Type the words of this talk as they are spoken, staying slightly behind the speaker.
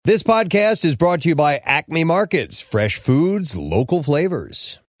This podcast is brought to you by Acme Markets, fresh foods, local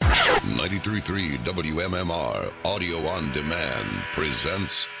flavors. 93.3 WMMR Audio on Demand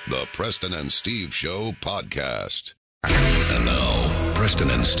presents the Preston and Steve Show podcast. And now,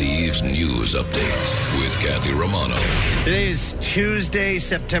 Preston and Steve's news update with Kathy Romano. Today is Tuesday,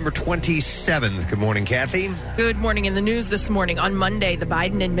 September 27th. Good morning, Kathy. Good morning. In the news this morning, on Monday, the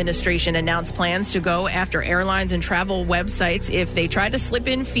Biden administration announced plans to go after airlines and travel websites if they try to slip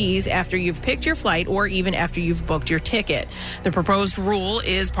in fees after you've picked your flight or even after you've booked your ticket. The proposed rule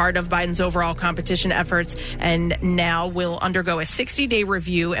is part of Biden's overall competition efforts and now will undergo a 60-day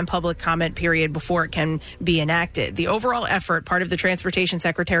review and public comment period before it can be enacted. The overall effort, part of the Transportation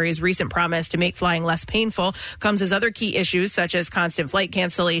Secretary's recent promise to make flying less painful, comes as other key issues such as constant flight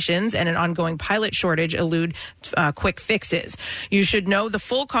cancellations and an ongoing pilot shortage elude quick fixes. You should know the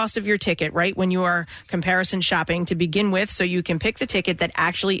full cost of your ticket right when you are comparison shopping to begin with, so you can pick the ticket that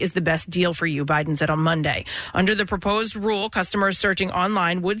actually is the best deal for you, Biden said on Monday. Under the proposed rule, customers searching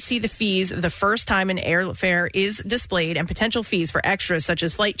online would see the fees the first time an airfare is displayed, and potential fees for extras such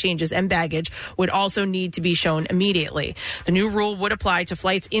as flight changes and baggage would also need to be shown immediately. The new rule would apply to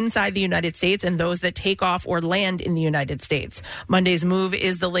flights inside the United States and those that take off or land in the United States. Monday's move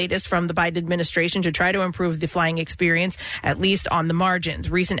is the latest from the Biden administration to try to improve the flying experience, at least on the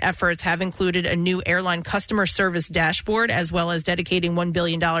margins. Recent efforts have included a new airline customer service dashboard, as well as dedicating $1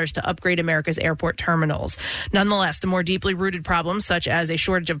 billion to upgrade America's airport terminals. Nonetheless, the more deeply rooted problems, such as a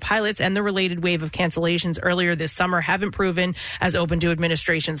shortage of pilots and the related wave of cancellations earlier this summer, haven't proven as open to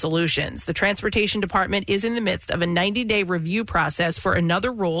administration solutions. The Transportation Department is in the midst of a 90-day review process for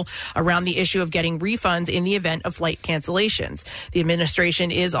another rule around the issue of getting refunds in the event of flight cancellations. The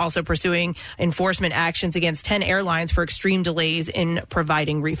administration is also pursuing enforcement actions against 10 airlines for extreme delays in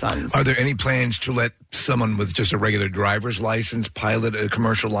providing refunds. Are there any plans to let someone with just a regular driver's license pilot a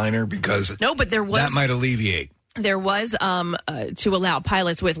commercial liner? Because no, but there was, that might alleviate. There was to allow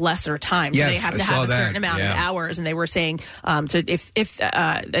pilots with lesser time, so yes, they have to have a certain amount of Yeah. hours. And they were saying I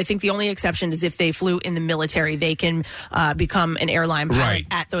think the only exception is if they flew in the military, they can become an airline pilot Right.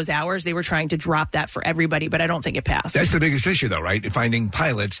 at those hours. They were trying to drop that for everybody, but I don't think it passed. That's the biggest issue, though, right? Finding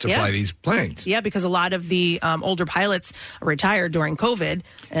pilots to fly these planes. Yeah, because a lot of the older pilots retired during COVID,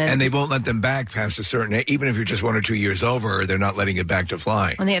 and they won't let them back past a certain age. Even if you're just 1 or 2 years over, they're not letting it back to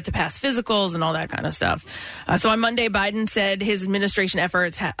fly. And they have to pass physicals and all that kind of stuff. So on Monday, Biden said his administration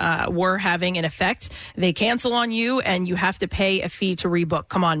efforts were having an effect. They cancel on you, and you have to pay a fee to rebook.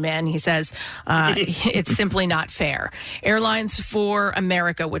 Come on, man, he says. It's simply not fair. Airlines for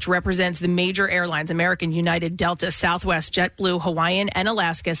America, which represents the major airlines, American, United, Delta, Southwest, JetBlue, Hawaiian, and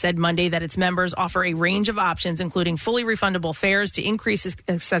Alaska, said Monday that its members offer a range of options, including fully refundable fares to increase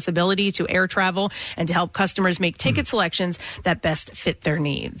accessibility to air travel and to help customers make ticket selections that best fit their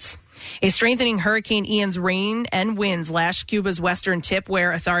needs. A strengthening Hurricane Ian's rain and winds lashed Cuba's western tip,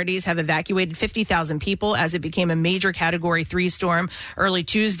 where authorities have evacuated 50,000 people as it became a major Category 3 storm early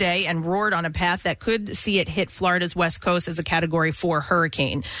Tuesday and roared on a path that could see it hit Florida's west coast as a Category 4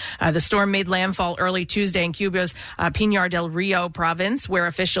 hurricane. The storm made landfall early Tuesday in Cuba's Pinar del Rio province, where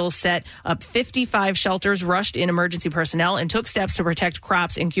officials set up 55 shelters, rushed in emergency personnel, and took steps to protect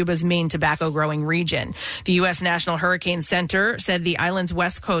crops in Cuba's main tobacco-growing region. The U.S. National Hurricane Center said the island's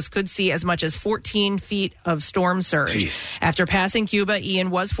west coast could see as much as 14 feet of storm surge. Jeez. After passing Cuba, Ian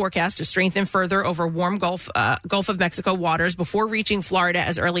was forecast to strengthen further over warm Gulf of Mexico waters before reaching Florida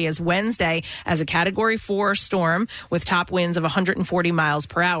as early as Wednesday as a Category 4 storm with top winds of 140 miles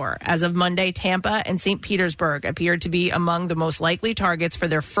per hour. As of Monday, Tampa and St. Petersburg appeared to be among the most likely targets for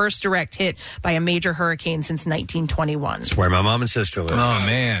their first direct hit by a major hurricane since 1921. That's where my mom and sister live. Oh,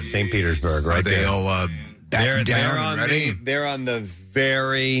 man. St. Petersburg, right there. They all they're on the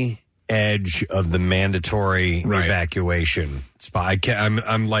very edge of the mandatory evacuation spot.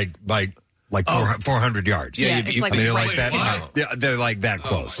 I'm like 400 yards. Yeah, it's like they're right like that. Wow. Yeah, they're like that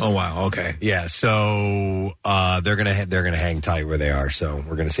close. Oh wow, okay. Yeah, so they're gonna hang tight where they are. So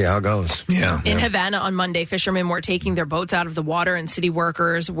we're gonna see how it goes. Yeah. In Havana on Monday, fishermen were taking their boats out of the water, and city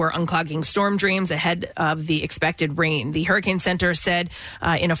workers were unclogging storm drains ahead of the expected rain. The Hurricane Center said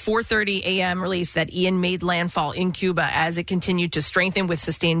in a 4:30 a.m. release that Ian made landfall in Cuba as it continued to strengthen with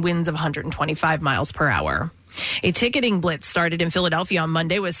sustained winds of 125 miles per hour. A ticketing blitz started in Philadelphia on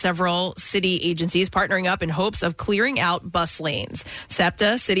Monday with several city agencies partnering up in hopes of clearing out bus lanes.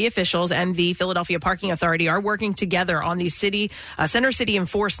 SEPTA, city officials, and the Philadelphia Parking Authority are working together on the center city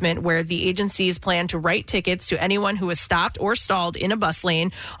enforcement, where the agencies plan to write tickets to anyone who has stopped or stalled in a bus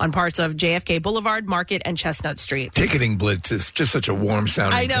lane on parts of JFK Boulevard, Market, and Chestnut Street. Ticketing blitz is just such a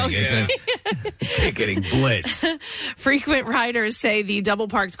warm-sounding thing, isn't it? Ticketing blitz. Frequent riders say the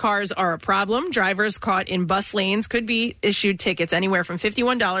double-parked cars are a problem. Drivers caught in bus lanes could be issued tickets anywhere from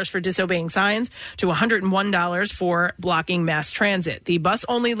 $51 for disobeying signs to $101 for blocking mass transit. The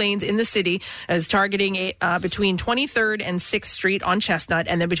bus-only lanes in the city is targeting between 23rd and 6th Street on Chestnut,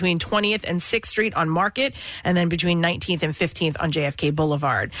 and then between 20th and 6th Street on Market, and then between 19th and 15th on JFK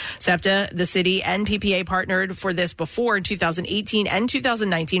Boulevard. SEPTA, the city, and PPA partnered for this before in 2018 and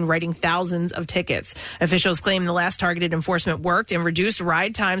 2019, writing thousands of tickets. Officials claim the last targeted enforcement worked and reduced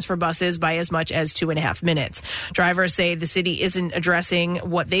ride times for buses by as much as 2.5 minutes. Drivers say the city isn't addressing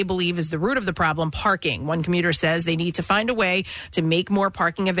what they believe is the root of the problem, parking. One commuter says they need to find a way to make more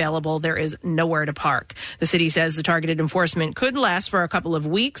parking available. There is nowhere to park. The city says the targeted enforcement could last for a couple of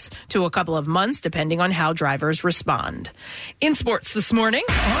weeks to a couple of months, depending on how drivers respond. In sports this morning.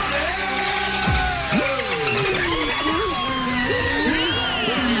 All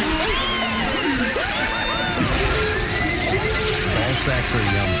sacks are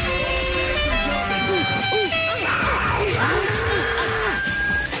yummy.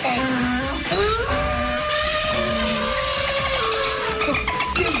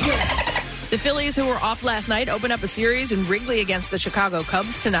 The Phillies, who were off last night, open up a series in Wrigley against the Chicago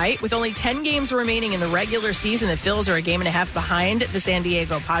Cubs tonight. With only 10 games remaining in the regular season, the Phils are a game and a half behind the San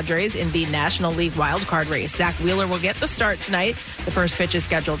Diego Padres in the National League wildcard race. Zach Wheeler will get the start tonight. The first pitch is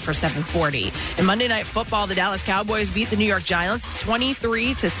scheduled for 7:40. In Monday Night Football, the Dallas Cowboys beat the New York Giants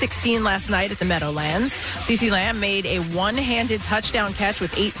 23-16 last night at the Meadowlands. CeCe Lamb made a one-handed touchdown catch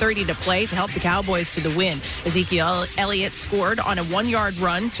with 8:30 to play to help the Cowboys to the win. Ezekiel Elliott scored on a 1-yard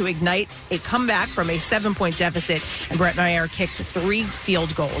run to ignite a comeback from a 7-point deficit, and Brett Maher kicked 3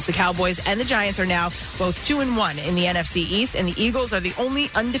 field goals. The Cowboys and the Giants are now both 2-1 in the NFC East, and the Eagles are the only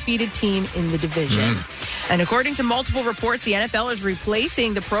undefeated team in the division. And according to multiple reports, the NFL is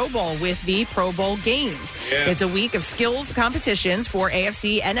replacing the Pro Bowl with the Pro Bowl games. Yeah. It's a week of skills competitions for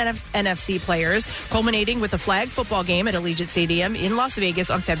AFC and NFC players, culminating with a flag football game at Allegiant Stadium in Las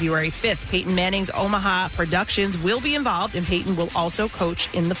Vegas on February 5th. Peyton Manning's Omaha Productions will be involved, and Peyton will also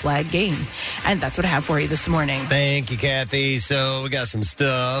coach in the flag game. And that's what I have for you this morning. Thank you, Kathy. So we got some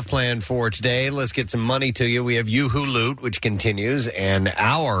stuff planned for today. Let's get some money to you. We have You Who Loot, which continues, and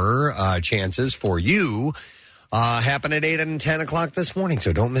our chances for you happen at 8 and 10 o'clock this morning,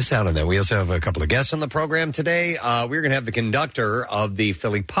 so don't miss out on that. We also have a couple of guests on the program today. We're going to have the conductor of the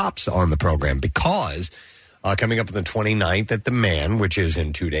Philly Pops on the program because coming up on the 29th at the Man, which is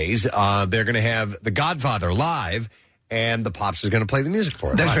in 2 days, they're going to have The Godfather live, and the Pops is going to play the music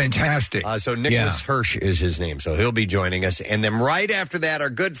for it. That's fantastic. So Nicholas Hirsch is his name, so he'll be joining us. And then right after that, our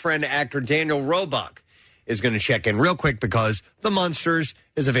good friend, actor Daniel Roebuck, is going to check in real quick because The Munsters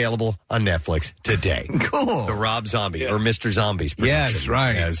is available on Netflix today. Cool. The Rob Zombie, or Mr. Zombie's production. Yes,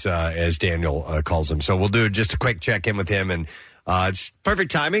 right. As Daniel calls him. So we'll do just a quick check-in with him, and it's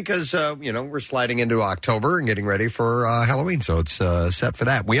perfect timing because, we're sliding into October and getting ready for Halloween, so it's set for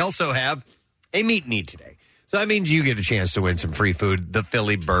that. We also have a meet and eat today. So that means you get a chance to win some free food. The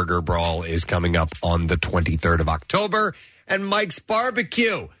Philly Burger Brawl is coming up on the 23rd of October, and Mike's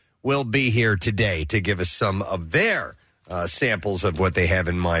Barbecue will be here today to give us some of their samples of what they have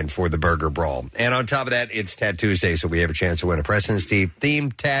in mind for the Burger Brawl. And on top of that, it's Tattoo Day, so we have a chance to win a Preston and Steve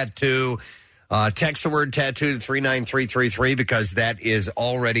themed tattoo. Text the word tattoo to 39333 because that is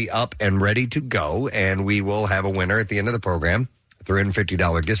already up and ready to go, and we will have a winner at the end of the program.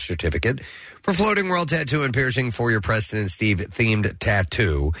 $350 gift certificate for Floating World Tattoo and Piercing for your Preston and Steve themed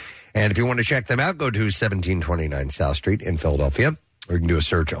tattoo. And if you want to check them out, go to 1729 South Street in Philadelphia, or you can do a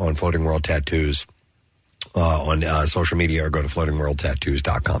search on Floating World Tattoos on social media, or go to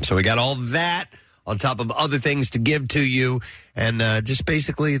floatingworldtattoos.com. So we got all that on top of other things to give to you, and just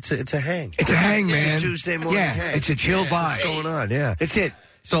basically it's a hang. It's a hang, man. It's a Tuesday morning hang. It's a chill vibe. What's going on? Yeah. That's it.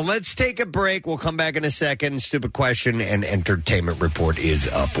 So let's take a break. We'll come back in a second. Stupid Question and Entertainment Report is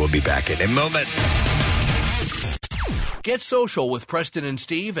up. We'll be back in a moment. Get social with Preston and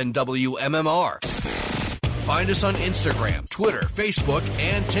Steve and WMMR. Find us on Instagram, Twitter, Facebook,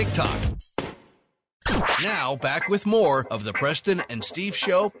 and TikTok. Now, back with more of the Preston and Steve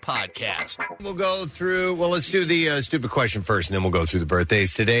Show podcast. We'll go through, let's do the stupid question first, and then we'll go through the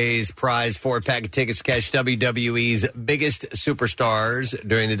birthdays. Today's prize, 4-pack of tickets to catch WWE's biggest superstars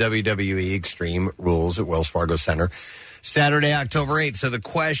during the WWE Extreme Rules at Wells Fargo Center, Saturday, October 8th. So the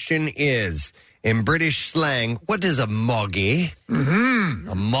question is, in British slang, what is a moggy?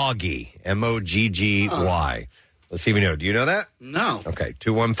 A moggy, M-O-G-G-Y. Let's see if we know. Do you know that? No. Okay,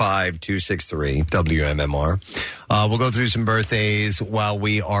 215-263-WMMR. We'll go through some birthdays while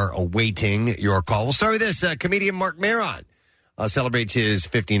we are awaiting your call. We'll start with this. Comedian Mark Maron celebrates his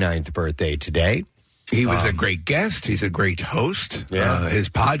 59th birthday today. He was a great guest. He's a great host. Yeah. His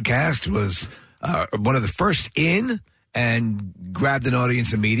podcast was one of the first in and grabbed an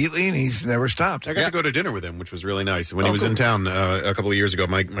audience immediately, and he's never stopped. I got to go to dinner with him, which was really nice. When he was in town a couple of years ago,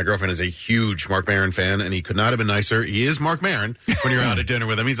 my girlfriend is a huge Mark Maron fan, and he could not have been nicer. He is Mark Maron when you're out at dinner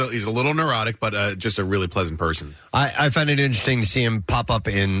with him. He's a little neurotic, but just a really pleasant person. I find it interesting to see him pop up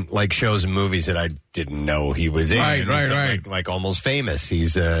in like shows and movies that I didn't know he was in. Right. Like Almost Famous.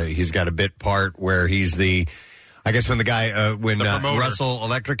 He's got a bit part where he's the... I guess when the guy, when Russell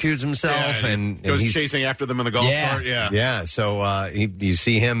electrocutes himself and goes he's chasing after them in the golf cart. Yeah. So you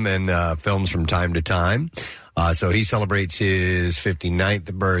see him in films from time to time. So he celebrates his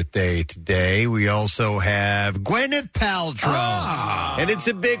 59th birthday today. We also have Gwyneth Paltrow. And it's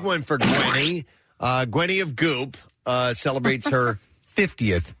a big one for Gwenny. Gwenny of Goop celebrates her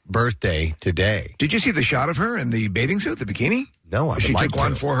 50th birthday today. Did you see the shot of her in the bathing suit, the bikini? No, she took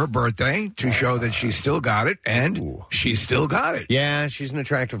one for her birthday to show that she still got it, and she still got it. Yeah, she's an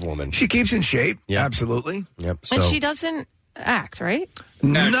attractive woman. She keeps in shape, absolutely. Yep. And she doesn't act, right?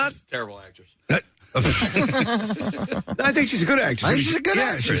 Not she's a terrible actress. I think she's a good actress. She's a good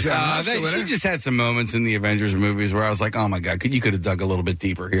actress. She just had some moments in the Avengers movies where I was like, oh my God, you could have dug a little bit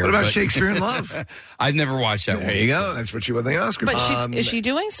deeper here. What about Shakespeare in Love? I've never watched that one. There you go. That's what she won the Oscar for. But is she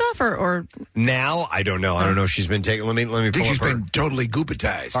doing stuff or now? I don't know. I don't know if she's been taking. Let me pull I think she's up her. been totally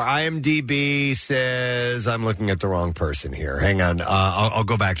goopatized. Our IMDb says I'm looking at the wrong person here. Hang on. I'll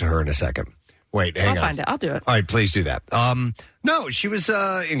go back to her in a second. Wait, hang on. I'll find it. I'll do it. All right, please do that. No, she was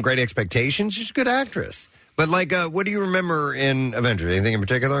in Great Expectations. She's a good actress. But, what do you remember in Avengers? Anything in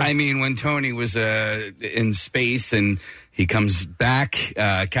particular? I mean, when Tony was in space and he comes back,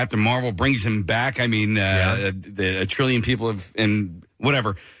 Captain Marvel brings him back. I mean, a trillion people and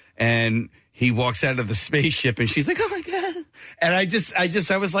whatever. And he walks out of the spaceship and she's like, oh, my God. And I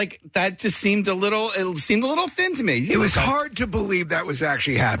was like, that just seemed a little thin to me. It was hard to believe that was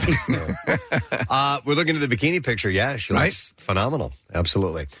actually happening. We're looking at the bikini picture. Yeah, she looks phenomenal.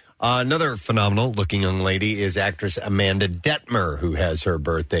 Absolutely. Another phenomenal-looking young lady is actress Amanda Detmer, who has her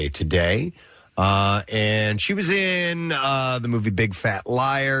birthday today. And she was in the movie Big Fat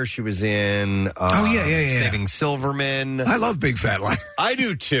Liar. She was in Saving Silverman. I love Big Fat Liar. I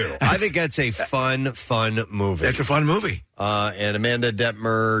do, too. I think that's a fun movie. That's a fun movie. And Amanda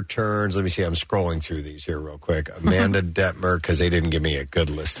Detmer turns, let me see, I'm scrolling through these here real quick. Amanda Detmer, because they didn't give me a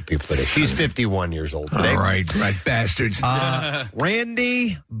good list of people today. She's 51 years old today. All right, bastards.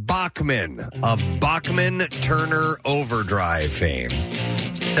 Randy Bachman of Bachman Turner Overdrive fame.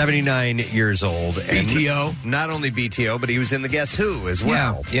 79 years old. BTO. And not only BTO, but he was in the Guess Who as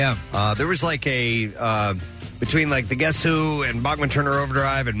well. Yeah. There was between the Guess Who and Bachman Turner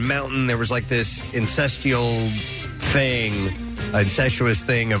Overdrive and Mountain, there was this incestuous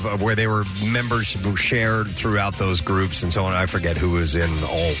thing of where they were members who shared throughout those groups and so on. I forget who was in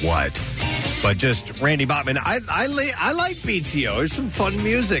all what. But just Randy Bachman. I like BTO. There's some fun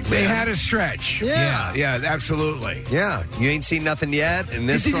music there. They had a stretch. Yeah, absolutely. Yeah. You Ain't Seen Nothing Yet in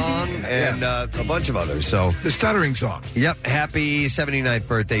this song and a bunch of others. So the stuttering song. Yep. Happy 79th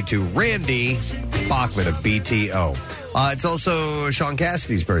birthday to Randy Bachman of BTO. It's also Sean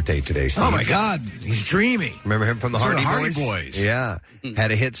Cassidy's birthday today, Steve. Oh, my God. He's dreamy. Remember him from the Hardy Boys? Yeah.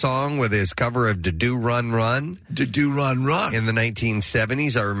 Had a hit song with his cover of Do Run Run. Do Run Run. In the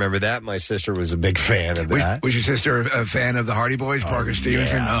 1970s. I remember that. My sister was a big fan of that. Was your sister a fan of the Hardy Boys, Parker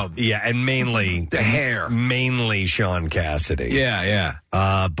Stevenson? Yeah. Yeah, and mainly... the hair. Mainly Sean Cassidy. Yeah.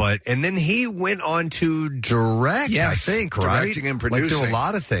 And then he went on to direct, I think, right? Directing and producing. Do a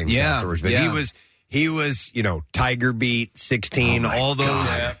lot of things afterwards. But he was, Tiger Beat, 16, all those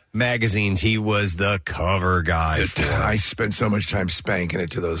magazines. He was the cover guy for. I spent so much time spanking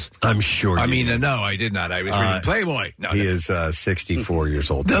it to those. I'm sure you did. No, I did not. I was reading Playboy. No, he is 64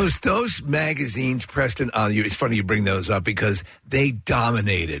 years old. Those magazines, Preston, it's funny you bring those up because they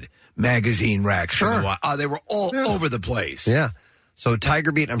dominated magazine racks for a while. They were all over the place. Yeah. So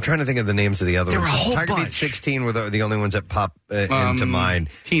Tiger Beat, I'm trying to think of the names of the other There ones. were a whole Tiger Beat bunch. 16 were the only ones that pop into mind.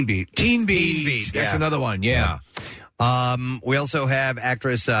 Teen Beat. Teen Beat. That's another one, yeah. We also have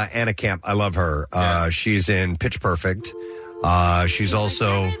actress Anna Camp. I love her. She's in Pitch Perfect. She's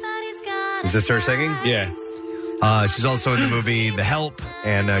also... Is this her singing? Yeah. She's also in the movie The Help,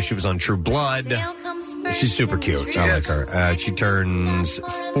 and she was on True Blood. She's super cute. I like her. She turns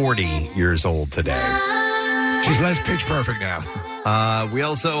 40 years old today. She's less Pitch Perfect now. We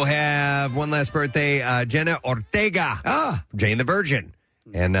also have one last birthday, Jenna Ortega, Jane the Virgin.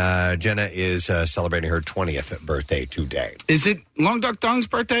 And Jenna is celebrating her 20th birthday today. Is it Long Duck Dong's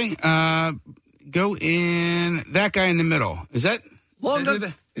birthday? Go in that guy in the middle. Is that Long Duck?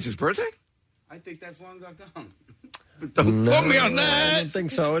 Is his birthday? I think that's Long Duck Dong. Don't quote me on that. I don't think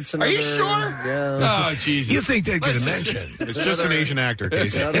so. It's another, Are you sure? Yeah. Oh, Jesus. You think they'd get a mention? It's just an Asian actor,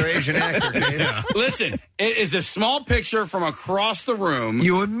 Casey. Another Asian actor, Casey. Listen, it is a small picture from across the room.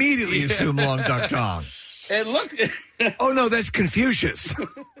 You immediately assume Long Duck Dong. It looked... Oh, no, that's Confucius.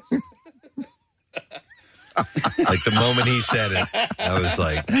 Like the moment he said it, I was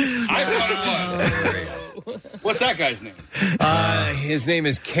like... I thought it was. What's that guy's name? His name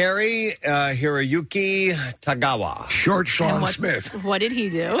is Kerry Hiroyuki Tagawa. Short Sean And Smith. What did he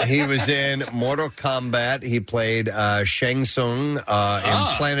do? He was in Mortal Kombat. He played Shang Tsung in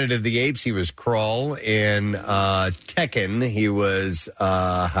Planet of the Apes. He was Krull in Tekken. He was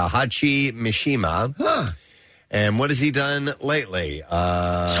Hahachi Mishima. And what has he done lately?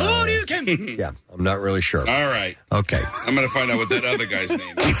 Yeah, I'm not really sure. All right. Okay. I'm going to find out what that other guy's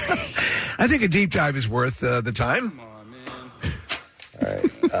name is. I think a deep dive is worth the time. Come on, man. All right.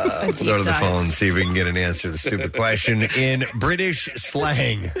 We'll go to the phone and see if we can get an answer to the stupid question. In British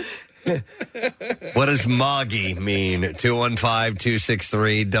slang, what does Moggy mean?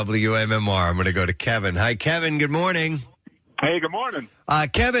 215-263-WMMR. I'm going to go to Kevin. Hi, Kevin. Good morning. Hey, good morning.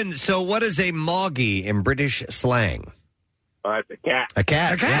 Kevin, so what is a Moggy in British slang? It's a cat. A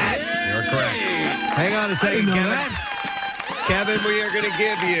cat. A cat. Yeah, you're correct. Hang on a second, Kevin. Kevin, we are going to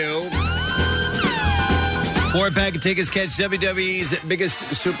give you 4-pack of tickets. Catch WWE's biggest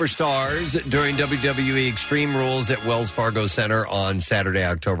superstars during WWE Extreme Rules at Wells Fargo Center on Saturday,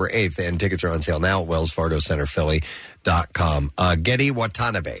 October 8th. And tickets are on sale now at wellsfargocenterphilly.com. Getty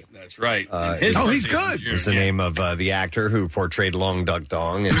Watanabe. That's right. He's good. Is the name of the actor who portrayed Long Duck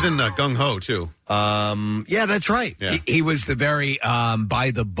Dong. He was in Gung Ho, too. Yeah, that's right. Yeah. He was the very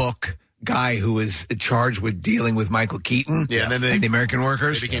by-the-book guy who was charged with dealing with Michael Keaton Yeah, and then the American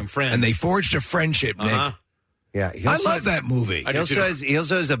workers. they became friends. And they forged a friendship, Nick. Yeah, I love that movie. He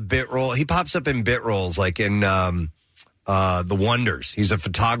also has a bit role. He pops up in bit roles like in The Wonders. He's a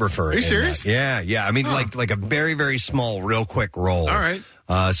photographer. Are you serious? That. Yeah. I mean, like a very, very small, real quick role. All right.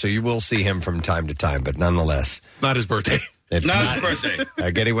 So you will see him from time to time, but nonetheless, It's not his birthday. it's Not his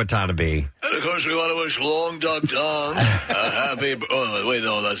birthday. Getty Watanabe. And of course, we want to wish Long Duck Dong a happy... Oh, wait,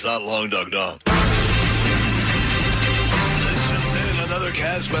 no, that's not Long Duck Dong. Let's just in another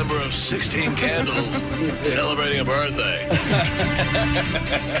cast member of 16 Candles celebrating a birthday.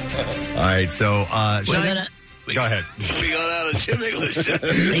 All right, so go ahead. We got out of Jim English. Excuse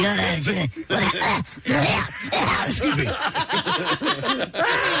me.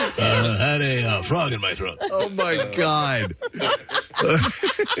 Had a frog in my throat. Oh my God!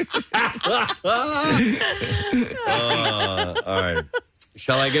 All right.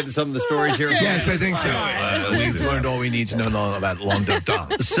 Shall I get to some of the stories here? Yes, I think so. We've learned all we need to know about Long Duck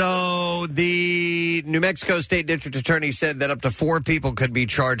Dong. So the New Mexico State District Attorney said that up to 4 people could be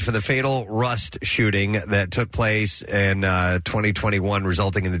charged for the fatal Rust shooting that took place in 2021,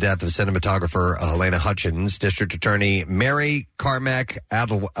 resulting in the death of cinematographer Helena Hutchins. District Attorney Mary Carmack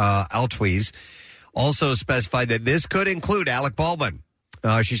Altwies also specified that this could include Alec Baldwin.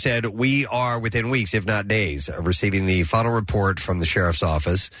 She said, we are within weeks, if not days, of receiving the final report from the sheriff's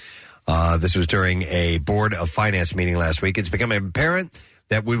office. This was during a Board of Finance meeting last week. It's becoming apparent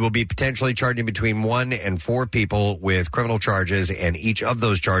that we will be potentially charging between 1 and 4 people with criminal charges, and each of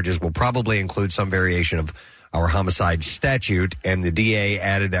those charges will probably include some variation of our homicide statute. And the DA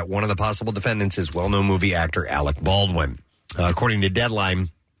added that one of the possible defendants is well-known movie actor Alec Baldwin. According to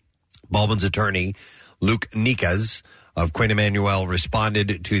Deadline, Baldwin's attorney, Luke Nikas, of Quinn Emanuel,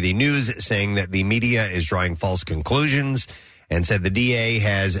 responded to the news saying that the media is drawing false conclusions and said the DA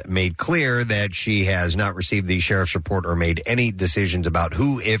has made clear that she has not received the sheriff's report or made any decisions about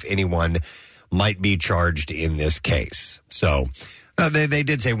who, if anyone, might be charged in this case. So they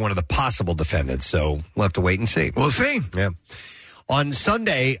did say one of the possible defendants, so we'll have to wait and see. We'll see. Yeah. On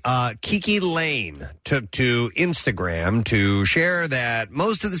Sunday, Kiki Lane took to Instagram to share that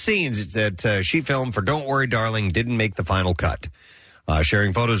most of the scenes that she filmed for Don't Worry, Darling didn't make the final cut.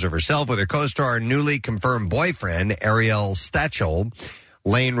 sharing photos of herself with her co-star and newly confirmed boyfriend, Ariel Stachel.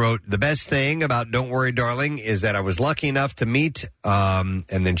 Lane wrote, "The best thing about Don't Worry, Darling is that I was lucky enough to meet," and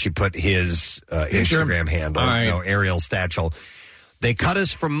then she put his Instagram handle, Ariel Stachel. "They cut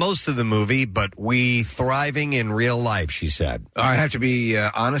us from most of the movie, but we thriving in real life," she said. I have to be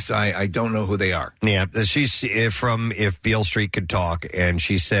honest, I don't know who they are. Yeah, she's from If Beale Street Could Talk, and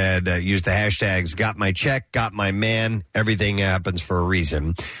she said, use the hashtags, got my check, got my man, everything happens for a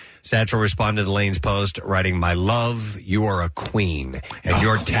reason. Satchel responded to Lane's post, writing, "My love, you are a queen, and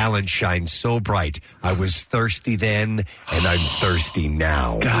your talent shines so bright. I was thirsty then, and I'm thirsty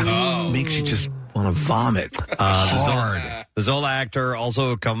now." God, makes you just want to vomit. Hard. The Zola actor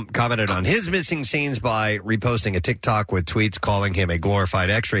also commented on his missing scenes by reposting a TikTok with tweets calling him a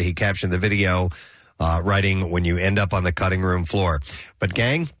glorified extra. He captioned the video, writing, "When you end up on the cutting room floor." But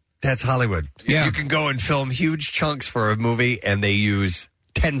gang, that's Hollywood. Yeah. You can go and film huge chunks for a movie, and they use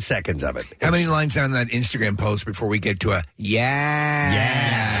 10 seconds of it. How many lines down that Instagram post before we get to a yes?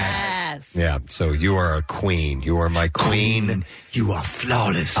 Yeah, so you are a queen. You are my queen. You are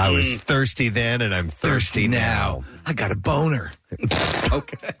flawless. I was thirsty then, and I'm thirsty now. I got a boner.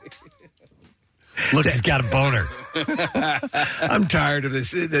 Okay. Look, he's got a boner. I'm tired of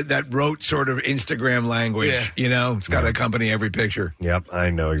this, that rote sort of Instagram language. Yeah. You know, it's got to accompany every picture. Yep, I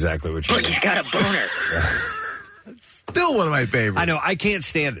know exactly what you mean. Look, he's got a boner. Still one of my favorites. I know. I can't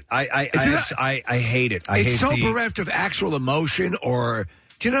stand it. I hate it. It's so bereft of actual emotion, or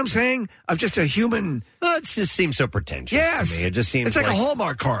do you know what I'm saying? Of just a human. Well, it just seems so pretentious Yes. to me. It just seems it's like a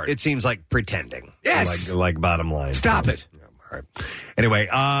Hallmark card. It seems like pretending. Yes. Like bottom line. Stop it. All right. Anyway,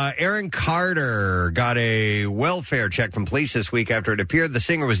 Aaron Carter got a welfare check from police this week after it appeared the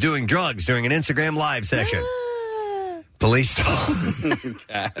singer was doing drugs during an Instagram live session. Police told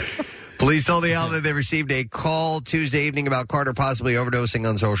the outlet they received a call Tuesday evening about Carter possibly overdosing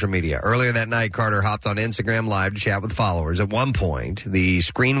on social media. Earlier that night, Carter hopped on Instagram Live to chat with followers. At one point, the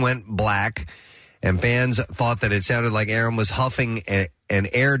screen went black, and fans thought that it sounded like Aaron was huffing an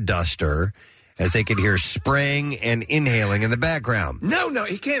air duster as they could hear spraying and inhaling in the background. No,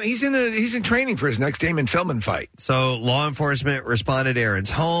 he can't. He's in training for his next Damon Feldman fight. So law enforcement responded to Aaron's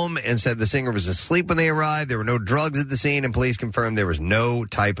home and said the singer was asleep when they arrived. There were no drugs at the scene, and police confirmed there was no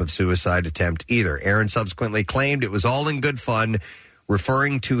type of suicide attempt either. Aaron subsequently claimed it was all in good fun,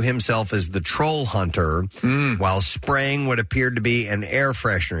 referring to himself as the troll hunter while spraying what appeared to be an air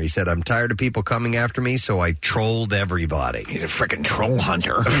freshener. He said, "I'm tired of people coming after me, so I trolled everybody." He's a freaking troll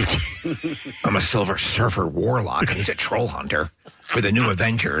hunter. I'm a Silver Surfer warlock. He's a troll hunter for the new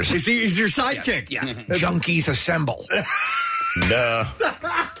Avengers. He's your sidekick. Yeah. Junkies assemble. No.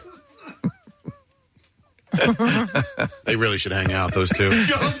 They really should hang out, those two.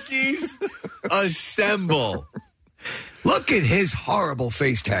 Junkies assemble. Look at his horrible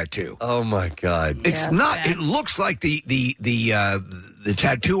face tattoo. Oh my God! It's not. It looks like the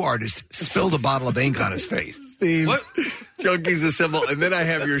tattoo artist spilled a bottle of ink on his face. Steve, what? Junkies assemble, and then I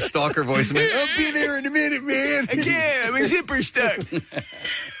have your stalker voice. Man, I'll be there in a minute, man. Yeah, my zipper's stuck.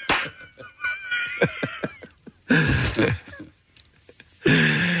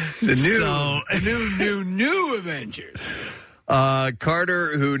 The new Avengers.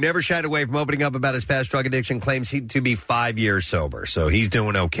 Carter, who never shied away from opening up about his past drug addiction, claims to be 5 years sober. So he's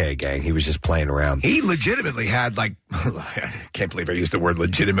doing okay, gang. He was just playing around. He legitimately had, I can't believe I used the word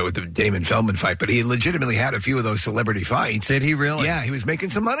legitimate with the Damon Feldman fight, but he legitimately had a few of those celebrity fights. Did he really? Yeah, he was making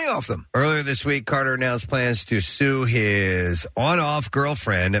some money off them. Earlier this week, Carter announced plans to sue his on-off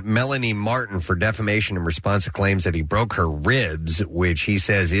girlfriend, Melanie Martin, for defamation in response to claims that he broke her ribs, which he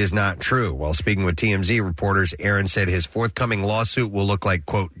says is not true. While speaking with TMZ reporters, Aaron said his forthcoming lawsuit will look like,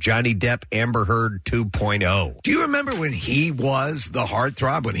 quote, Johnny Depp Amber Heard 2.0. Do you remember when he was the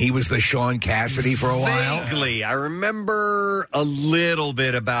heartthrob, when he was the Sean Cassidy for a while? Vaguely. I remember a little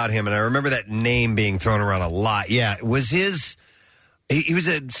bit about him, and I remember that name being thrown around a lot. Yeah, it was his... He was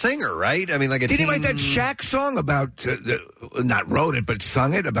a singer, right? I mean, like a Did he write that Shaq song about, not wrote it, but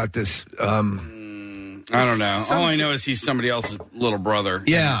sung it about this... I don't know. All I know is he's somebody else's little brother.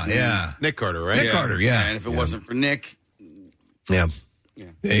 Yeah. Nick Carter, right? Nick Carter, yeah. And if it wasn't for Nick... Yeah.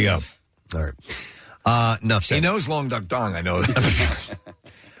 There you go. All right. Enough said. He knows Long Duck Dong. I know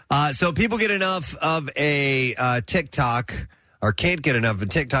that. So people get enough of a TikTok, or can't get enough of a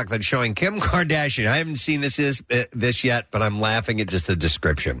TikTok that's showing Kim Kardashian. I haven't seen this yet, but I'm laughing at just the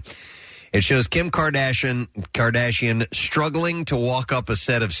description. It shows Kim Kardashian struggling to walk up a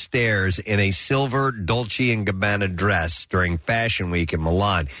set of stairs in a silver Dolce & Gabbana dress during Fashion Week in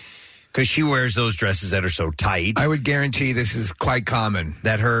Milan. because she wears those dresses that are so tight. I would guarantee this is quite common.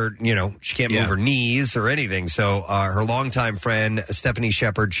 That she can't move her knees or anything. So her longtime friend, Stephanie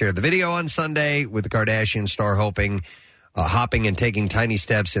Shepard, shared the video on Sunday with the Kardashian star hopping and taking tiny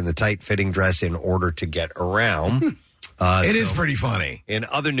steps in the tight-fitting dress in order to get around. It is pretty funny. In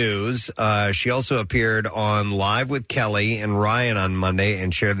other news, she also appeared on Live with Kelly and Ryan on Monday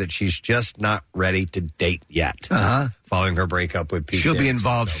and shared that she's just not ready to date yet. Following her breakup with Pete She'll be Davidson.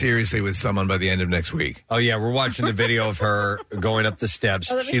 involved seriously with someone by the end of next week. Oh, yeah. We're watching the video of her going up the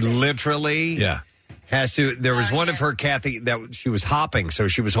steps. She literally has to. There was one of her, Kathy, that she was hopping. So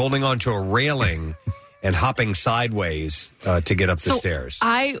she was holding on to a railing and hopping sideways to get up the stairs.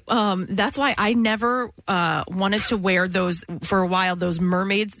 That's why I never wanted to wear those for a while. Those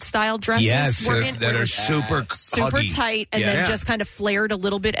mermaid style dresses, that are super huggy. tight, and then just kind of flared a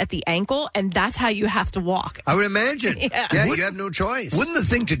little bit at the ankle, and that's how you have to walk. I would imagine. Yeah, you have no choice. Wouldn't the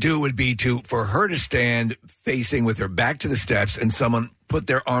thing to do would be for her to stand facing with her back to the steps, and someone put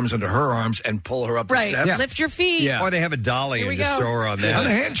their arms under her arms and pull her up the steps? Yeah. Lift your feet. Or they have a dolly and just throw her on that. On a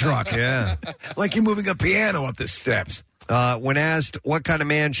hand truck. Yeah. Like you're moving a piano up the steps. When asked what kind of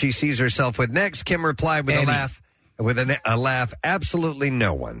man she sees herself with next, Kim replied with a laugh. Absolutely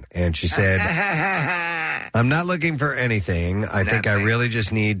no one. And she said, I'm not looking for anything. I think I really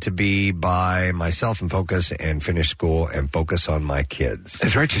just need to be by myself and focus and finish school and focus on my kids.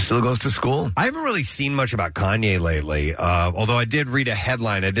 That's right. She still goes to school. I haven't really seen much about Kanye lately, although I did read a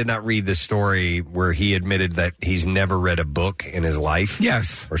headline. I did not read the story where he admitted that he's never read a book in his life.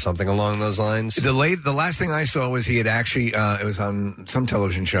 Yes. Or something along those lines. The last thing I saw was he had actually, it was on some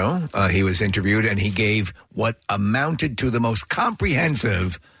television show, he was interviewed and he gave what amounted to the most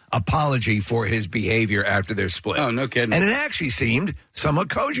comprehensive apology for his behavior after their split. Oh, no kidding. And it actually seemed somewhat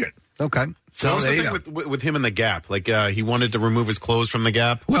cogent. Okay. So what was the thing with him and the Gap? Like, he wanted to remove his clothes from the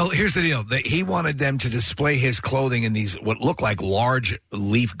Gap? Well, here's the deal. He wanted them to display his clothing in these, what look like large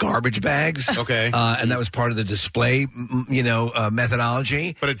leaf garbage bags. Okay. And that was part of the display,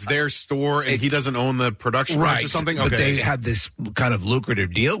 methodology. But it's their store, and he doesn't own the production rights or something? Okay. But they had this kind of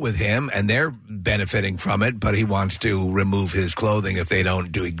lucrative deal with him, and they're benefiting from it, but he wants to remove his clothing if they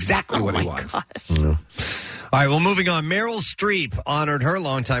don't do exactly what he wants. Yeah. All right, well, moving on. Meryl Streep honored her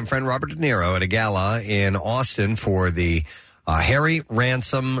longtime friend Robert De Niro at a gala in Austin for the Harry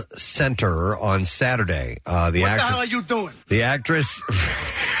Ransom Center on Saturday. What the hell are you doing? The actress...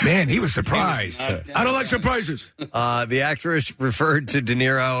 Man, he was surprised. I don't like surprises. The actress referred to De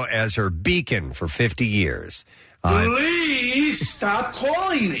Niro as her beacon for 50 years. Please stop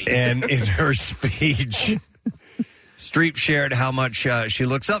calling me. And in her speech... Streep shared how much she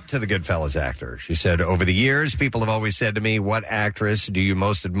looks up to the Goodfellas actor. She said, over the years, people have always said to me, what actress do you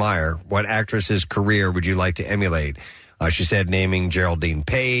most admire? What actress's career would you like to emulate? She said, naming Geraldine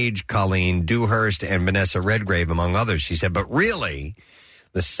Page, Colleen Dewhurst, and Vanessa Redgrave, among others. She said, but really,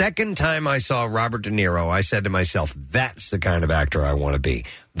 the second time I saw Robert De Niro, I said to myself, that's the kind of actor I want to be.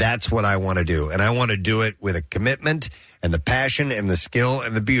 That's what I want to do. And I want to do it with a commitment and the passion and the skill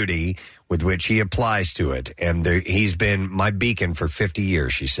and the beauty with which he applies to it. And he's been my beacon for 50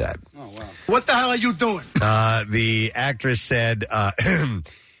 years, she said. Oh, wow. What the hell are you doing? The actress said,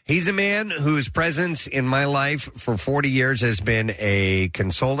 he's a man whose presence in my life for 40 years has been a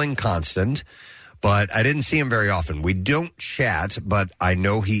consoling constant, but I didn't see him very often. We don't chat, but I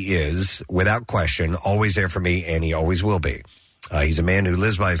know he is, without question, always there for me, and he always will be. He's a man who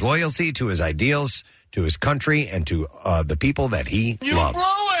lives by his loyalty to his ideals, to his country, and to the people that he loves.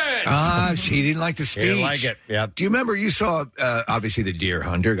 She didn't like the speech. She didn't like it, yeah. Do you remember you saw, obviously, the Deer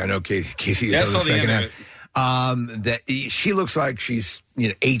Hunter? I know Casey is on the second half. That she looks like she's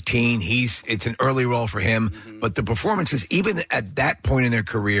 18. It's an early role for him, but the performances, even at that point in their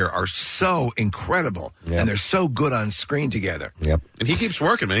career, are so incredible, and they're so good on screen together. Yep. And he keeps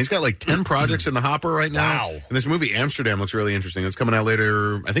working, man. He's got like 10 projects in the hopper right now. Wow. And this movie Amsterdam looks really interesting. It's coming out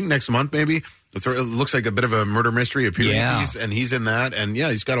later, I think next month maybe. It looks like a bit of a murder mystery, a period piece, and he's in that. And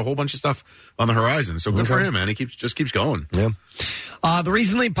he's got a whole bunch of stuff on the horizon. So good for him, man. He just keeps going. Yeah. The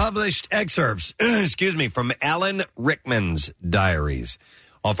recently published excerpts, from Alan Rickman's diaries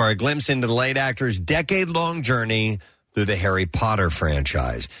offer a glimpse into the late actor's decade-long journey through the Harry Potter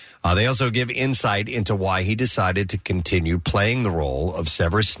franchise. They also give insight into why he decided to continue playing the role of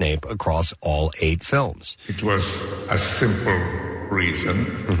Severus Snape across all 8 films. It was a simple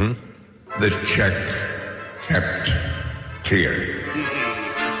reason. The check kept clearing.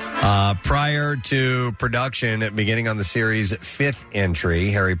 Prior to production, beginning on the series' 5th entry,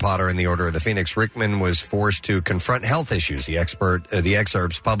 Harry Potter and the Order of the Phoenix, Rickman was forced to confront health issues. The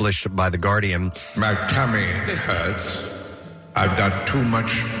excerpts published by The Guardian. My tummy hurts. I've got too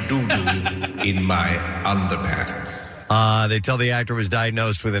much doo-doo in my underpants. They tell the actor was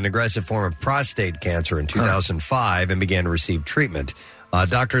diagnosed with an aggressive form of prostate cancer in 2005 and began to receive treatment.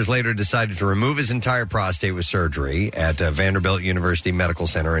 Doctors later decided to remove his entire prostate with surgery at Vanderbilt University Medical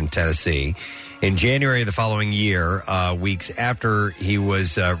Center in Tennessee. In January of the following year, weeks after he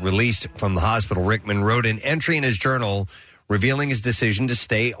was released from the hospital, Rickman wrote an entry in his journal revealing his decision to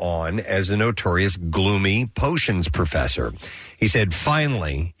stay on as a notorious gloomy potions professor. He said,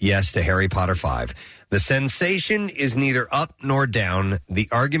 "Finally, yes to Harry Potter 5. The sensation is neither up nor down. The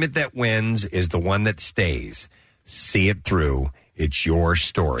argument that wins is the one that stays. See it through. It's your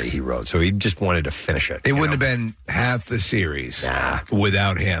story," he wrote. So he just wanted to finish it. It wouldn't have been half the series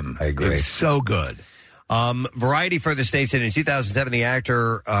without him. I agree. It's so good. Variety further states that in 2007, the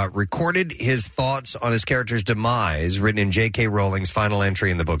actor recorded his thoughts on his character's demise, written in J.K. Rowling's final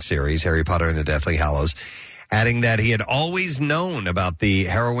entry in the book series, Harry Potter and the Deathly Hallows, adding that he had always known about the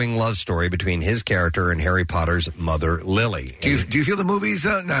harrowing love story between his character and Harry Potter's mother, Lily. Do you feel the movies,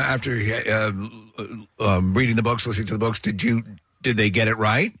 after reading the books, listening to the books, did they get it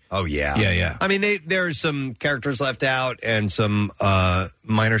right? Oh, yeah. Yeah. I mean, there's some characters left out and some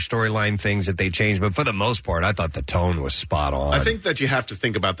minor storyline things that they changed, but for the most part, I thought the tone was spot on. I think that you have to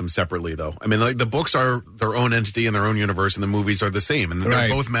think about them separately, though. I mean, like, the books are their own entity in their own universe, and the movies are the same. And they're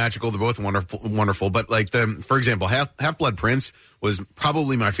both magical. They're both wonderful. But, like, for example, Half-Blood Prince was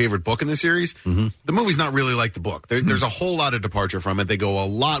probably my favorite book in the series. Mm-hmm. The movie's not really like the book. There's a whole lot of departure from it. They go a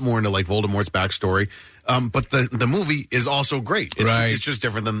lot more into, like, Voldemort's backstory. But the movie is also great. It's just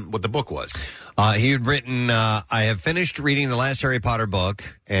different than what the book was. He had written, I have finished reading the last Harry Potter book,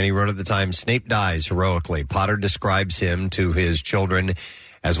 and he wrote at the time, Snape dies heroically. Potter describes him to his children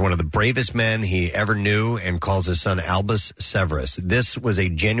as one of the bravest men he ever knew and calls his son Albus Severus. This was a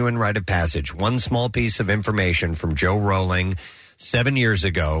genuine rite of passage. One small piece of information from Joe Rowling 7 years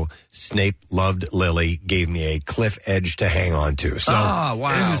ago. Snape loved Lily, gave me a cliff edge to hang on to. So,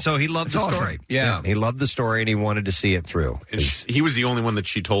 wow. So he loved the story. Awesome. Yeah. He loved the story and he wanted to see it through. He was the only one that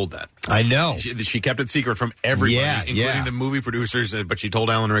she told that. I know. She kept it secret from everybody, including the movie producers, but she told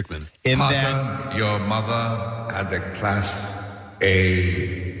Alan Rickman. Potter, your mother had a Class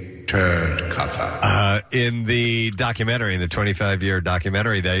A turd cutter. In the documentary, in the 25-year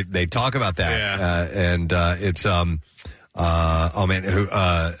documentary, they talk about that. Yeah. And it's... so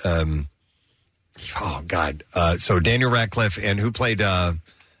Daniel Radcliffe and who played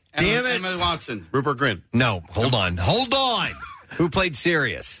Emily Watson. Rupert Grint. No, hold on. Who played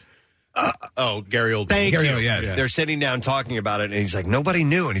Sirius? Gary Oldman. Thank Gary you. Oldman, yes. They're sitting down talking about it, and he's like, nobody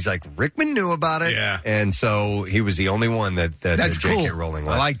knew. And he's like, Rickman knew about it. Yeah. And so he was the only one that That's J.K. cool. Rowling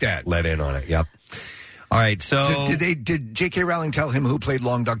I like that. let in on it. Yep. All right, so did J.K. Rowling tell him who played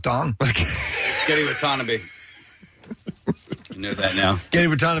Long Duck Dong? Getty Watanabe. You know that now. Getty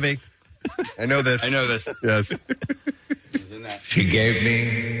Watanabe. I know this. Yes. She gave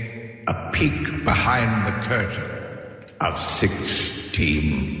me a peek behind the curtain of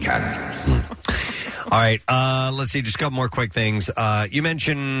 16 candles. All right, let's see, just a couple more quick things. You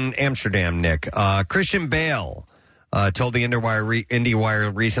mentioned Amsterdam, Nick. Christian Bale told the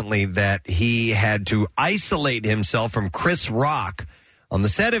IndieWire recently that he had to isolate himself from Chris Rock on the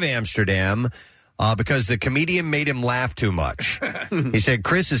set of Amsterdam because the comedian made him laugh too much. He said,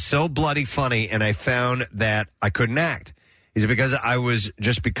 Chris is so bloody funny, and I found that I couldn't act. He said, because I was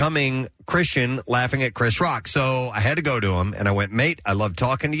just becoming Christian laughing at Chris Rock. So I had to go to him, and I went, mate, I love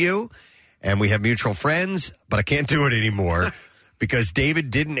talking to you, and we have mutual friends, but I can't do it anymore because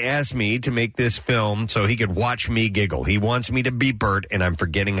David didn't ask me to make this film so he could watch me giggle. He wants me to be Bert, and I'm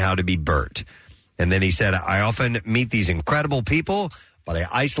forgetting how to be Bert. And then he said, I often meet these incredible people, but I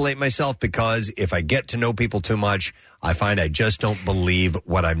isolate myself because if I get to know people too much, I find I just don't believe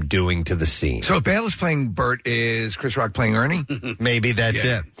what I'm doing to the scene. So if Bale is playing Bert, is Chris Rock playing Ernie? Maybe that's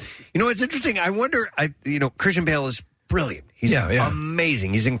it. You know, it's interesting. I wonder, Christian Bale is brilliant. He's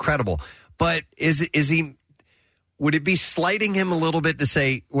amazing. He's incredible. But is he, would it be slighting him a little bit to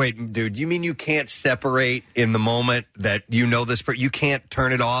say, wait, dude, you mean you can't separate in the moment that you know this, but you can't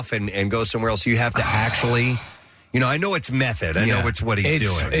turn it off and go somewhere else? You have to actually... I know it's method. I know it's what he's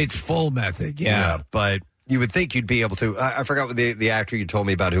doing. It's full method, but you would think you'd be able to. I forgot what the actor you told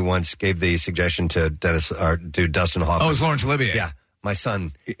me about who once gave the suggestion to Dustin Hoffman. Oh, it's Laurence Olivier. Yeah. My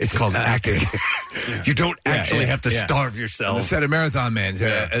son, it's called acting. You don't actually have to starve yourself. On the set of Marathon Man,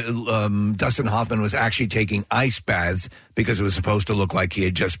 Dustin Hoffman was actually taking ice baths because it was supposed to look like he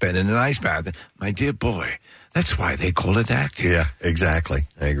had just been in an ice bath. My dear boy, that's why they call it acting. Yeah, exactly.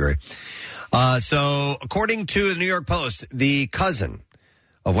 I agree. So, according to the New York Post, the cousin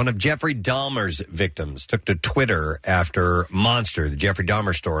of one of Jeffrey Dahmer's victims took to Twitter after Monster, the Jeffrey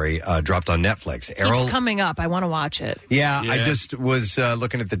Dahmer story, dropped on Netflix. It's coming up. I want to watch it. Yeah, I just was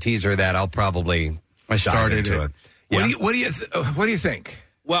looking at the teaser of that. I'll probably dive into it. What do you think?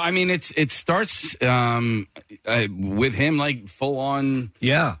 Well, I mean, it starts with him like full on,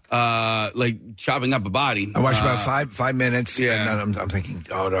 like chopping up a body. I watched about 5 minutes. Yeah, and I'm thinking,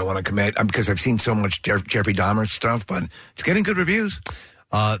 do I want to commit? Because I've seen so much Jeffrey Dahmer stuff, but it's getting good reviews.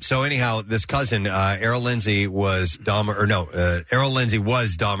 So anyhow, this cousin, Errol Lindsay, was Dahmer's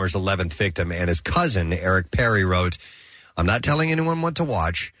 11th victim, and his cousin, Eric Perry, wrote, "I'm not telling anyone what to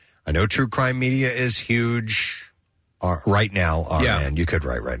watch. I know true crime media is huge right now, and you could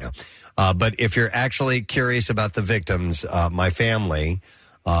write right now. But if you're actually curious about the victims, my family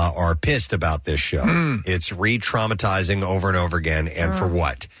are pissed about this show. It's re-traumatizing over and over again, and for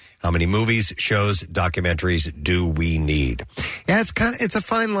what? How many movies, shows, documentaries do we need?" Yeah, it's a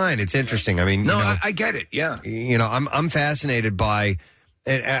fine line. It's interesting. I mean, I get it. Yeah, I'm fascinated by,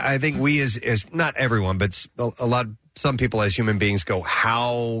 and I think we as not everyone, but some people as human beings go,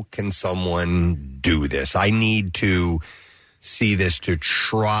 how can someone do this? I need to see to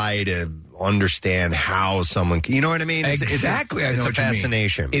try to understand how someone can, you know what I mean? Exactly. It's a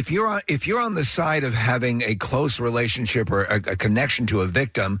fascination. If you're on the side of having a close relationship or a connection to a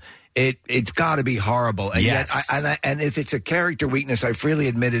victim, it's got to be horrible. And yes. Yet, and if it's a character weakness, I freely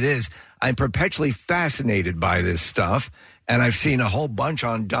admit it is. I'm perpetually fascinated by this stuff, and I've seen a whole bunch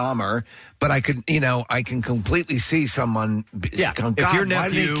on Dahmer. But I can completely see someone. Yeah, going, if your why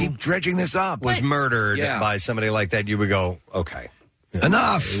do nephew they keep dredging this up? Was murdered by somebody like that, you would go, okay.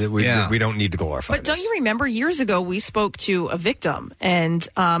 Enough. We don't need to glorify But don't you remember years ago we spoke to a victim, and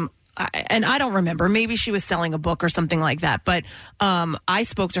I don't remember. Maybe she was selling a book or something like that. But I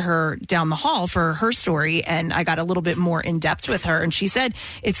spoke to her down the hall for her story, and I got a little bit more in depth with her. And she said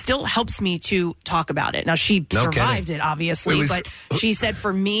it still helps me to talk about it. Now, she survived it, obviously. But she said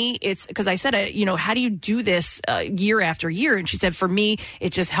for me, it's because I said, how do you do this year after year? And she said, for me,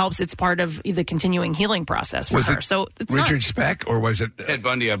 it just helps. It's part of the continuing healing process for her. So it's Richard Speck, or was it Ted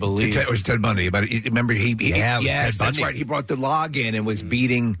Bundy, I believe. It was Ted Bundy. But remember, yes, that's right. He brought the log in and was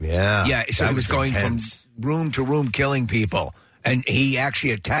beating. Yeah, so he was going intense. from room to room killing people. And he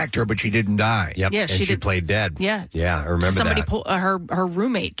actually attacked her, but she didn't die. Yep. Yeah, and she played dead. Yeah. Yeah, I remember Somebody that. Her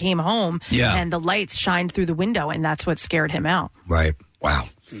roommate came home, and the lights shined through the window, and that's what scared him out. Right. Wow.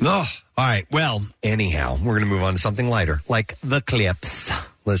 All right. Well, anyhow, we're going to move on to something lighter, like the clips.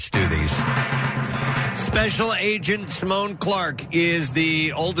 Let's do these. Special Agent Simone Clark is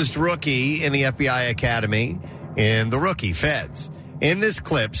the oldest rookie in the FBI Academy in the Rookie Feds. In this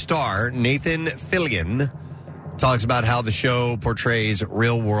clip, star Nathan Fillion talks about how the show portrays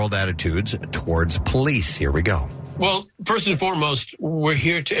real-world attitudes towards police. Here we go. Well, first and foremost, we're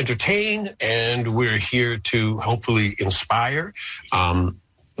here to entertain, and we're here to hopefully inspire.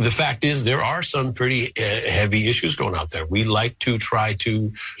 The fact is, there are some pretty heavy issues going out there. We like to try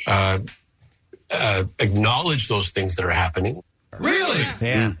to acknowledge those things that are happening. Really?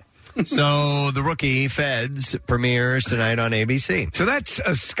 Yeah. So the Rookie Feds premieres tonight on ABC. So that's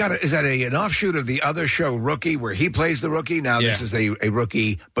is that an offshoot of the other show Rookie, where he plays the rookie? Now this is a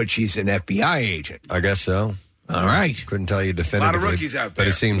rookie, but she's an FBI agent. I guess so. All right. Couldn't tell you definitively. A lot of rookies out there. But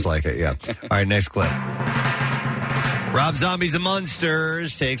it seems like it, yeah. All right, next clip. Rob Zombie's The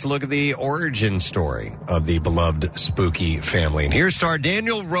Munsters takes a look at the origin story of the beloved spooky family. And here's star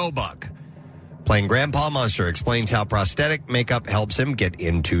Daniel Roebuck, playing Grandpa Munster, explains how prosthetic makeup helps him get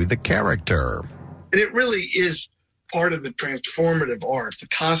into the character. And it really is part of the transformative art, the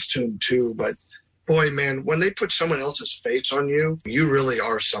costume too. But boy, man, when they put someone else's face on you, you really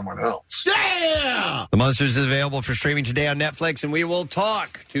are someone else. Yeah! The Munsters is available for streaming today on Netflix, and we will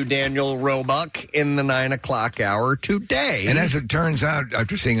talk to Daniel Roebuck in the 9 o'clock hour today. And as it turns out,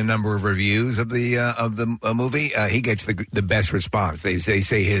 after seeing a number of reviews of the movie, he gets the best response. They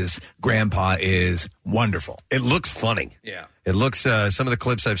say his grandpa is wonderful. It looks funny. Yeah. It looks, some of the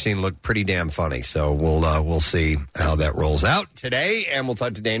clips I've seen look pretty damn funny. So we'll see how that rolls out today, and we'll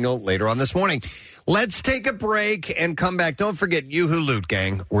talk to Daniel later on this morning. Let's take a break and come back. Don't forget Yoo-Hoo Loot,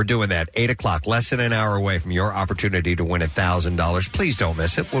 gang. We're doing that 8 o'clock, less than an hour away from your opportunity to win $1,000. Please don't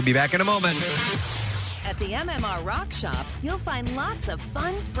miss it. We'll be back in a moment. At the MMR Rock Shop, you'll find lots of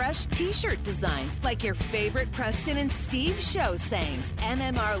fun, fresh T-shirt designs like your favorite Preston and Steve show sayings,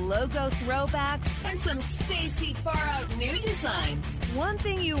 MMR logo throwbacks, and some spacey, far-out new designs. One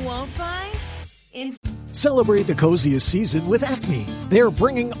thing you won't find? Celebrate the coziest season with Acme. They're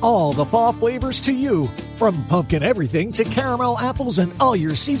bringing all the fall flavors to you, from pumpkin everything to caramel apples and all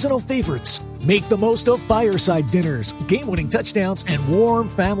your seasonal favorites. Make the most of fireside dinners, game-winning touchdowns, and warm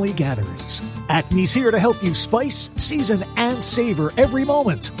family gatherings. Acme's here to help you spice, season, and savor every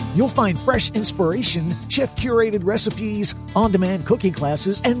moment. You'll find fresh inspiration, chef-curated recipes, on-demand cooking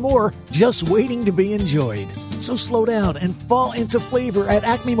classes, and more just waiting to be enjoyed. So slow down and fall into flavor at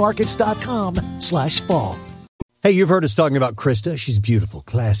acmemarkets.com/fall. Hey, you've heard us talking about Krista. She's beautiful,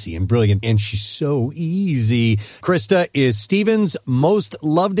 classy, and brilliant, and she's so easy. Krista is Steven's most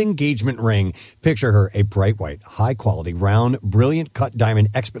loved engagement ring. Picture her, a bright white, high-quality, round, brilliant cut diamond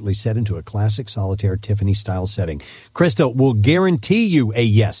expertly set into a classic solitaire Tiffany-style setting. Krista will guarantee you a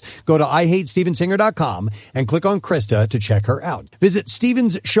yes. Go to IHateStevenSinger.com and click on Krista to check her out. Visit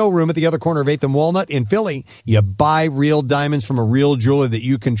Steven's showroom at the other corner of 8th and Walnut in Philly. You buy real diamonds from a real jeweler that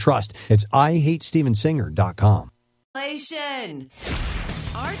you can trust. It's IHateStevenSinger.com. Our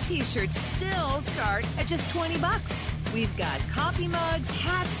t-shirts still start at just $20. We've got coffee mugs,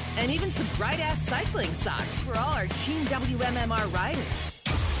 hats, and even some bright-ass cycling socks for all our Team WMMR riders.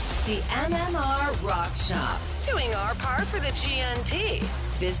 The MMR Rock Shop. Doing our part for the GNP.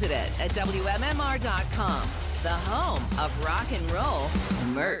 Visit it at WMMR.com. The home of rock and roll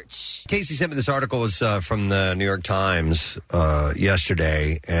merch. Casey sent me this article. It was from the New York Times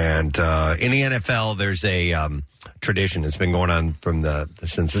yesterday. And in the NFL, there's a tradition that's been going on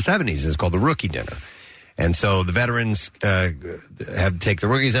since the 70s. It's called the rookie dinner. And so the veterans have to take the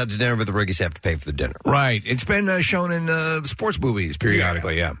rookies out to dinner, but the rookies have to pay for the dinner. Right. It's been shown in sports movies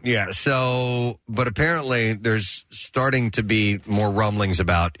periodically, yeah. Yeah, so, but apparently there's starting to be more rumblings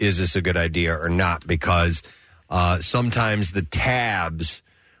about, is this a good idea or not? Because sometimes the tabs,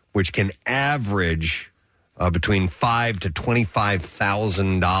 which can average between $5,000 to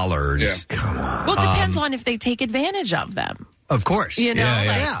 $25,000. Come on. Well, it depends on if they take advantage of them. Of course. You know,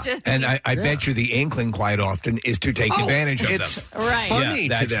 And I bet you the inkling quite often is to take advantage of it's them. Right. funny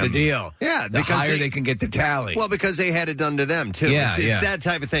to that's them. the deal. Yeah, the because higher they can get the tally. Well, because they had it done to them, too. Yeah, It's that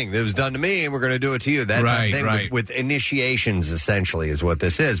type of thing. It was done to me, and we're going to do it to you. That type of thing with initiations, essentially, is what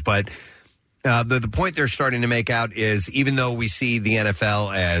this is. But the point they're starting to make out is, even though we see the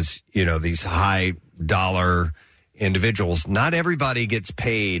NFL as, these high-dollar individuals, not everybody gets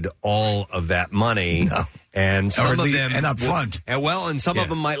paid all of that money. No. And some of them, and up front, and some of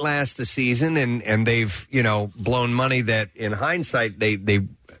them might last a season, and they've blown money that in hindsight they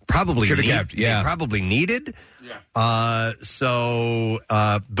probably should have kept. Yeah, they probably needed. Yeah. But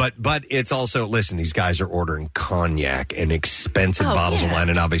it's also, listen, these guys are ordering cognac and expensive bottles of wine,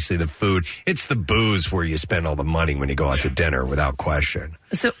 and obviously the food. It's the booze where you spend all the money when you go out to dinner, without question.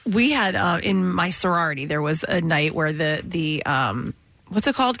 So we had in my sorority, there was a night where the what's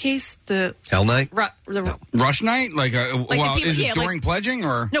it called, Case? The Hell Night? Rush Night? Is it during pledging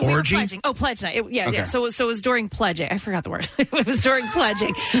or no? orgy? We were pledging. Oh, pledge night. Yeah. So it was during pledging. I forgot the word. It was during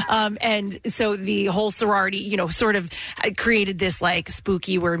pledging, and so the whole sorority, sort of created this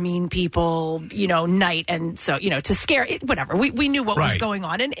spooky, we're mean people, night, and so to scare whatever. We knew what was going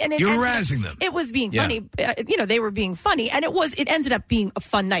on, and you're razzing them. It was being funny. They were being funny, and it ended up being a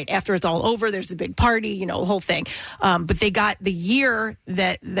fun night. After it's all over, there's a big party, the whole thing. But they got the year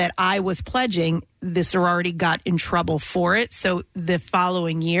that I was pledging, the sorority got in trouble for it. So the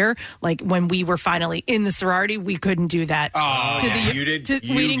following year, when we were finally in the sorority, we couldn't do that. We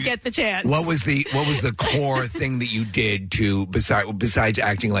didn't get the chance. What was the core thing that you did to besides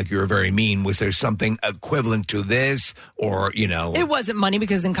acting like you were very mean? Was there something equivalent to this, or It wasn't money,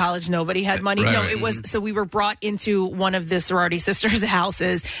 because in college nobody had money. Right, no, right. it was. So we were brought into one of the sorority sisters'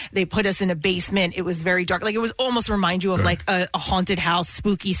 houses. They put us in a basement. It was very dark. It was almost remind you of a haunted house,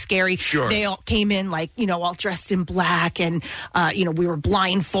 spooky, scary. Sure. They all came in all dressed in black, and we were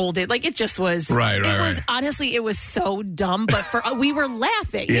blindfolded. It just was honestly, it was so dumb, but we were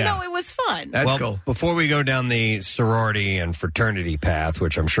laughing. Yeah. It was fun. That's cool. Before we go down the sorority and fraternity path,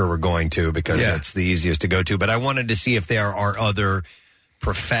 which I'm sure we're going to because that's the easiest to go to, but I wanted to see if there are other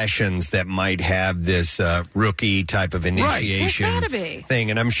professions that might have this rookie type of initiation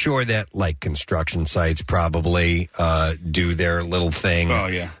thing. And I'm sure that construction sites probably do their little thing. Oh,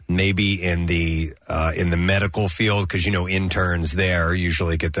 yeah. Maybe in the medical field, because interns there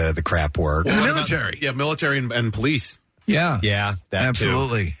usually get the crap work. In the military. Military and police. Yeah. Yeah, that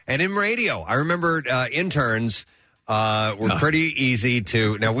absolutely. Too. And in radio, I remember interns were pretty easy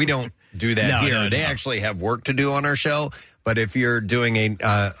to. Now, we don't do that here. They actually have work to do on our show. But if you're doing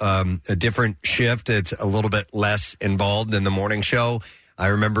a different shift, it's a little bit less involved than the morning show. I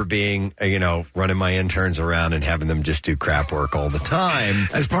remember being, running my interns around and having them just do crap work all the time.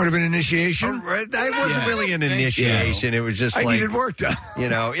 As part of an initiation? That wasn't really an initiation. It was just I like... needed work done.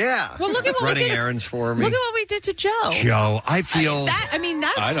 Yeah. Well, look at what running we did. errands for me. Look at what we did to Joe. Joe, I feel...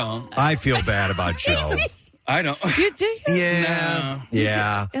 I don't. I feel bad about Joe. I don't. You do? Yeah. No.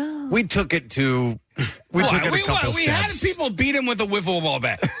 Yeah. We took it to... We took it a couple We had steps. people beat him with a wiffle ball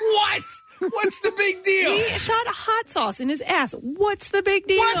bat. What? What's the big deal? He shot a hot sauce in his ass. What's the big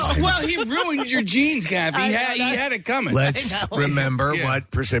deal? Well, he ruined your jeans, Gav. He had it coming. Let's remember what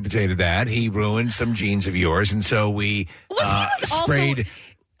precipitated that. He ruined some jeans of yours, and so we sprayed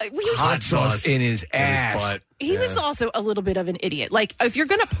hot sauce in his ass. butt. He was also a little bit of an idiot. Like, if you're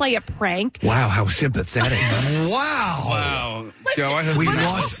going to play a prank... Wow, how sympathetic. Wow. Joe,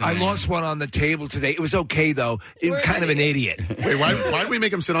 I lost one on the table today. It was okay, though. It was kind of an idiot. Wait, why did we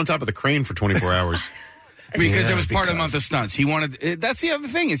make him sit on top of the crane for 24 hours? Because it was part of Month of Stunts. He wanted. That's the other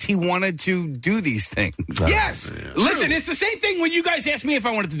thing is he wanted to do these things. Yes. Listen, it's the same thing when you guys asked me if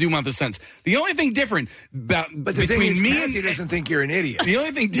I wanted to do Month of Stunts. The only thing different but the between thing is, me Kathy and doesn't think you're an idiot. The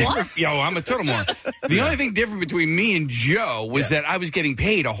only thing different, I'm a total moron. The only thing different between me and Joe was that I was getting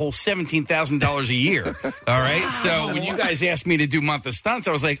paid a whole $17,000 a year. All right, so when you guys asked me to do Month of Stunts,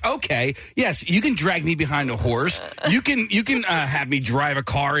 I was like, okay, yes, you can drag me behind a horse. You can have me drive a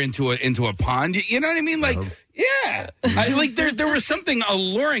car into a pond. You know what I mean? Like. Yeah, there was something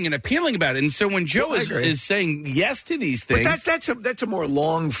alluring and appealing about it, and so when Joe is saying yes to these things, but that's a more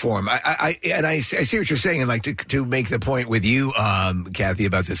long form. I see what you're saying, and like to make the point with you, Kathy,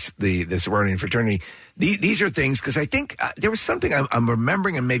 about the sorority and fraternity. These are things because I think there was something I'm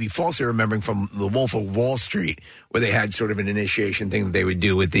remembering and maybe falsely remembering from The Wolf of Wall Street where they had sort of an initiation thing that they would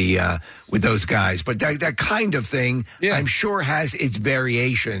do with with those guys. But that kind of thing, I'm sure, has its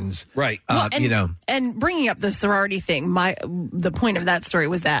variations, right? And bringing up the sorority thing, the point of that story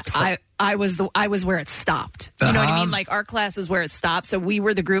was that I was where it stopped. You know what I mean? Like our class was where it stopped, so we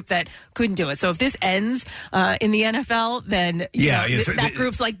were the group that couldn't do it. So if this ends in the NFL, then that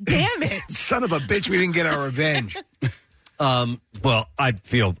group's like, damn it, son of a bitch, we didn't get our revenge. Well, I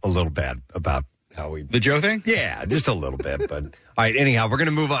feel a little bad about how we... The Joe thing? Yeah, just a little bit. But all right, anyhow, we're going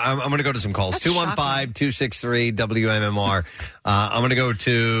to move on. I'm going to go to some calls. 215-263-WMMR. I'm going to go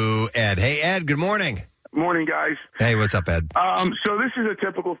to Ed. Hey, Ed, good morning. Morning, guys. Hey, what's up, Ed? So this is a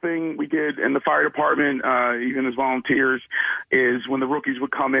typical thing we did in the fire department, even as volunteers, is when the rookies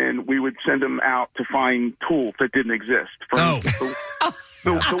would come in, we would send them out to find tools that didn't exist.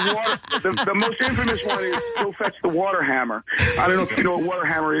 The most infamous one is go fetch the water hammer. I don't know if you know what water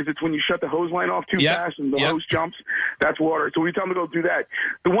hammer is. It's when you shut the hose line off too fast and the hose jumps. That's water. So we tell them to go do that.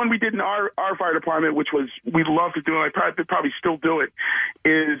 The one we did in our fire department, which was we love to do, and I probably still do it,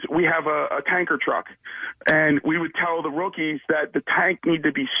 is we have a tanker truck. And we would tell the rookies that the tank need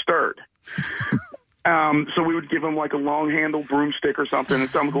to be stirred. So we would give them like a long handle broomstick or something and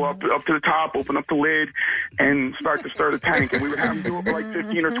tell them to go up to the top, open up the lid, and start to stir the tank. And we would have them do it for like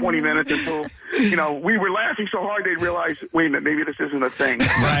 15 or 20 minutes until, we were laughing so hard they'd realize, wait a minute, maybe this isn't a thing.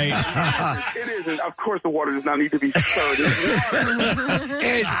 Right. It isn't. Of course the water does not need to be stirred.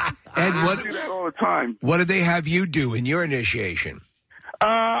 Ed, I do that all the time. What did they have you do in your initiation?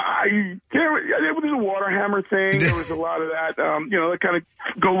 There was a water hammer thing. There was a lot of that. They kind of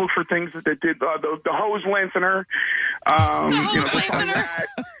go look for things that did the hose lengthener. I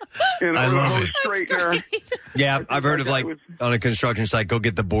love it. Straightener. Yeah, I've heard of on a construction site, go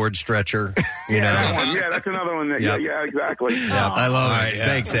get the board stretcher. That one. Yeah, that's another one. Yeah, exactly. Yeah, I love it.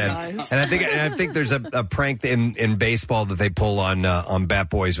 Thanks, Ed. Nice. And I think there's a prank in baseball that they pull on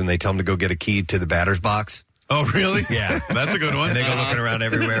bat boys when they tell them to go get a key to the batter's box. Oh, really? Yeah. That's a good one. And they go looking around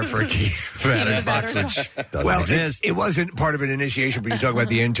everywhere for a key batter's box, which doesn't exist. It wasn't part of an initiation, but you talk about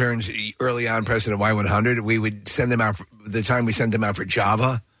the interns early on, Preston at Y100. We would send them out, the time we sent them out for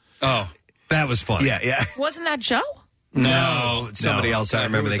Java. Oh, that was fun. Yeah. Wasn't that Joe? No, somebody else. I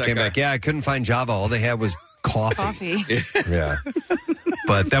remember they came back. Yeah, I couldn't find Java. All they had was coffee. Yeah.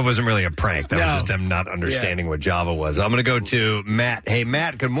 But that wasn't really a prank. That was just them not understanding what Java was. I'm going to go to Matt. Hey,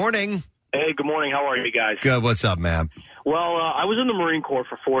 Matt, good morning. Hey, good morning. How are you guys? Good. What's up, Matt? Well, I was in the Marine Corps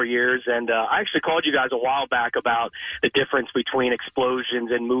for 4 years, and I actually called you guys a while back about the difference between explosions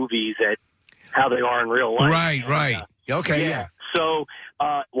in movies and how they are in real life. Right. Okay, yeah. So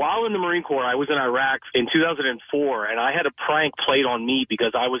while in the Marine Corps, I was in Iraq in 2004, and I had a prank played on me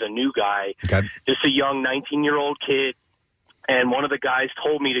because I was a new guy, just a young 19-year-old kid, and one of the guys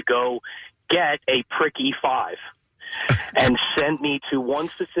told me to go get a prick E5 and send me to one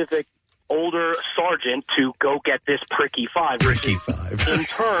specific older sergeant to go get this Pricky 5. Pricky 5. In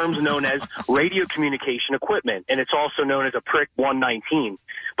terms known as radio communication equipment, and it's also known as a Prick 119.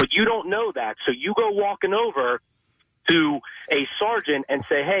 But you don't know that, so you go walking over to a sergeant and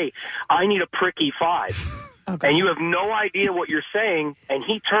say, hey, I need a Pricky 5. Okay. And you have no idea what you're saying, and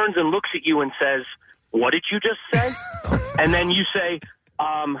he turns and looks at you and says, what did you just say? And then you say,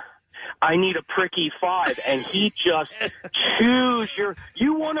 I need a Pricky 5, and he just chews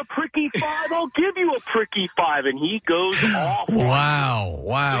you want a Pricky 5? I'll give you a Pricky 5, and he goes off. Wow.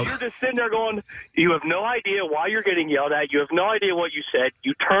 So you're just sitting there going, you have no idea why you're getting yelled at. You have no idea what you said.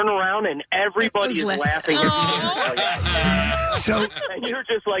 You turn around, and everybody is laughing at you. And you're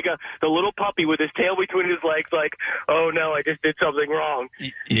just like the little puppy with his tail between his legs, like, oh, no, I just did something wrong.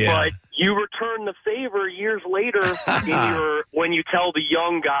 Yeah. But you return the favor years later when you tell the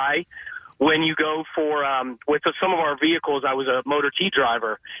young guy, when you go for, with some of our vehicles, I was a motor T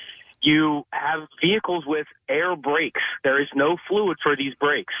driver, you have vehicles with air brakes. There is no fluid for these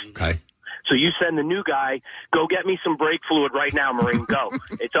brakes. Okay. So you send the new guy, go get me some brake fluid right now, Marine, go.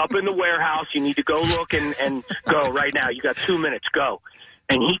 It's up in the warehouse. You need to go look and go right now. You got 2 minutes, go.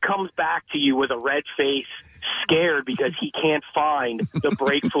 And he comes back to you with a red face, scared because he can't find the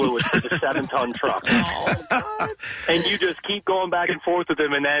brake fluid for the 7-ton truck. And you just keep going back and forth with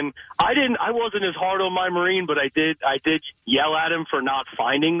him. And then I wasn't as hard on my Marine, but I did yell at him for not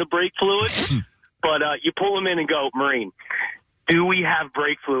finding the brake fluid. But you pull him in and go, Marine, do we have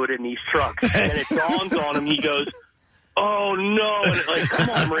brake fluid in these trucks? And it dawns on him. He goes, oh, no. And like, come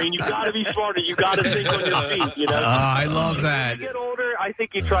on, Marine, you got to be smarter. You got to think on your feet, you know? I love that. As you get older, I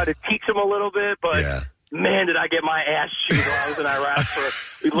think you try to teach them a little bit, but man, did I get my ass chewed while I was in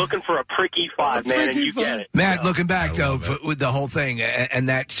Iraq looking for a Pricky 5, man, and you get it. Matt, looking back, though, with the whole thing and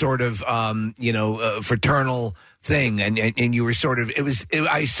that sort of, fraternal thing, and you were sort of,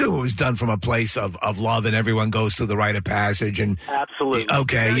 I assume it was done from a place of love, and everyone goes through the rite of passage. And absolutely.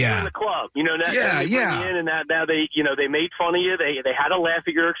 Okay, now in the club, you know, now they bring you in, and now they made fun of you. They had a laugh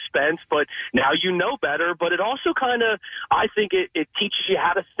at your expense, but now you know better. But it also kind of, I think it teaches you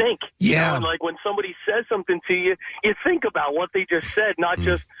how to think. Yeah. You know? And like when somebody says something to you, you think about what they just said, not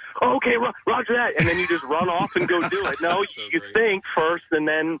just, oh, okay, roger that, and then you just run off and go do it. No, you think first, and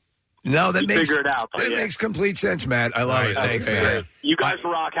then figure it out. That makes complete sense, Matt. I love it. Thanks, man. You guys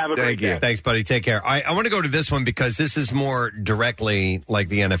rock. Have a great day. Thanks, buddy. Take care. I want to go to this one because this is more directly like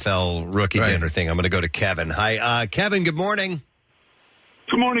the NFL rookie dinner thing. I'm going to go to Kevin. Hi, Kevin. Good morning.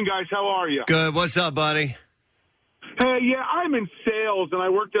 Good morning, guys. How are you? Good. What's up, buddy? Hey, yeah, I'm in sales, and I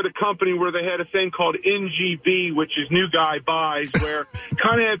worked at a company where they had a thing called NGB, which is New Guy Buys, where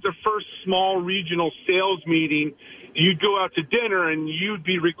kind of at the first small regional sales meeting, you'd go out to dinner, and you'd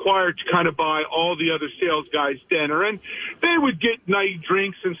be required to kind of buy all the other sales guys dinner. And they would get night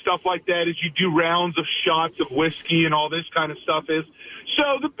drinks and stuff like that as you do rounds of shots of whiskey and all this kind of stuff is.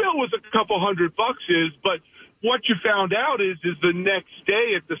 So the bill was a couple $100, but what you found out is the next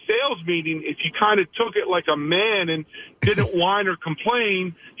day at the sales meeting, if you kind of took it like a man and didn't whine or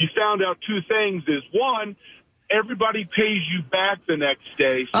complain, you found out two things is, one, everybody pays you back the next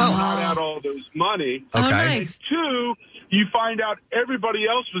day, so you not out all those money. Okay. And two, you find out everybody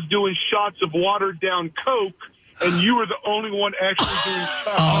else was doing shots of watered down Coke, and you were the only one actually doing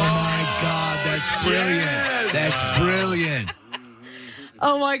shots. Oh, my God, that's brilliant. Yes. That's brilliant.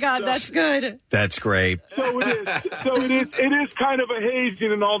 Oh, my God, that's good. That's great. So it is kind of a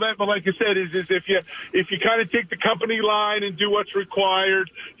hazing and all that, but like I said, is if you kind of take the company line and do what's required,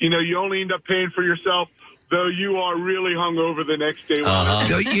 you only end up paying for yourself, though you are really hungover the next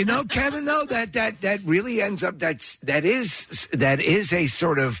day. You know, Kevin, though, that really ends up that is a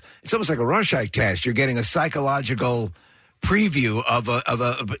sort of, it's almost like a Rorschach test. You're getting a psychological preview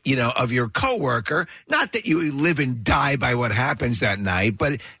of your coworker. Not that you live and die by what happens that night,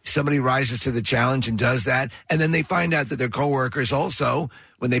 but somebody rises to the challenge and does that, and then they find out that their coworkers also,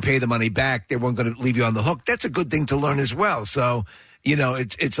 when they pay the money back, they weren't going to leave you on the hook. That's a good thing to learn as well. So,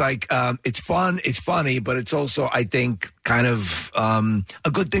 it's like it's fun, it's funny, but it's also, I think, kind of a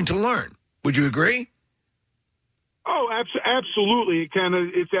good thing to learn. Would you agree? Oh, absolutely.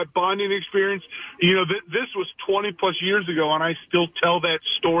 It's that bonding experience. This was 20 plus years ago, and I still tell that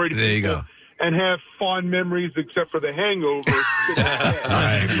story to there people. You go. And have fond memories, except for the hangover.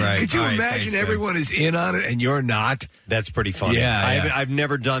 Right. Could you imagine everyone is in on it and you're not? That's pretty funny. Yeah. I've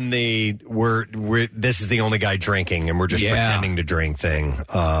never done the this is the only guy drinking and we're just pretending to drink thing.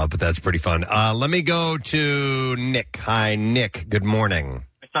 But that's pretty fun. Let me go to Nick. Hi, Nick. Good morning.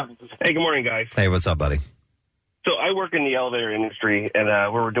 Hey, good morning, guys. Hey, what's up, buddy? So I work in the elevator industry, and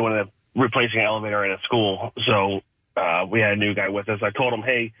we were replacing an elevator at a school. So we had a new guy with us. I told him,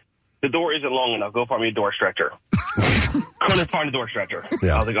 hey, the door isn't long enough. Go find me a door stretcher. Couldn't find a door stretcher.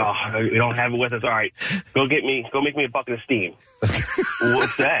 Yeah. I was like, oh, we don't have it with us. All right, go make me a bucket of steam.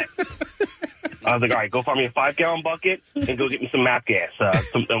 What's that? I was like, all right, go find me a 5-gallon bucket and go get me some map gas.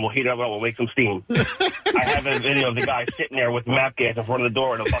 And we'll heat it up and we'll make some steam. I have a video of the guy sitting there with map gas in front of the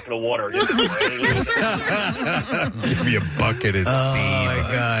door and a bucket of water. Give me a bucket of steam. Oh, my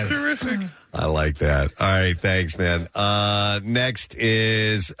God. Terrific. I like that. All right, thanks, man. Next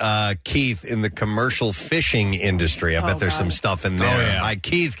is Keith in the commercial fishing industry. I bet there's some stuff in there. Oh, yeah. Hi,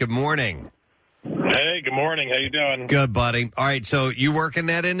 Keith. Good morning. Hey, good morning. How you doing? Good, buddy. All right, so you work in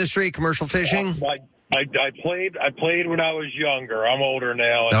that industry, commercial fishing? I played when I was younger. I'm older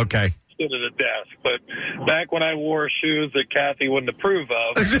now. And Okay. Stood at a desk, but back when I wore shoes that Kathy wouldn't approve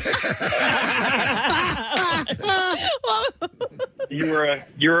of,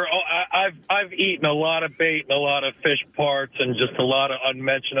 I've eaten a lot of bait and a lot of fish parts and just a lot of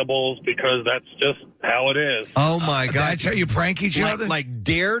unmentionables because that's just how it is. Oh, my God. That's how you prank each other? Like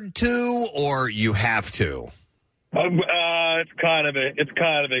dared to, or you have to? It's kind of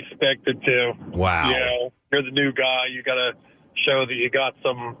expected to. Wow. You know, you're the new guy. You got to show that you got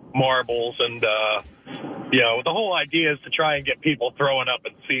some marbles, and the whole idea is to try and get people throwing up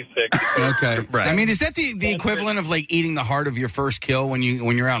and seasick. Okay, right. I mean, is that the equivalent of like eating the heart of your first kill when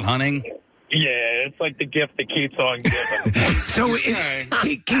you're out hunting? Yeah, it's like the gift that keeps on giving. So,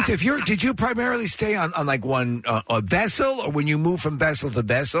 Keith, did you primarily stay on like one a vessel, or when you move from vessel to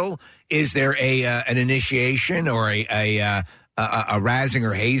vessel, is there an initiation or a razzing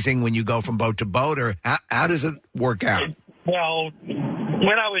or hazing when you go from boat to boat, or how does it work out? Well,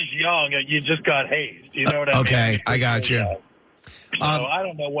 when I was young, you just got hazed. You know what I mean? Okay, I got you. So I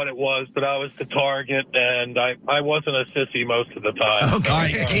don't know what it was, but I was the target, and I wasn't a sissy most of the time. Okay. All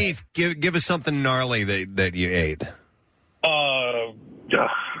right, Keith, give us something gnarly that you ate. I've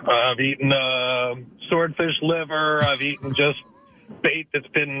eaten swordfish liver. I've eaten just bait that's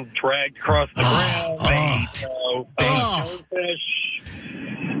been dragged across the ground. Bait. Swordfish.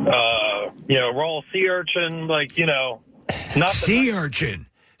 Raw sea urchin, sea urchin.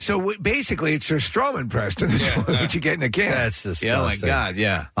 So basically, it's your Stroman, Preston. This is what you get in a can. That's disgusting. Yeah, my God,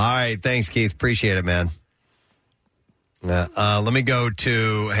 yeah. All right, thanks, Keith. Appreciate it, man. Let me go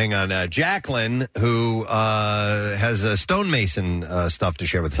to, Jacqueline, who has a stonemason stuff to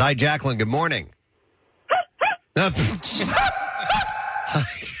share with us. Hi, Jacqueline. Good morning.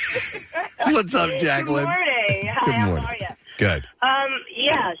 What's up, Jacqueline? Good morning. Hi, Good morning. How are you? Good.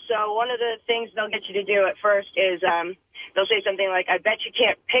 So one of the things they'll get you to do at first is they'll say something like, I bet you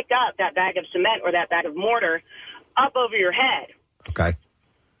can't pick up that bag of cement or that bag of mortar up over your head. Okay.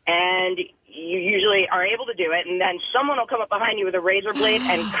 And you usually are able to do it, and then someone will come up behind you with a razor blade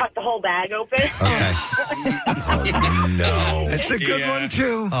and cut the whole bag open. Okay. Oh, no. That's a good one,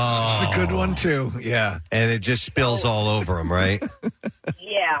 too. Oh. It's a good one, too. Yeah. And it just spills all over them, right?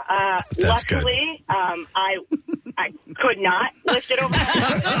 Yeah. That's luckily, I could not lift it over.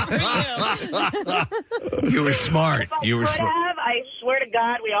 You were smart. If I could have, I swear to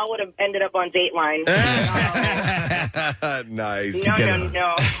God, we all would have ended up on Dateline. Nice.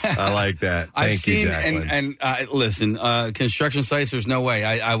 No. I like that. I've Thank you, seen Jacqueline. and listen, construction sites. There's no way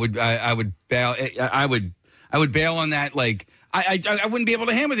I would bail. I would bail on that. Like I wouldn't be able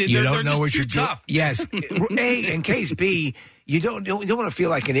to handle it. You They're don't know just what too you're doing. tough. Yes. A, in case B, you don't want to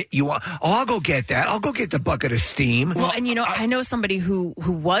feel like you want. Oh, I'll go get that. I'll go get the bucket of steam. Well, and I know somebody who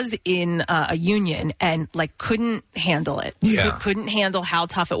was in a union and couldn't handle it. Yeah. Couldn't handle how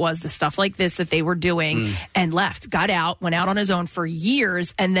tough it was, the stuff like this that they were doing, and left. Got out, went out on his own for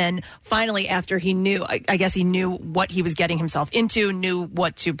years, and then finally, after he knew, I guess he knew what he was getting himself into, knew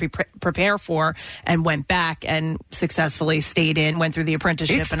what to prepare for, and went back and successfully stayed in, went through the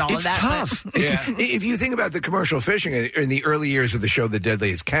apprenticeship and all of that. Tough. If you think about the commercial fishing in the early years of the show, The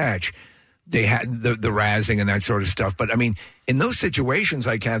Deadliest Catch, they had the razzing and that sort of stuff. But I mean, in those situations,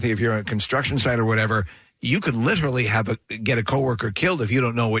 like Kathy, if you're on a construction site or whatever, you could literally get a coworker killed if you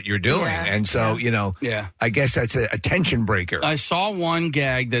don't know what you're doing. Yeah. And so, I guess that's a tension breaker. I saw one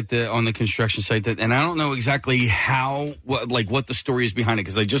gag that on the construction site and I don't know exactly what the story is behind it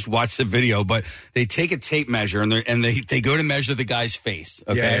because I just watched the video, but they take a tape measure and they go to measure the guy's face,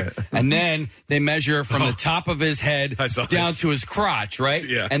 okay? Yeah. And then they measure from the top of his head down to his crotch, right?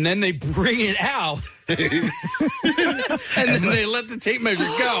 Yeah. And then they bring it out. and then they let the tape measure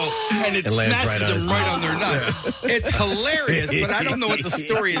go, and it smashes them right on their nuts. It's hilarious, but I don't know what the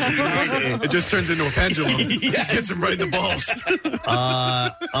story is behind it. It just turns into a pendulum. Gets them right in the balls.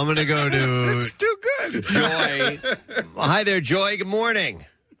 I'm going to go to It's too good. Joy. Hi there, Joy. Good morning.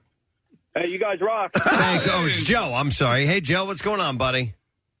 Hey, you guys rock. Thanks. Oh, it's Joe. I'm sorry. Hey, Joe, what's going on, buddy?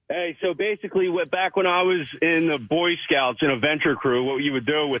 Hey, so basically, back when I was in the Boy Scouts in a venture crew, what you would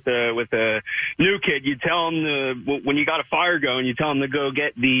do with a new kid, you tell them when you got a fire going, you tell them to go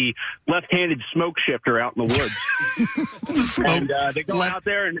get the left-handed smoke shifter out in the woods. And they go out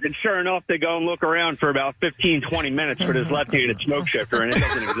there, and sure enough, they go and look around for about 15, 20 minutes for this left-handed smoke shifter, and it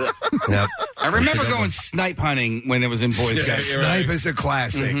doesn't exist. Yep. I remember going snipe hunting when it was in Boy Scouts. Snipe is a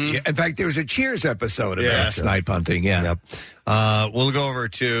classic. Mhm. In fact, there was a Cheers episode about snipe hunting. Yeah. Yep. We'll go over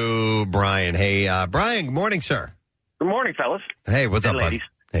to Brian. Hey, Brian, good morning, sir. Good morning, fellas. Hey, what's up, ladies?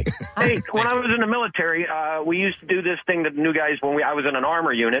 bud? Hey, when I was in the military, we used to do this thing that the new guys, I was in an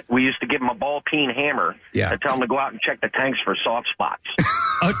armor unit, we used to give them a ball-peen hammer and tell them to go out and check the tanks for soft spots.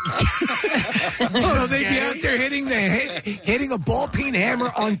 So they'd be out there hitting a ball-peen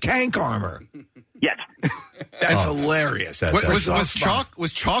hammer on tank armor. Yes. That's hilarious.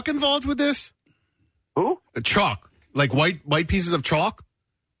 Was chalk involved with this? Who? Chalk. Like white pieces of chalk?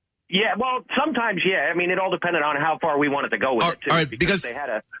 Yeah, well, sometimes, yeah. I mean, it all depended on how far we wanted to go with it, too. All right, because they had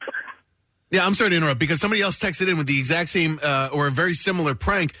a... Yeah, I'm sorry to interrupt, because somebody else texted in with the exact same or a very similar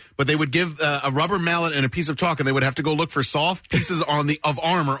prank, but they would give a rubber mallet and a piece of chalk, and they would have to go look for soft pieces of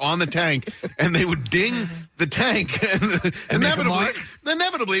armor on the tank, and they would ding the tank, and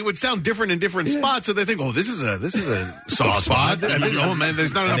inevitably it would sound different in different spots. So they think, oh, this is a soft spot. Oh man,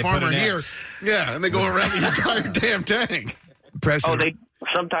 there's not enough armor here. Yeah, and they go around the entire damn tank. Preston.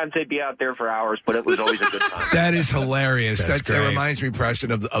 Sometimes they'd be out there for hours, but it was always a good time. That is hilarious. That reminds me,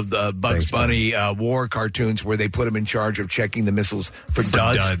 Preston, of the Bugs Bunny war cartoons where they put him in charge of checking the missiles for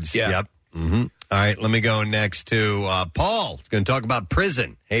duds. Yeah. Yep. Mm-hmm. All right, let me go next to Paul. He's going to talk about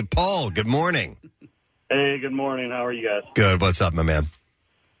prison. Hey, Paul, good morning. Hey, good morning. How are you guys? Good. What's up, my man?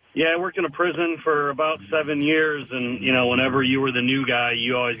 Yeah, I worked in a prison for about 7 years, and, whenever you were the new guy,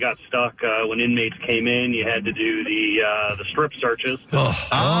 you always got stuck. When inmates came in, you had to do the strip searches.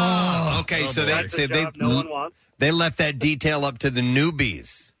 Okay, so that's a job no one wants. they left that detail up to the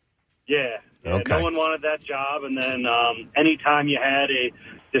newbies. Yeah, Okay. No one wanted that job, and then anytime you had a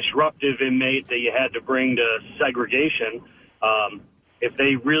disruptive inmate that you had to bring to segregation, if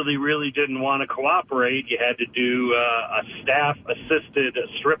they really, really didn't want to cooperate, you had to do a staff-assisted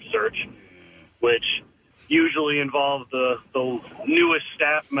strip search, which usually involved the newest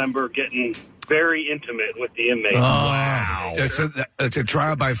staff member getting very intimate with the inmate. Oh, wow. That's a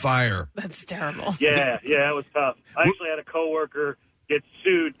trial by fire. That's terrible. Yeah, it was tough. I actually had a coworker get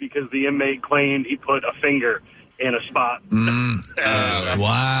sued because the inmate claimed he put a finger in a spot.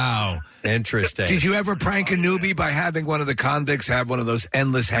 Wow. Interesting. Did you ever prank a newbie by having one of the convicts have one of those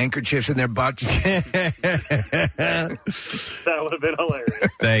endless handkerchiefs in their butts? That would have been hilarious.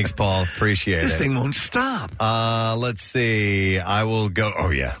 Thanks, Paul. Appreciate This it. thing won't stop. Let's see. I will go. Oh,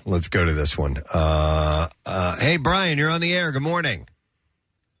 yeah. Let's go to this one. Hey, Brian, you're on the air. Good morning.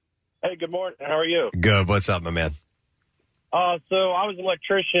 Hey, good morning. How are you? Good. What's up, my man? So I was an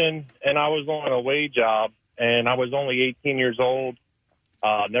electrician, and I was on a wage job, and I was only 18 years old.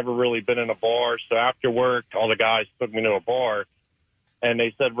 Never really been in a bar. So after work, all the guys took me to a bar, and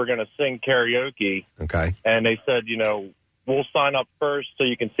they said, we're going to sing karaoke. Okay. And they said, we'll sign up first so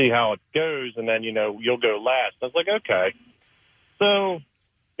you can see how it goes, and then, you'll go last. I was like, okay. So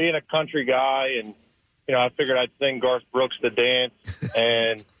being a country guy, and, I figured I'd sing Garth Brooks to dance,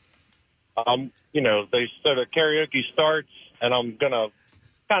 and, the karaoke starts, and I'm going to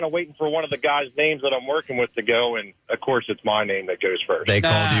kind of waiting for one of the guys' names that I'm working with to go, and of course it's my name that goes first. They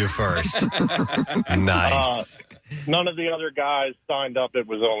called you first. Nice. None of the other guys signed up. It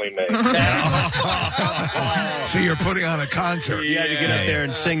was only me. So you're putting on a concert. You had to get up there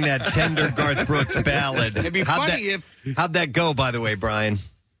and sing that tender Garth Brooks ballad. It'd be funny How'd that go, by the way, Brian?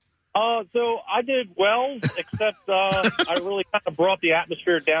 So I did well, except I really kind of brought the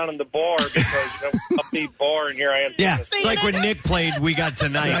atmosphere down in the bar because, upbeat bar, and here I am. Yeah, it's like when Nick played We Got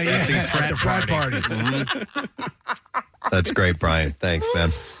Tonight at the frat party. Mhm. That's great, Brian. Thanks,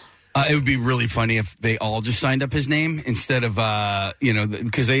 man. It would be really funny if they all just signed up his name instead of,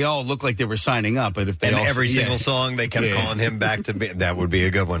 because they all look like they were signing up. But if they all, every single song they kept calling him back to be, that would be a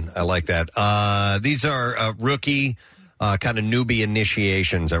good one. I like that. These are rookie kind of newbie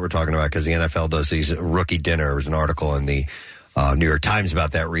initiations that we're talking about because the NFL does these rookie dinners. There was an article in the New York Times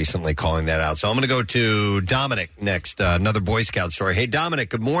about that recently, calling that out. So I'm going to go to Dominic next, another Boy Scout story. Hey, Dominic,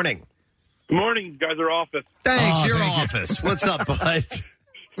 good morning. Good morning. You guys are office. Thanks, your office. What's up, bud?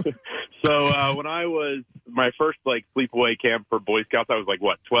 So when I was my first sleepaway camp for Boy Scouts, I was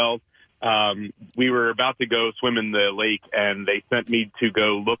 12. we were about to go swim in the lake, and they sent me to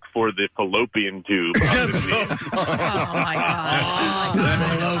go look for the fallopian tube. Oh, my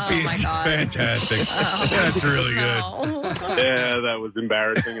God. Fallopian. Fantastic. That's really good. Yeah, that was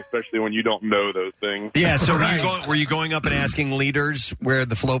embarrassing, especially when you don't know those things. Yeah, so were you going up and asking leaders where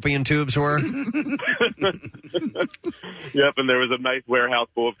the fallopian tubes were? Yep, and there was a nice warehouse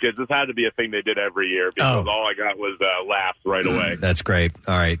full of kids. This had to be a thing they did every year because all I got was laughs right away. That's great.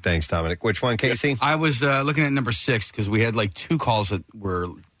 All right, thanks, Dominic. Which one, Casey? I was looking at number 6 because we had like 2 calls that were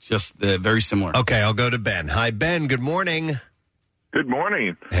just very similar. Okay, I'll go to Ben. Hi, Ben. Good morning. Good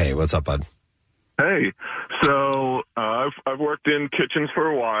morning. Hey, what's up, bud? Hey, so I've worked in kitchens for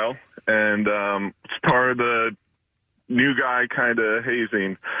a while, and part of the new guy kind of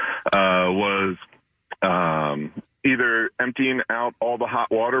hazing was either emptying out all the hot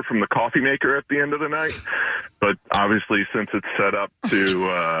water from the coffee maker at the end of the night, but obviously since it's set up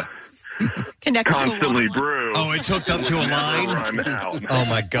to constantly brew. Oh, it's hooked up to a line? Run out. Oh,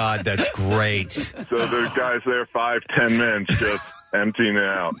 my God, that's great. So there's guys there 5-10 minutes just emptying it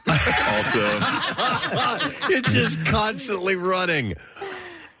out. Also, it's just constantly running.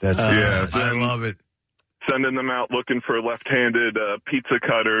 That's I love it. Sending them out looking for left-handed pizza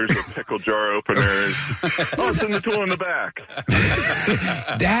cutters or pickle jar openers. Oh, send the tool in the back.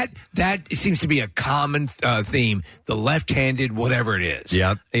 That seems to be a common theme. The left-handed, whatever it is.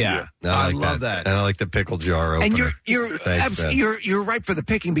 Yep. Yeah. I love that. And I like the pickle jar opener. And Thanks, man. you're right for the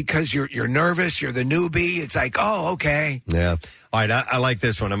picking because you're nervous. You're the newbie. It's like, oh, okay. Yeah. All right. I like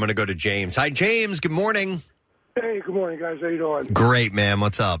this one. I'm going to go to James. Hi, James. Good morning. Hey, good morning, guys. How you doing? Great, man.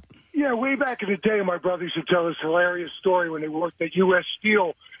 What's up? Yeah, way back in the day, my brother used to tell this hilarious story when they worked at U.S.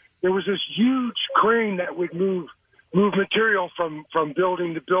 Steel. There was this huge crane that would move material from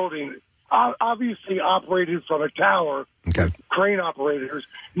building to building, obviously operated from a tower, crane operators.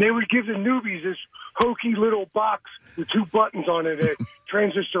 And they would give the newbies this hokey little box with 2 buttons on it, a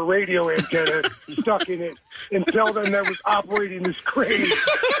transistor radio antenna stuck in it, and tell them that was operating this crane.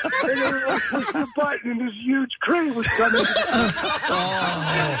 And they would push the button, and this huge crane was coming.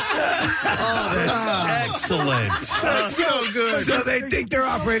 That's excellent. That's so good. So they think they're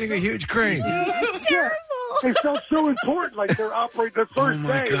operating a huge crane. It's terrible. They felt so important, like they're operating the first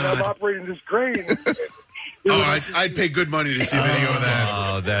day, and I'm operating this crane. I'd pay good money to see video of that.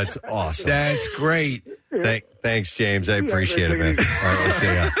 Oh, that's awesome. That's great. Thanks, James. I appreciate it, man. All right, we'll see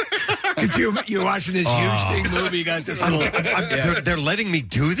ya. You're watching this huge thing movie. You got this little. They're letting me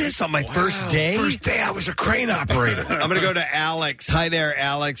do this on my first day? First day, I was a crane operator. I'm going to go to Alex. Hi there,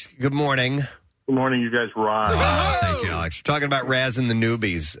 Alex. Good morning. Good morning. You guys rock. Thank you, Alex. We're talking about razzing the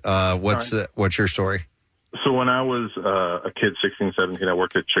newbies. What's your story? So when I was a kid, 16, 17, I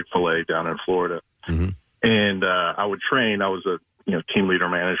worked at Chick-fil-A down in Florida. Mm-hmm. And I would train. I was a team leader,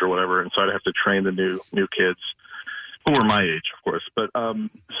 manager, whatever, and so I'd have to train the new kids who were my age, of course. But so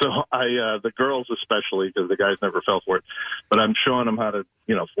I the girls especially, because the guys never fell for it. But I'm showing them how to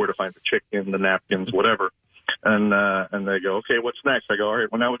where to find the chicken, the napkins, whatever. And they go, okay, what's next? I go, all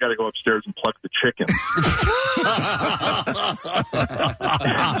right, well, now we got to go upstairs and pluck the chicken.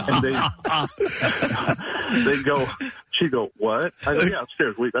 And they go, she go, what? I go, yeah,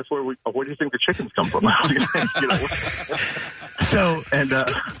 upstairs. That's where do you think the chickens come from? So, and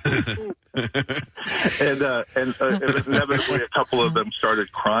inevitably a couple of them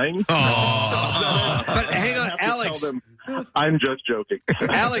started crying. But hang on, Alex. I'm just joking.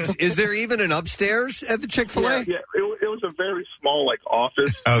 Alex, is there even an upstairs at the Chick-fil-A? Yeah, it was a very small,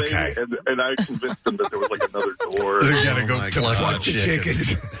 office okay. thing, and I convinced them that there was, another door. You got to go pluck the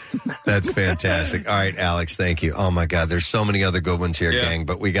chickens. That's fantastic. All right, Alex, thank you. Oh, my God, there's so many other good ones here, gang,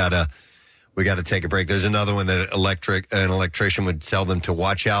 but we got to take a break. There's another one that an electrician would tell them to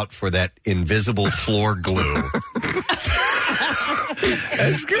watch out for that invisible floor glue.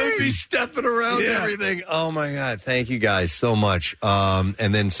 That's good. Be stepping around everything. Oh, my God. Thank you guys so much.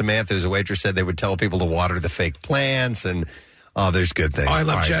 And then Samantha, as a waitress, said they would tell people to water the fake plants. And, there's good things. Oh, I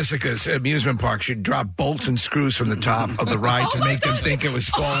love Jessica's amusement park. She'd drop bolts and screws from the top of the ride to make them think it was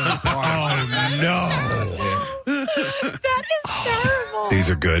falling apart. Oh, no. That is terrible. These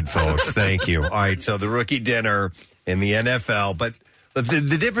are good, folks. Thank you. All right, so the rookie dinner in the NFL, but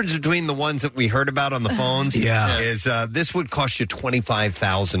the difference between the ones that we heard about on the phones is this would cost you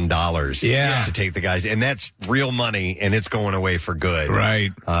 $25,000 to take the guys, and that's real money, and it's going away for good.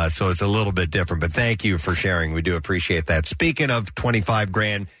 Right. So it's a little bit different, but thank you for sharing. We do appreciate that. Speaking of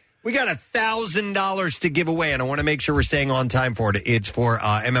 $25,000, we got $1,000 to give away, and I want to make sure we're staying on time for it. It's for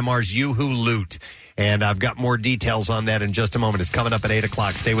MMR's Yoo-Hoo Loot, and I've got more details on that in just a moment. It's coming up at 8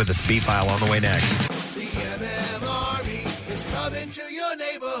 o'clock. Stay with us. Beat File on the way next. The MM Army is coming to your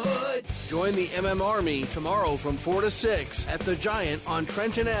neighborhood. Join the MM Army tomorrow from 4 to 6 at The Giant on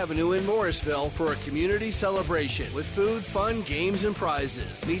Trenton Avenue in Morrisville for a community celebration with food, fun, games, and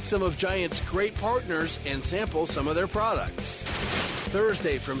prizes. Meet some of Giant's great partners and sample some of their products.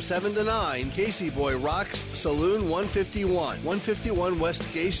 Thursday from 7 to 9, Casey Boy rocks Saloon 151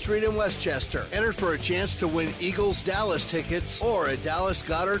 West Gay Street in Westchester. Enter for a chance to win Eagles Dallas tickets or a Dallas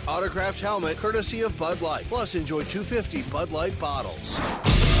Goddard autographed helmet courtesy of Bud Light. Plus, enjoy 250 Bud Light bottles.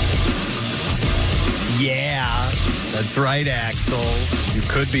 Yeah, that's right, Axel. You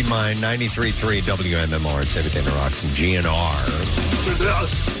could be mine. 93.3 WMMR. It's everything that rocks from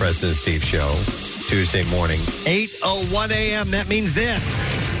GNR. Preston and Steve Show. Tuesday morning, 8:01 a.m. That means this.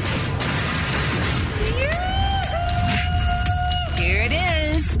 Here it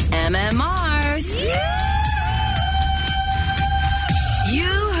is. MMR's.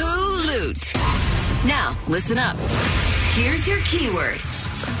 Yoo-hoo Loot. Now, listen up. Here's your keyword.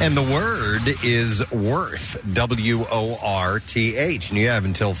 And the word is worth, W-O-R-T-H. And you have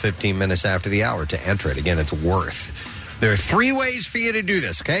until 15 minutes after the hour to enter it. Again, it's worth. There are 3 ways for you to do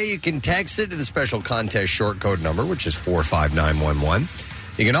this, okay? You can text it to the special contest short code number, which is 45911.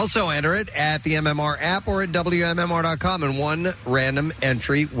 You can also enter it at the MMR app or at WMMR.com, and one random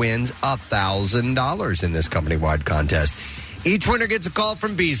entry wins $1,000 in this company-wide contest. Each winner gets a call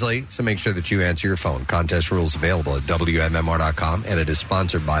from Beasley, so make sure that you answer your phone. Contest rules available at WMMR.com, and it is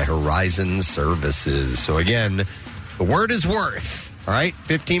sponsored by Horizon Services. So again, the word is worth. All right,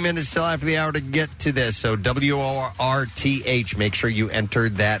 15 minutes till after the hour to get to this. So W-O-R-T-H. Make sure you enter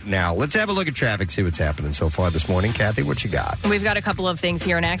that now. Let's have a look at traffic, see what's happening so far this morning. Kathy, what you got? We've got a couple of things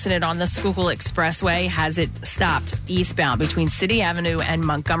here. An accident on the Schuylkill Expressway has it stopped eastbound between City Avenue and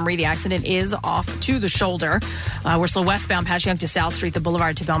Montgomery. The accident is off to the shoulder. We're still westbound, Passyunk to South Street, the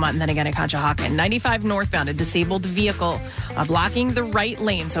Boulevard to Belmont, and then again at Conshohocken. 95 northbound, a disabled vehicle blocking the right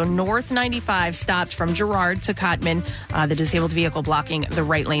lane. So North 95 stopped from Girard to Cottman. The disabled vehicle blocking the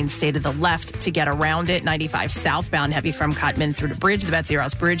right lane, stay to the left to get around it. 95 southbound, heavy from Cottman through to Bridge, the Betsy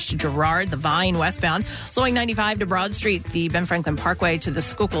Ross Bridge to Girard, the Vine westbound, slowing 95 to Broad Street, the Ben Franklin Parkway to the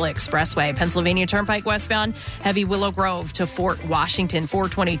Schuylkill Expressway. Pennsylvania Turnpike westbound, heavy Willow Grove to Fort Washington.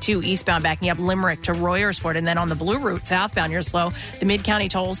 422 eastbound, backing up Limerick to Royersford, and then on the Blue Route southbound, you're slow. The Mid-County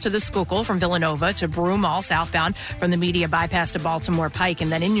tolls to the Schuylkill from Villanova to Broomall southbound, from the Media bypass to Baltimore Pike,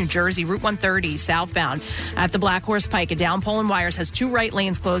 and then in New Jersey, Route 130 southbound at the Black Horse Pike. A down pole and wires has 2 right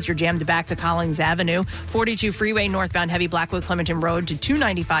lanes closed. You're jammed back to Collins Avenue. 42 freeway northbound, heavy Blackwood Clementon Road to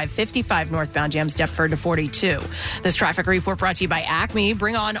 295. 55 northbound, jams Deptford to 42. This traffic report brought to you by Acme.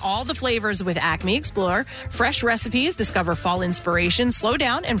 Bring on all the flavors with Acme. Explore fresh recipes, discover fall inspiration, slow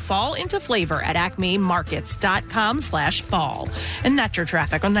down, and fall into flavor at acmemarkets.com/fall. And that's your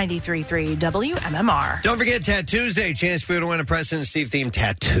traffic on 93.3 WMMR. Don't forget Tattoos Day. Chance for you to win a Preston and Steve themed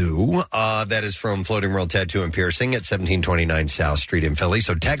tattoo. That is from Floating World Tattoo and Piercing at 1729 South Street in Philly.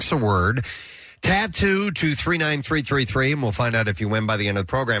 So text the word tattoo to 39333, and we'll find out if you win by the end of the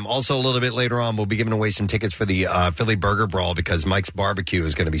program. Also, a little bit later on, we'll be giving away some tickets for the Philly Burger Brawl, because Mike's Barbecue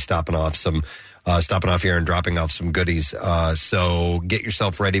is going to be stopping off here and dropping off some goodies. So get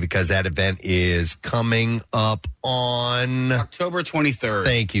yourself ready, because that event is coming up on October 23rd.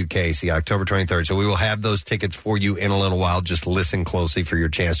 Thank you, Casey. October 23rd. So we will have those tickets for you in a little while. Just listen closely for your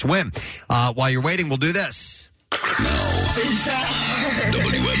chance to win. While you're waiting, we'll do this.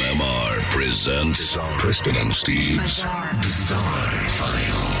 WMMR presents Preston and Steve's Bizarre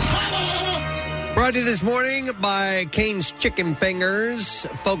File. Brought to you this morning by Cane's Chicken Fingers,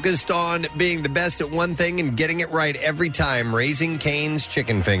 focused on being the best at one thing and getting it right every time. Raising Cane's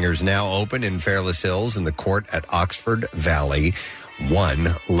Chicken Fingers, now open in Fairless Hills in the court at Oxford Valley.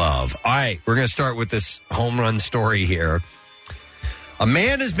 One love. All right, we're going to start with this home run story here. A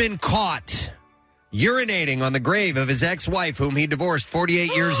man has been caught urinating on the grave of his ex-wife, whom he divorced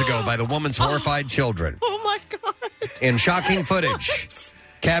 48 years ago, by the woman's horrified children. Oh, my God. In shocking footage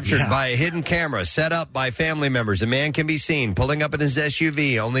captured by a hidden camera set up by family members, a man can be seen pulling up in his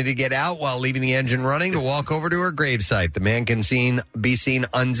SUV, only to get out while leaving the engine running to walk over to her gravesite. The man can be seen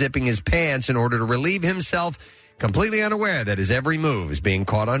unzipping his pants in order to relieve himself, completely unaware that his every move is being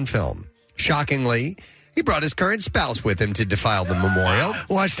caught on film. Shockingly, he brought his current spouse with him to defile the memorial.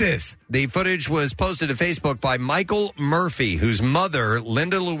 Watch this. The footage was posted to Facebook by Michael Murphy, whose mother,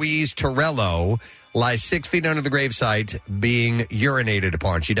 Linda Louise Torello, lies 6 feet under the gravesite being urinated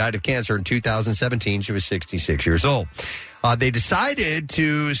upon. She died of cancer in 2017. She was 66 years old. They decided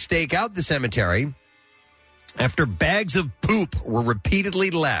to stake out the cemetery after bags of poop were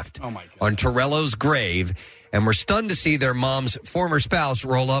repeatedly left on Torello's grave, and were stunned to see their mom's former spouse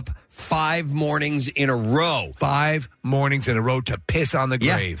roll up 5 mornings in a row. 5 mornings in a row to piss on the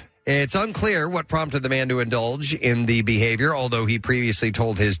grave. It's unclear what prompted the man to indulge in the behavior, although he previously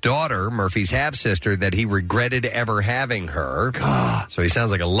told his daughter, Murphy's half-sister, that he regretted ever having her. God. So he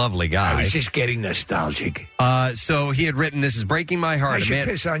sounds like a lovely guy. I was just getting nostalgic. So he had written, "This is breaking my heart. I should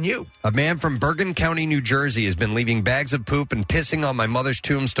piss on you. A man from Bergen County, New Jersey has been leaving bags of poop and pissing on my mother's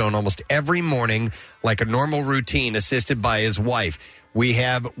tombstone almost every morning like a normal routine, assisted by his wife. We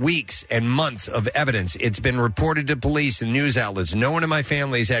have weeks and months of evidence. It's been reported to police and news outlets. No one in my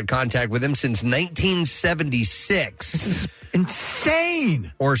family has had contact with him since 1976. This is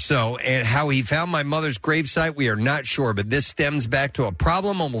insane. Or so. And how he found my mother's gravesite, we are not sure. But this stems back to a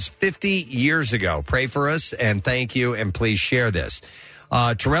problem almost 50 years ago. Pray for us and thank you, and please share this."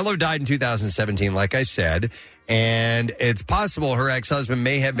 Torello died in 2017, like I said, and it's possible her ex-husband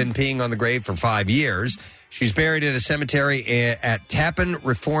may have been peeing on the grave for 5 years. She's buried in a cemetery at Tappan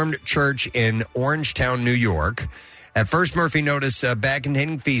Reformed Church in Orangetown, New York. At first, Murphy noticed a bag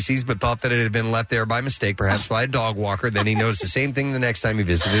containing feces, but thought that it had been left there by mistake, perhaps by a dog walker. Then he noticed the same thing the next time he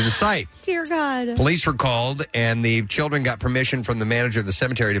visited the site. Dear God. Police were called, and the children got permission from the manager of the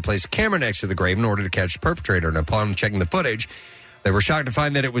cemetery to place a camera next to the grave in order to catch the perpetrator. And upon checking the footage, they were shocked to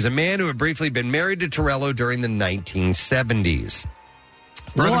find that it was a man who had briefly been married to Torello during the 1970s.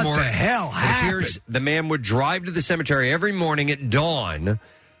 Furthermore, what the hell happened? it appears the man would drive to the cemetery every morning at dawn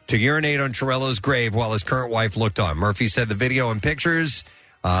to urinate on Torello's grave while his current wife looked on. Murphy said the video and pictures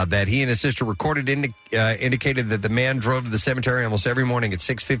that he and his sister recorded indicated that the man drove to the cemetery almost every morning at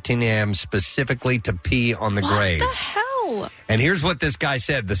 6:15 a.m. specifically to pee on the grave. What the hell? And here's what this guy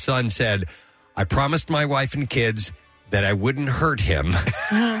said. The son said, "I promised my wife and kids that I wouldn't hurt him,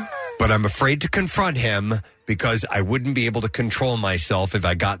 but I'm afraid to confront him because I wouldn't be able to control myself if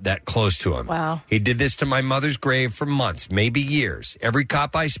I got that close to him." Wow. He did this to my mother's grave for months, maybe years. Every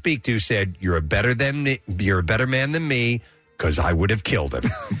cop I speak to said, you're a better man than me, because I would have killed him."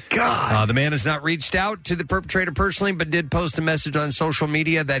 God. The man has not reached out to the perpetrator personally, but did post a message on social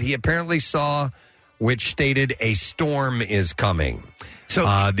media that he apparently saw, which stated a storm is coming.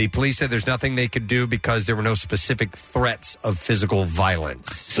 So the police said there's nothing they could do because there were no specific threats of physical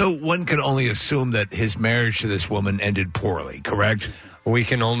violence. So one can only assume that his marriage to this woman ended poorly, correct? We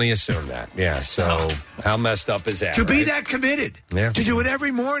can only assume that, yeah. So how messed up is that? To be right? that committed. Yeah. To do it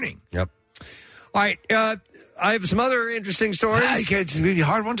every morning. Yep. All right. I have some other interesting stories. It's a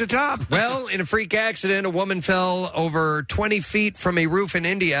hard one to top. Well, in a freak accident, a woman fell over 20 feet from a roof in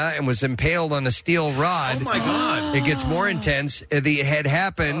India and was impaled on a steel rod. Oh, my God. It gets more intense. It had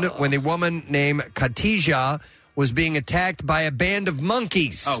happened when the woman named Khatija was being attacked by a band of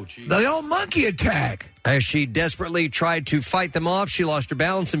monkeys. Oh, geez. The old monkey attack. As she desperately tried to fight them off, she lost her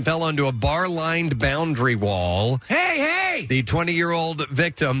balance and fell onto a bar-lined boundary wall. Hey! The 20-year-old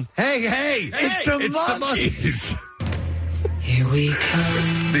victim... Hey! It's the monkeys! Here we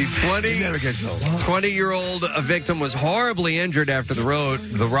come. The never gets old. 20-year-old victim was horribly injured after the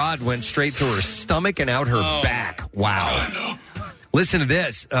rod went straight through her stomach and out her back. Wow. Listen to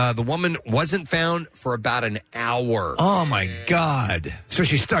this. The woman wasn't found for about an hour. Oh, my God. So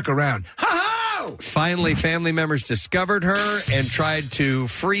she stuck around. Finally, family members discovered her and tried to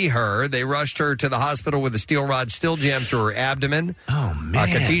free her. They rushed her to the hospital with a steel rod still jammed through her abdomen. Oh, man.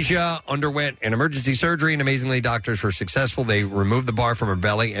 Khatija underwent an emergency surgery, and amazingly, doctors were successful. They removed the bar from her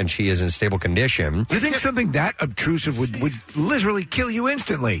belly, and she is in stable condition. You think something that obtrusive would literally kill you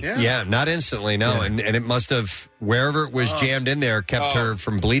instantly? Yeah, not instantly, no. Yeah. And it must have, wherever it was jammed in there, kept her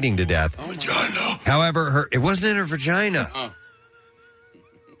from bleeding to death. However, it wasn't in her vagina.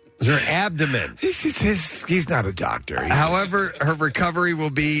 It was her abdomen. He's not a doctor. However, her recovery will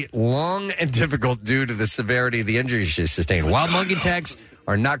be long and difficult due to the severity of the injuries she sustained. Wild monkey attacks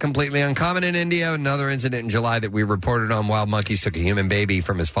are not completely uncommon in India. Another incident in July that we reported on, wild monkeys took a human baby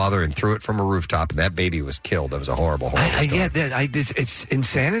from his father and threw it from a rooftop, and that baby was killed. That was a horrible story. It's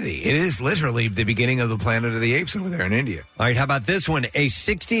insanity. It is literally the beginning of the Planet of the Apes over there in India. All right, how about this one? A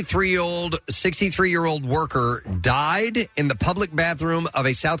 63-year-old worker died in the public bathroom of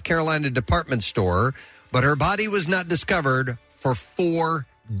a South Carolina department store, but her body was not discovered for 4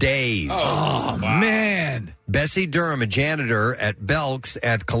 days. Oh, wow. Man. Bessie Durham, a janitor at Belk's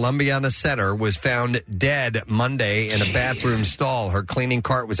at Columbiana Center, was found dead Monday in a bathroom stall. Her cleaning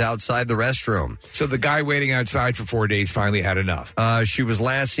cart was outside the restroom. So the guy waiting outside for 4 days finally had enough. She was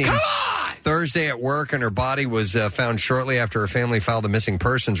last seen Thursday at work, and her body was found shortly after her family filed a missing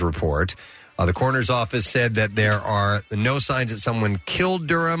persons report. The coroner's office said that there are no signs that someone killed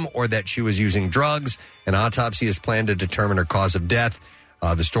Durham or that she was using drugs. An autopsy is planned to determine her cause of death.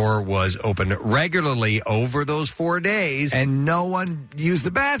 The store was open regularly over those 4 days. And no one used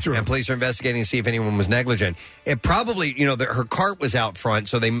the bathroom. And police are investigating to see if anyone was negligent. It probably, her cart was out front,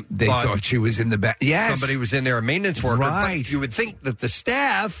 so they thought she was in the back. Yes. Somebody was in there, a maintenance worker. Right. But you would think that the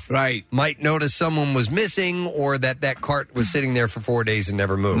staff right. might notice someone was missing or that cart was sitting there for 4 days and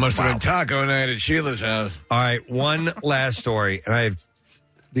never moved. Must have been taco night at Sheila's house. All right, one last story. And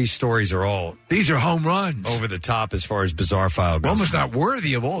these stories are all... These are home runs. Over the top as far as bizarre file goes. Almost not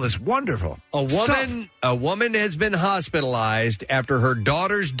worthy of all this wonderful A woman has been hospitalized after her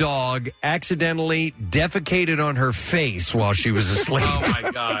daughter's dog accidentally defecated on her face while she was asleep. Oh,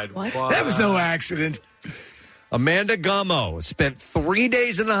 my God. That was no accident. Amanda Gummo spent 3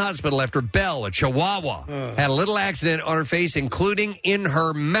 days in the hospital after Belle, a Chihuahua, had a little accident on her face, including in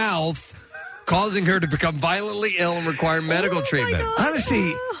her mouth, causing her to become violently ill and require medical treatment.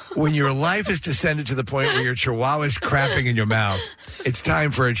 Honestly, when your life is descended to the point where your Chihuahua is crapping in your mouth, it's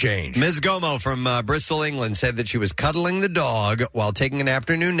time for a change. Ms. Gummo from Bristol, England, said that she was cuddling the dog while taking an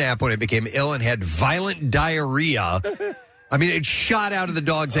afternoon nap when it became ill and had violent diarrhea. I mean, it shot out of the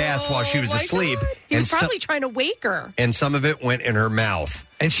dog's ass while she was asleep. He was probably trying to wake her. And some of it went in her mouth.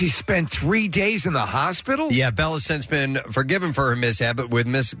 And she spent 3 days in the hospital? Yeah, Belle has since been forgiven for her mishap, but with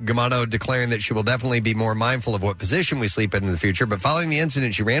Miss Gumano declaring that she will definitely be more mindful of what position we sleep in the future. But following the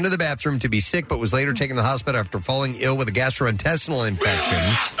incident, she ran to the bathroom to be sick, but was later taken to the hospital after falling ill with a gastrointestinal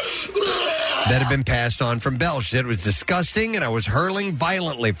infection that had been passed on from Belle. She said it was disgusting, and I was hurling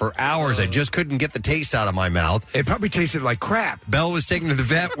violently for hours. I just couldn't get the taste out of my mouth. It probably tasted like crap. Belle was taken to the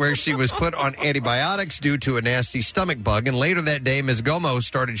vet where she was put on antibiotics due to a nasty stomach bug, and later that day, Ms. Gomez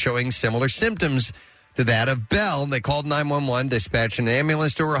started showing similar symptoms to that of Belle. They called 911, dispatched an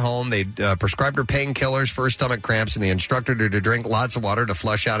ambulance to her home. They prescribed her painkillers for her stomach cramps, and they instructed her to drink lots of water to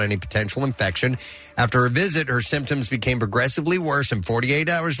flush out any potential infection. After her visit, her symptoms became progressively worse, and 48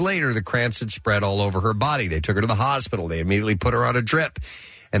 hours later, the cramps had spread all over her body. They took her to the hospital. They immediately put her on a drip,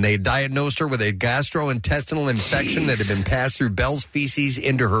 and they diagnosed her with a gastrointestinal infection that had been passed through Belle's feces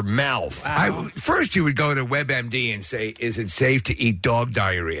into her mouth. First, you would go to WebMD and say, is it safe to eat dog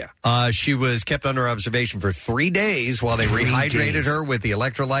diarrhea? She was kept under observation for 3 days while they rehydrated her with the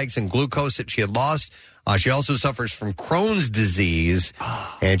electrolytes and glucose that she had lost. She also suffers from Crohn's disease.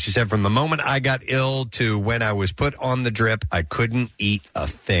 And she said, from the moment I got ill to when I was put on the drip, I couldn't eat a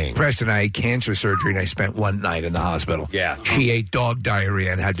thing. Preston, I had cancer surgery, and I spent one night in the hospital. Yeah. She ate dog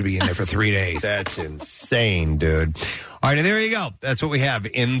diarrhea and had to be in there for 3 days. That's insane, dude. All right, and there you go. That's what we have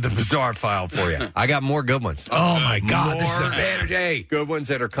in the bizarre file for you. I got more good ones. Oh, my God. This is a better day. Good ones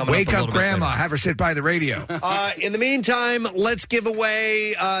that are coming Wake up up, Grandma. Have her sit by the radio. In the meantime, let's give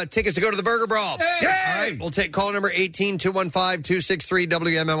away tickets to go to the Burger Brawl. Yay! All right, we'll take call number 18-215-263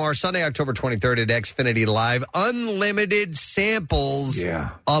 WMMR Sunday, October 23rd at Xfinity Live. Unlimited samples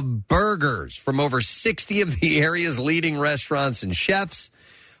of burgers from over 60 of the area's leading restaurants and chefs.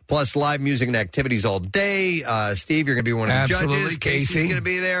 Plus live music and activities all day. Steve, you're going to be one of the judges. Casey's going to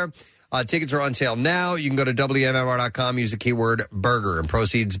be there. Tickets are on sale now. You can go to WMMR.com, use the keyword burger, and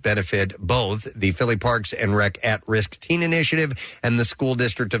proceeds benefit both the Philly Parks and Rec at-risk teen initiative and the School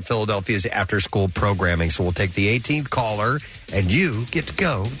District of Philadelphia's after-school programming. So we'll take the 18th caller, and you get to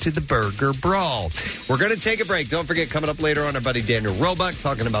go to the Burger Brawl. We're going to take a break. Don't forget, coming up later on, our buddy Daniel Roebuck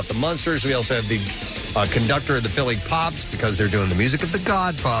talking about the Munsters. We also have the conductor of the Philly Pops, because they're doing the music of The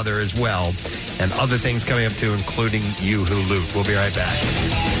Godfather as well, and other things coming up too, including You Who Loot. We'll be right back.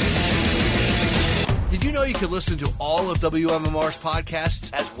 Did you know you can listen to all of WMMR's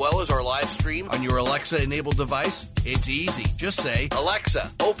podcasts as well as our live stream on your Alexa-enabled device? It's easy. Just say,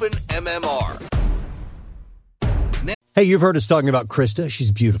 Alexa, open MMR. Hey, you've heard us talking about Krista.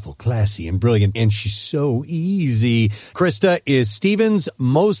 She's beautiful, classy, and brilliant, and she's so easy. Krista is Steven's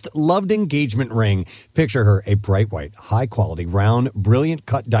most loved engagement ring. Picture her, a bright white, high-quality, round, brilliant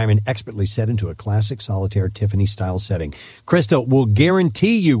cut diamond expertly set into a classic solitaire Tiffany-style setting. Krista will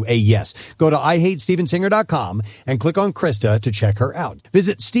guarantee you a yes. Go to IHateStevenSinger.com and click on Krista to check her out.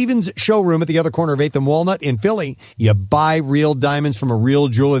 Visit Steven's showroom at the other corner of 8th and Walnut in Philly. You buy real diamonds from a real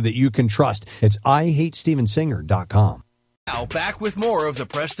jeweler that you can trust. It's IHateStevenSinger.com. Now, back with more of the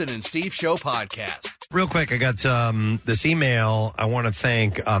Preston and Steve Show podcast. Real quick, I got this email. I want to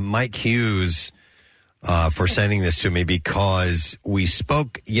thank Mike Hughes for sending this to me, because we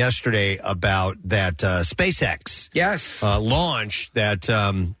spoke yesterday about that SpaceX launch that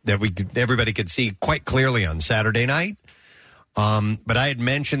everybody could see quite clearly on Saturday night. But I had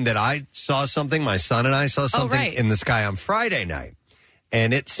mentioned that I saw something, my son and I saw something in the sky on Friday night.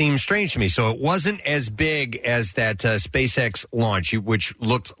 And it seemed strange to me. So it wasn't as big as that SpaceX launch, which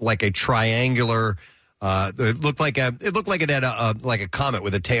looked like a triangular It looked like it had a comet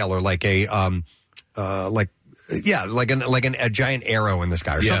with a tail, or like a a giant arrow in the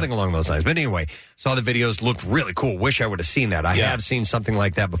sky, or something along those lines. But anyway, saw the videos, looked really cool. Wish I would have seen that. I have seen something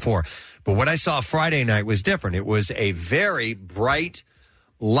like that before. But what I saw Friday night was different. It was a very bright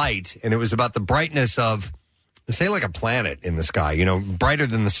light, and it was about the brightness of, say, like a planet in the sky, brighter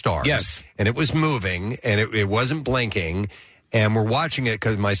than the stars. Yes. And it was moving, and it wasn't blinking. And we're watching it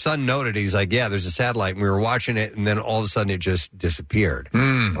because my son noted, he's like, yeah, there's a satellite. And we were watching it, and then all of a sudden it just disappeared.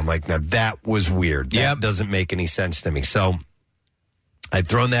 I'm like, now that was weird. That doesn't make any sense to me. So I'd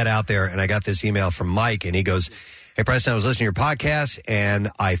thrown that out there, and I got this email from Mike, and he goes, hey, Preston, I was listening to your podcast,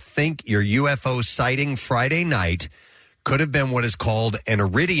 and I think your UFO sighting Friday night could have been what is called an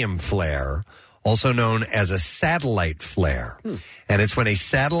iridium flare, also known as a satellite flare. And it's when a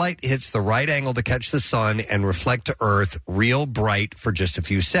satellite hits the right angle to catch the sun and reflect to Earth real bright for just a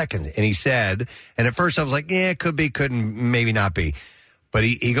few seconds. And he said, and at first I was like, yeah, it could be, couldn't, maybe not be. But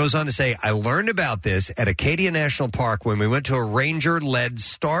he goes on to say, I learned about this at Acadia National Park when we went to a ranger-led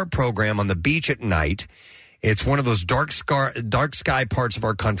star program on the beach at night. It's one of those dark sky parts of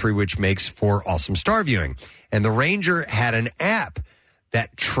our country, which makes for awesome star viewing. And the ranger had an app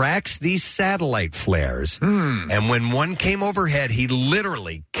that tracks these satellite flares. And when one came overhead, he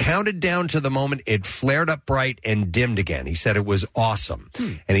literally counted down to the moment it flared up bright and dimmed again. He said it was awesome.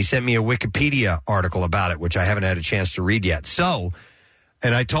 And he sent me a Wikipedia article about it, which I haven't had a chance to read yet. So,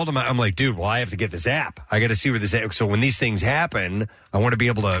 and I told him, I'm like, dude, well, I have to get this app. I got to see where this is. So when these things happen, I want to be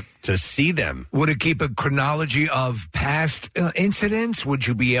able to see them. Would it keep a chronology of past incidents? Would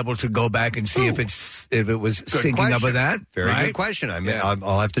you be able to go back and see if it was syncing up with that? Very good question.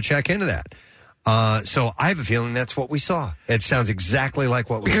 I'll have to check into that. So I have a feeling that's what we saw. It sounds exactly like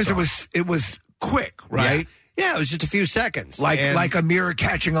what we saw. Because it was quick, right? Yeah, it was just a few seconds. Like a mirror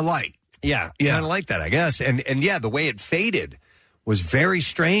catching a light. Yeah, kind of like that, I guess. And yeah, the way it faded was very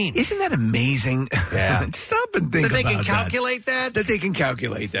strange. Isn't that amazing? Yeah. Stop and think about that. That they can calculate that? That they can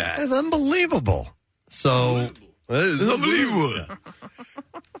calculate that. That's unbelievable. So, it's unbelievable.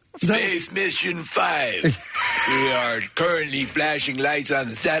 Space Mission 5. We are currently flashing lights on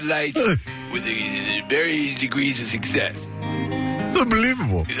the satellites with various degrees of success. It's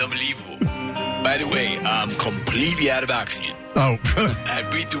unbelievable. It's unbelievable. By the way, I'm completely out of oxygen. Oh. I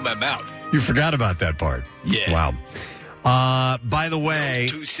breathe through my mouth. You forgot about that part. Yeah. Wow. By the way,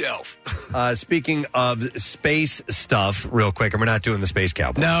 to self. Speaking of space stuff, real quick, and we're not doing the Space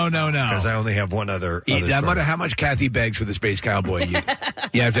Cowboy. No. Because I only have one other No story. matter how much Kathy begs for the Space Cowboy,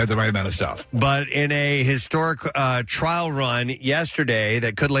 you have to have the right amount of stuff. But in a historic trial run yesterday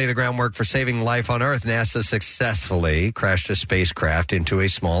that could lay the groundwork for saving life on Earth, NASA successfully crashed a spacecraft into a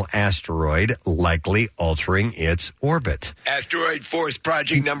small asteroid, likely altering its orbit. Asteroid Force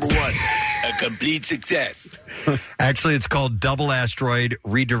Project number 1, a complete success. Actually, it's called Double Asteroid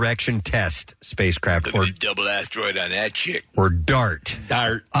Redirection Test Spacecraft, or double asteroid on that chick, or DART.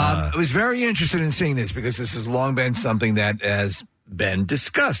 I was very interested in seeing this because this has long been something that has been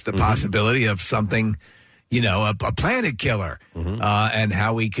discussed, the possibility of something, a planet killer, and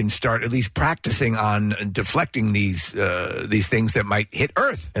how we can start at least practicing on deflecting these things that might hit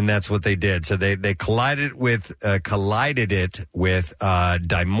Earth. And that's what they did. So they collided it with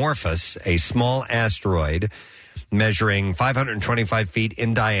Dimorphos, a small asteroid measuring 525 feet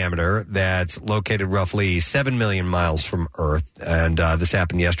in diameter that's located roughly 7 million miles from Earth. And this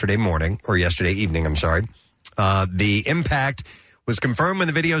happened yesterday evening, I'm sorry. The impact was confirmed when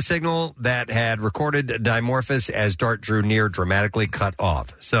the video signal that had recorded Dimorphos as DART drew near dramatically cut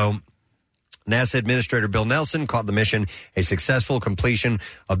off. So NASA Administrator Bill Nelson called the mission a successful completion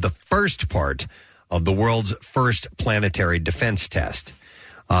of the first part of the world's first planetary defense test.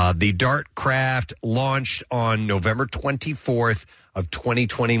 The DART craft launched on November 24th of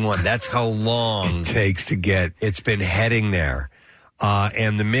 2021. That's how long it takes to get. It's been heading there.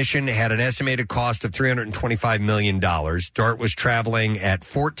 And the mission had an estimated cost of $325 million. DART was traveling at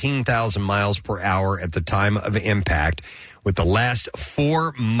 14,000 miles per hour at the time of impact, with the last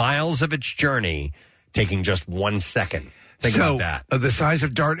 4 miles of its journey taking just 1 second. Think about that. The size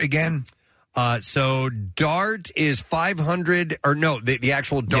of DART again? So DART is 500, or no, the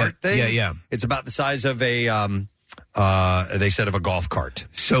actual DART thing? Yeah. It's about the size of a, they said, of a golf cart.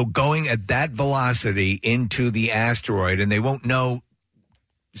 So going at that velocity into the asteroid, and they won't know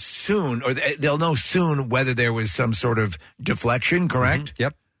soon, or they'll know soon whether there was some sort of deflection, correct?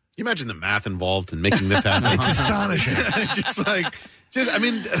 Yep. You imagine the math involved in making this happen? It's astonishing.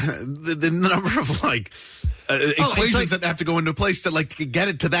 The number of equations that have to go into place to get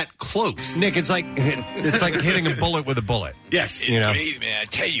it to that close. Nick, it's like hitting a bullet with a bullet. Yes, It's crazy, man. I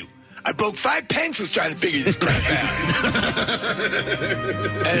tell you, I broke 5 pencils trying to figure this crap out.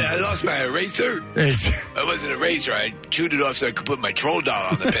 And I lost my eraser. It wasn't an eraser. I chewed it off so I could put my troll doll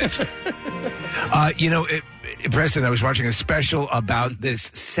on the pencil. Preston, I was watching a special about this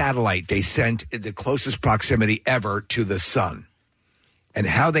satellite they sent in the closest proximity ever to the sun and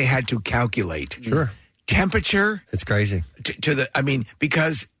how they had to calculate temperature. It's crazy.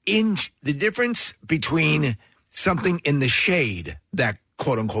 Because in the difference between something in the shade, that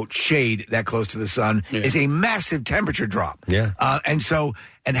quote unquote shade that close to the sun, is a massive temperature drop. Yeah.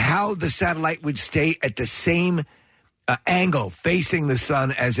 And how the satellite would stay at the same angle facing the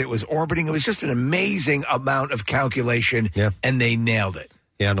sun as it was orbiting. It was just an amazing amount of calculation, and they nailed it.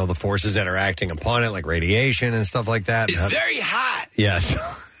 Yeah, the forces that are acting upon it, like radiation and stuff like that. It's very hot. Yes.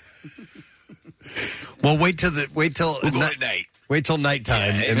 Well, wait till we'll go at night. Wait till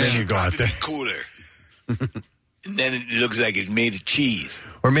nighttime, and then you go out there. Cooler. And then it looks like it's made of cheese.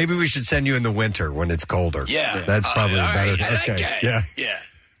 Or maybe we should send you in the winter when it's colder. Yeah. That's probably better. Right. I like that. Yeah.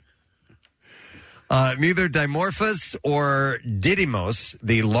 Neither Dimorphos or Didymos,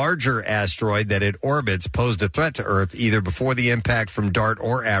 the larger asteroid that it orbits, posed a threat to Earth either before the impact from DART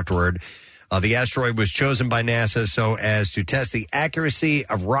or afterward. The asteroid was chosen by NASA so as to test the accuracy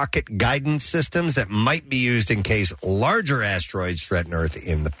of rocket guidance systems that might be used in case larger asteroids threaten Earth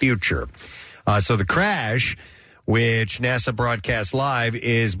in the future. So the crash, which NASA broadcast live,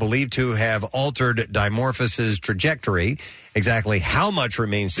 is believed to have altered Dimorphos's trajectory. Exactly how much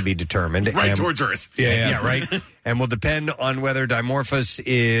remains to be determined. Right towards Earth. Yeah, right. And will depend on whether Dimorphos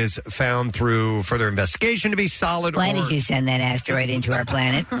is found through further investigation to be solid. Why did you send that asteroid into our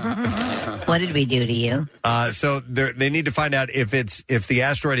planet? What did we do to you? So they need to find out if the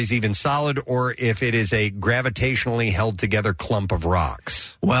asteroid is even solid or if it is a gravitationally held together clump of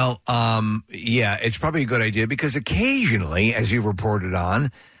rocks. Well, it's probably a good idea because occasionally, as you reported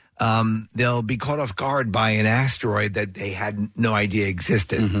on, they'll be caught off guard by an asteroid that they had no idea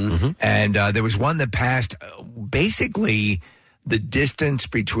existed. And there was one that passed basically the distance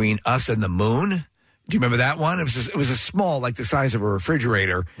between us and the moon. Do you remember that one? It was a small, like the size of a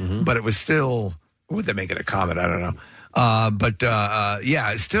refrigerator, but it was still, would they make it a comet? I don't know.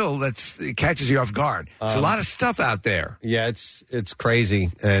 Still, it catches you off guard. There's a lot of stuff out there. Yeah, it's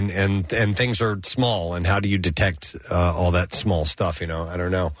crazy, and things are small. And how do you detect all that small stuff? I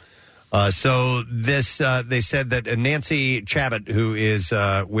don't know. So this, they said that Nancy Chabot, who is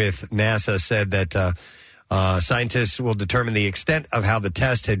with NASA, said that scientists will determine the extent of how the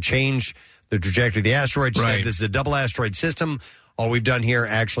test had changed the trajectory of the asteroid. She said this is a double asteroid system. All we've done here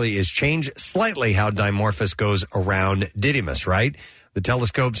actually is change slightly how Dimorphos goes around Didymos, right? The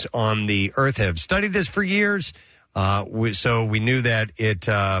telescopes on the Earth have studied this for years. So we knew that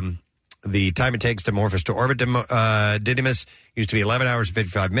the time it takes Dimorphos to orbit Didymos used to be 11 hours and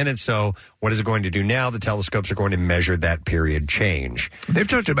 55 minutes. So what is it going to do now? The telescopes are going to measure that period change. They've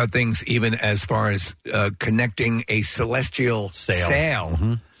talked about things even as far as connecting a celestial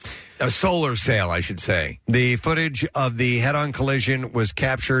sail. A solar sail, I should say. The footage of the head-on collision was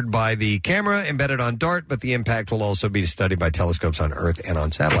captured by the camera embedded on DART, but the impact will also be studied by telescopes on Earth and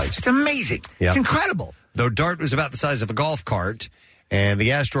on satellites. It's amazing. Yeah. It's incredible. Though DART was about the size of a golf cart, and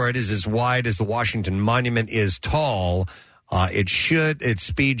the asteroid is as wide as the Washington Monument is tall, its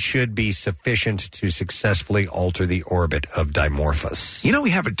speed should be sufficient to successfully alter the orbit of Dimorphos.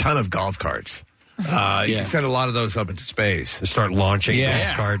 We have a ton of golf carts. You can send a lot of those up into space. To start launching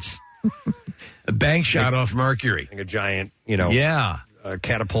golf carts. A bank shot off Mercury. Like a giant,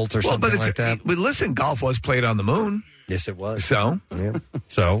 catapult or something like that. But listen, golf was played on the moon. Yes, it was. So? Yeah.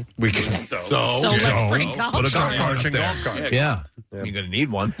 So we can. So let's bring golf put a golf carts. cart up there. Golf carts. Yeah. You're going to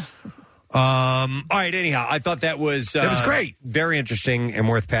need one. All right, anyhow, I thought that was great. Very interesting and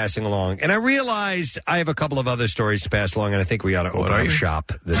worth passing along. And I realized I have a couple of other stories to pass along, and I think we ought to open up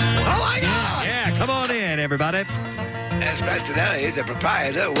shop this morning. Oh, my God! Yeah, come on in, everybody. That's Preston Elliott, the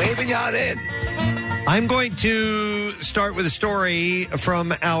proprietor, waving y'all in. I'm going to start with a story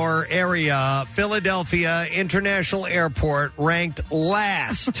from our area. Philadelphia International Airport ranked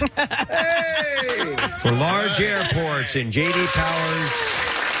last for large airports in J.D. Power's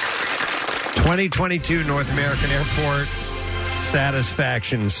 2022 North American Airport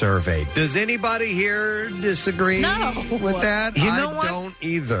Satisfaction Survey. Does anybody here disagree with that? You know I don't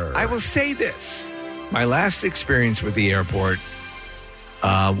either. I will say this. My last experience with the airport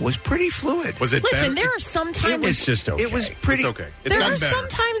was pretty fluid. Was it Listen, better? there are some times... It's just okay. It was pretty... It's okay. It's There are gotten better. some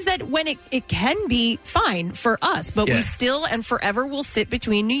times that when it can be fine for us, but Yeah. we still and forever will sit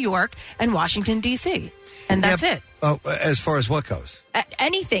between New York and Washington, D.C. And that's it. Oh, as far as what goes?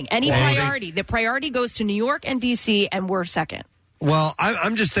 Anything, any Quality. priority. The priority goes to New York and D.C., and we're second. Well,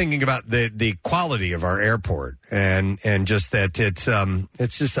 I'm just thinking about the quality of our airport and just that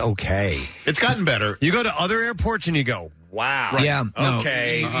it's just okay. It's gotten better. You go to other airports and you go, wow. Right. Yeah, no,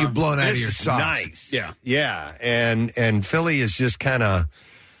 okay. you're blown out of your is socks. Nice. Yeah. Yeah. And Philly is just kind of.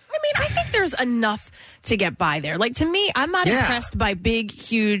 I mean, I think there's enough to get by there. Like, to me, I'm not impressed by big,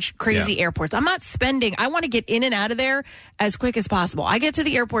 huge, crazy airports. I'm not spending. I want to get in and out of there as quick as possible. I get to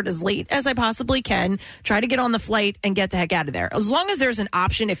the airport as late as I possibly can, try to get on the flight and get the heck out of there. As long as there's an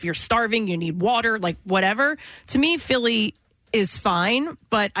option, if you're starving, you need water, like whatever. To me, Philly is fine.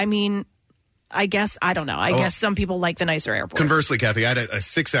 But, I mean, I guess, I don't know. I guess some people like the nicer airport. Conversely, Kathy, I had a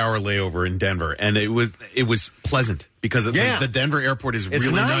 6-hour layover in Denver, and it was pleasant because the Denver airport is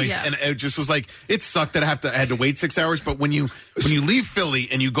really nice. Yeah. And it just was like, it sucked that I had to wait 6 hours. But when you leave Philly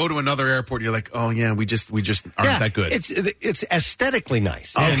and you go to another airport, you're like, oh yeah, we just aren't that good. It's aesthetically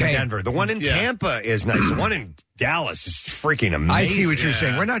nice in Denver. The one in Tampa is nice. The one in Dallas is freaking amazing. I see what you're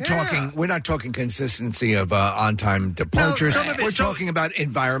saying. We're not talking consistency of on-time departures. We're talking about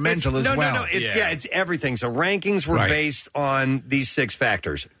environmental as well. No. It's everything. So rankings were based on these 6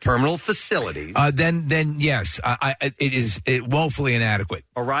 factors: terminal facilities. Then yes, it is woefully inadequate.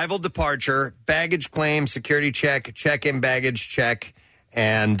 Arrival, departure, baggage claim, security check, check-in baggage check,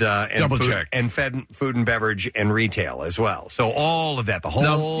 and double food, check, and food and beverage and retail as well. So all of that, the whole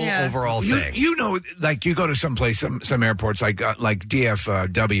overall thing. You know, like you go to some airports like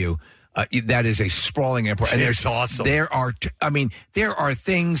DFW. That is a sprawling airport, and it's awesome. There are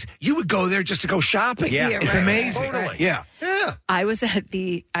things you would go there just to go shopping. Yeah, it's amazing. Totally. Yeah. I was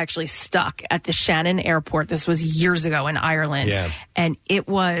stuck at the Shannon Airport. This was years ago in Ireland, and it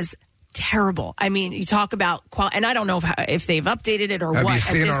was terrible. I mean, you talk about and I don't know if they've updated it or Have what. you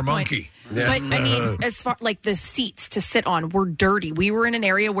seen at this our point. monkey? But I mean, as far like the seats to sit on were dirty. We were in an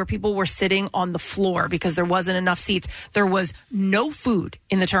area where people were sitting on the floor because there wasn't enough seats. There was no food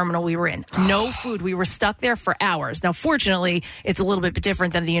in the terminal we were in. No food. We were stuck there for hours. Now, fortunately, it's a little bit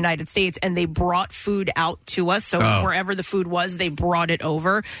different than the United States, and they brought food out to us. So wherever the food was, they brought it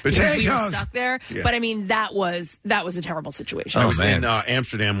over. Because we were stuck there. Yeah. But I mean, that was a terrible situation. I was in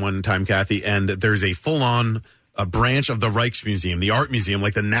Amsterdam one time, Kathy, and there's a full-on a branch of the Rijksmuseum, the art museum,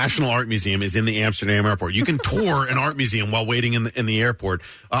 like the National Art Museum, is in the Amsterdam airport. You can tour an art museum while waiting in the airport.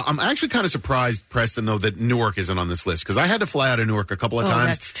 I'm actually kind of surprised, Preston, though, that Newark isn't on this list, because I had to fly out of Newark a couple of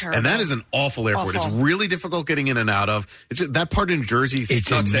times, that's terrible. and that is an awful airport. It's really difficult getting in and out of. That part of New Jersey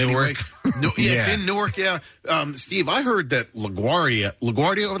sucks anyway. It's in Newark. Yeah, Steve, I heard that LaGuardia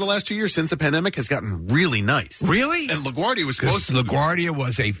over the last 2 years since the pandemic has gotten really nice. Really? And LaGuardia was supposed to. LaGuardia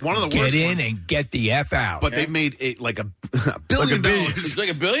was one of the worst ones. And get the F out. But they made $1 billion. It's like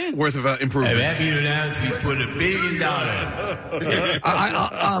 $1 billion worth of improvement. We put $1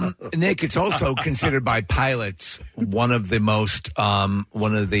 billion. Nick, it's also considered by pilots one of the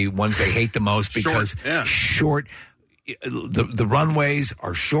ones they hate the most because short. The runways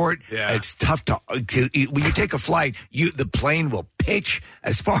are short. Yeah. It's tough to when you take a flight. The plane will pitch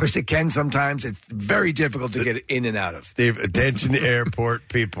as far as it can. Sometimes it's very difficult to get in and out of. Steve, attention, airport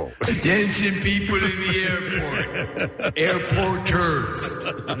people. Attention, people in the airport. Airporters.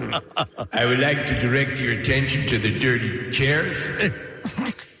 I would like to direct your attention to the dirty chairs,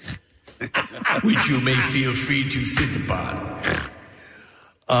 which you may feel free to sit upon.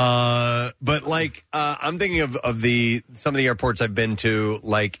 But like, I'm thinking of some of the airports I've been to,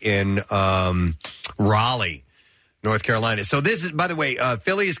 like in Raleigh, North Carolina. So this is, by the way,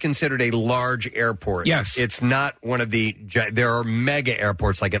 Philly is considered a large airport. Yes. It's not one of there are mega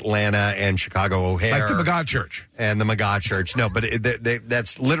airports like Atlanta and Chicago O'Hare. Like the Magog Church. And the Magog Church. No, but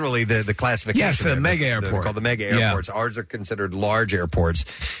that's literally the classification. Yes, a mega airport. They're called the mega airports. Yeah. Ours are considered large airports.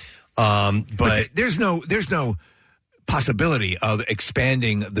 But there's no possibility of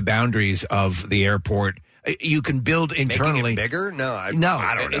expanding the boundaries of the airport. You can build internally. Making it bigger? No, I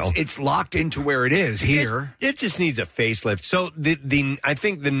don't know. It's locked into where it is here. It just needs a facelift. So I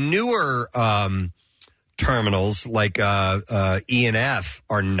think the newer terminals like E and F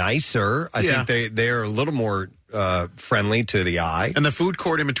are nicer. I think they're a little more friendly to the eye. And the food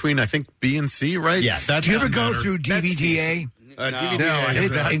court in between, I think B and C, right? Yes. Did you ever go through DVDA?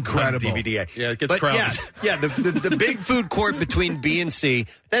 It's incredible. DVDA. Yeah, it gets crowded. Yeah, the big food court between B and C.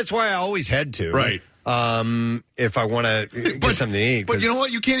 That's why I always head to. Right. If I want to get something to eat. But you know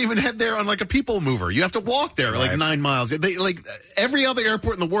what? You can't even head there on like a people mover. You have to walk there like 9 miles. Every other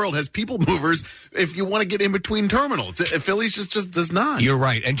airport in the world has people movers if you want to get in between terminals. Philly's just does not. You're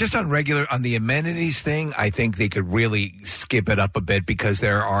right. And just on the amenities thing, I think they could really skip it up a bit because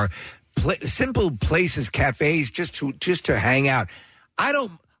there are simple places, cafes, just to hang out.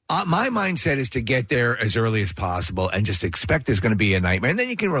 My mindset is to get there as early as possible and just expect there's going to be a nightmare, and then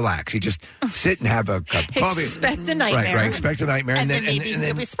you can relax. You just sit and have a cup of coffee. Expect a nightmare. Right. Expect a nightmare, and then maybe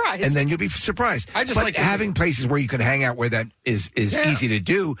you'll be surprised. And then you'll be surprised. I just but like having places where you can hang out where that is easy to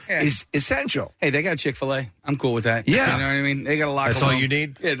do is essential. Hey, they got Chick-fil-A. I'm cool with that. Yeah. You know what I mean? They got a lot. That's all you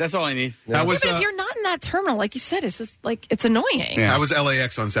need? Yeah, that's all I need. Yeah. But if you're not in that terminal, like you said, it's just like it's annoying. How was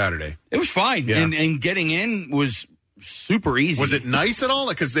LAX on Saturday? It was fine, and getting in was super easy. Was it nice at all?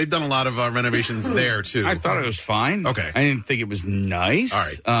 Because they've done a lot of renovations there too. I thought it was fine. Okay, I didn't think it was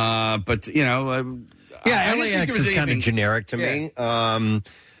nice. All right, but LAX is kind of generic to me.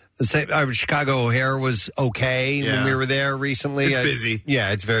 Chicago O'Hare was okay when we were there recently. It's busy.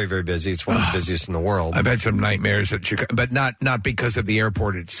 Yeah, it's very, very busy. It's one of the busiest in the world. I've had some nightmares at Chicago, but not because of the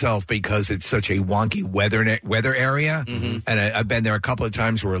airport itself, because it's such a wonky weather area. Mm-hmm. And I've been there a couple of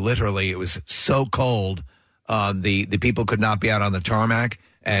times where literally it was so cold, the people could not be out on the tarmac.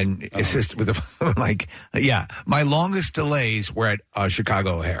 And it's just with my longest delays were at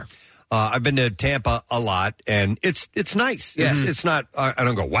Chicago O'Hare. I've been to Tampa a lot, and it's nice. Yeah. It's not. I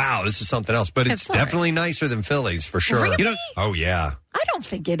don't go, wow, this is something else, but it's definitely nicer than Philly's for sure. Really? Oh yeah. I don't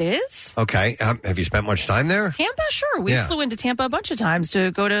think it is. Okay. Have you spent much time there? Tampa, sure. We flew into Tampa a bunch of times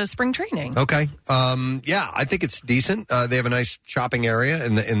to go to spring training. Okay. I think it's decent. They have a nice shopping area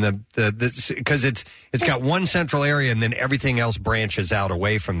in the because it's got one central area and then everything else branches out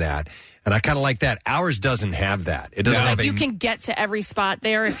away from that. And I kind of like that. Ours doesn't have that. It doesn't have you can get to every spot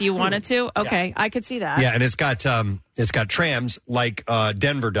there if you wanted to. Okay, I could see that. Yeah, and it's got trams like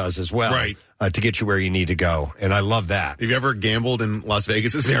Denver does as well, right? To get you where you need to go, and I love that. Have you ever gambled in Las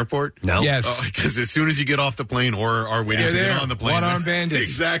Vegas' airport? No. Yes. Because as soon as you get off the plane or are waiting to get on the plane, one-armed bandits.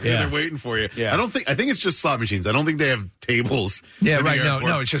 Exactly, Yeah. they're waiting for you. Yeah. I think it's just slot machines. I don't think they have tables. Yeah, in the right. airport.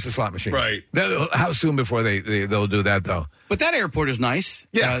 No, it's just a slot machine. Right. How soon before they'll do that, though? But that airport is nice.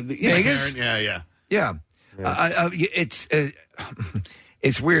 Yeah. Vegas? Yeah. Yeah.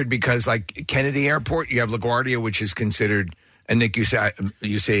 It's weird because, like, Kennedy Airport, you have LaGuardia, which is considered, and Nick, you say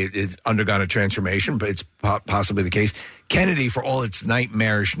it's undergone a transformation, but it's possibly the case. Kennedy, for all its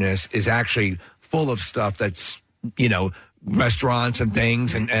nightmarishness, is actually full of stuff that's, restaurants and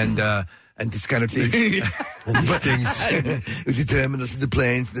things and this kind of things. The terminals, the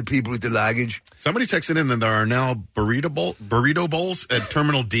planes, the people with the luggage. Somebody texted in that there are now burrito bowls at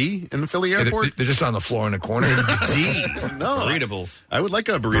Terminal D in the Philly airport. They're just on the floor in the corner. D. No. Burrito bowls. I would like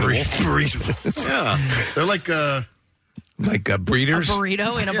a burrito bowl. Burrito bowls. Yeah. They're like breeders? A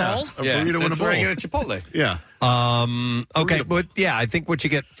burrito in a bowl? A burrito in a bowl. Where you get a Chipotle. Yeah. Okay, but I think once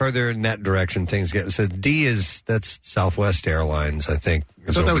you get further in that direction, things get. So D that's Southwest Airlines, I think,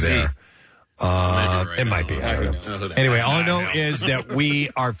 is I thought that over was there. E. It might be. I don't know. Anyway, all I know is that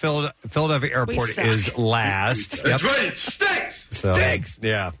Philadelphia Airport is last. That's right, it stinks. So, Stinks.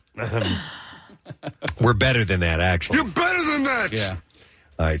 Yeah. We're better than that, actually. You're better than that. Yeah.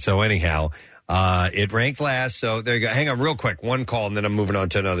 All right, so anyhow, it ranked last. So there you go. Hang on real quick. One call, and then I'm moving on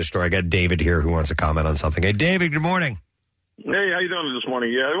to another story. I got David here who wants to comment on something. Hey, David, good morning. Hey, how you doing this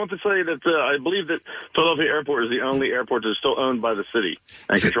morning? Yeah, I want to say that I believe that Philadelphia Airport is the only airport that is still owned by the city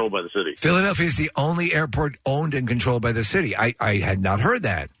and controlled by the city. Philadelphia is the only airport owned and controlled by the city. I had not heard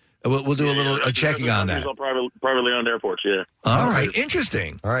that. We'll do a little checking on that. All privately owned airports, yeah. All right,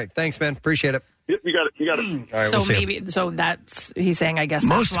 interesting. All right, thanks, man. Appreciate it. Yep, you got it. All right, So we'll see. maybe, so that's, he's saying, I guess,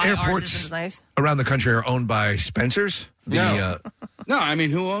 Most that's why ours airports isn't as nice. around the country are owned by Spencer's. No, I mean,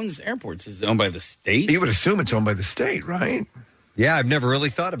 who owns airports? Is it owned by the state? You would assume it's owned by the state, right? Yeah, I've never really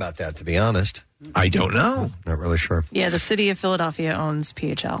thought about that, to be honest. I don't know. Not really sure. Yeah, the city of Philadelphia owns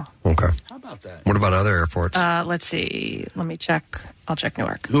PHL. Okay. How about that? What about other airports? Let's see. Let me check. I'll check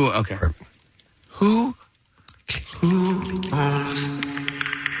Newark. Who? Okay. Who owns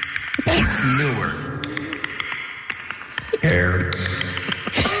Newark Airport?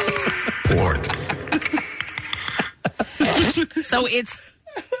 So it's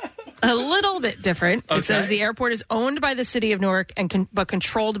a little bit different. It says the airport is owned by the city of Newark but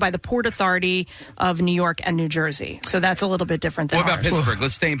controlled by the Port Authority of New York and New Jersey. So that's a little bit different than What about ours. Pittsburgh?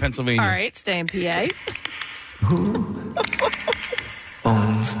 Let's stay in Pennsylvania. All right, stay in PA. Who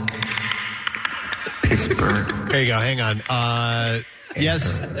owns Pittsburgh? There you go. Hang on.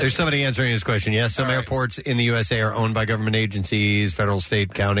 Yes, there's somebody answering this question. Yes, some airports in the USA are owned by government agencies, federal,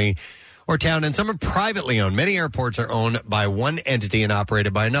 state, county, or town, and some are privately owned. Many airports are owned by one entity and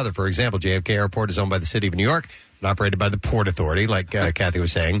operated by another. For example, JFK Airport is owned by the city of New York and operated by the Port Authority, like Kathy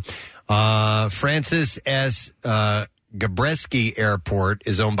was saying. Francis S. Gabreski Airport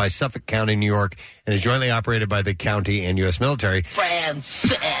is owned by Suffolk County, New York, and is jointly operated by the county and U.S. military.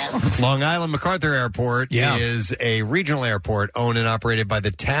 Long Island MacArthur Airport is a regional airport owned and operated by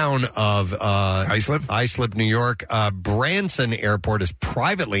the town of Islip, New York. Branson Airport is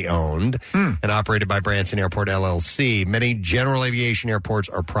privately owned and operated by Branson Airport, LLC. Many general aviation airports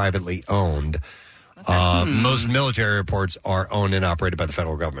are privately owned. Most military airports are owned and operated by the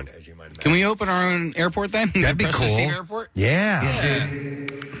federal government, as you might imagine. Can we open our own airport then? That'd be Preston cool. Steve Airport? Yeah. Is it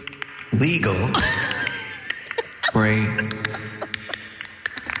legal for a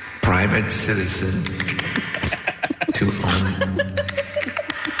private citizen to own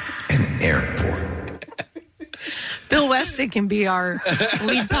an airport? Bill Weston can be our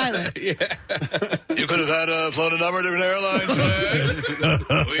lead pilot. You could have had flown a number of different airlines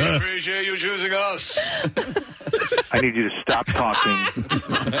today. We appreciate you choosing us. I need you to stop talking.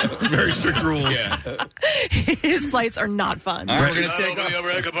 Very strict rules. His flights are not fun. We're going to take off. The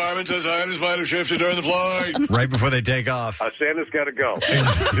overhead compartments as items might have shifted during the flight. Right before they take off. Santa's got to go.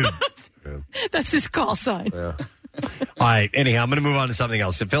 That's his call sign. All right. Anyhow, I'm going to move on to something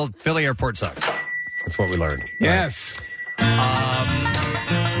else. Philly Airport sucks. That's what we learned. Yes.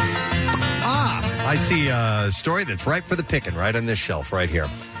 I see a story that's ripe for the picking right on this shelf right here.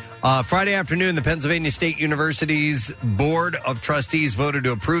 Friday afternoon, the Pennsylvania State University's Board of Trustees voted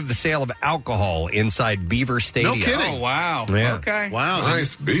to approve the sale of alcohol inside Beaver Stadium. No kidding. Oh, wow. Yeah. Okay. Wow.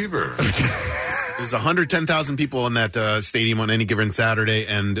 Nice beaver. There's 110,000 people in that stadium on any given Saturday,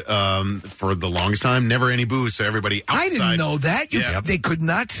 and for the longest time, never any booze, so everybody outside. I didn't know that. They could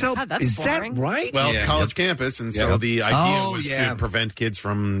not sell. God, that's Is boring. that right? Well, it's college campus, and so the idea was to prevent kids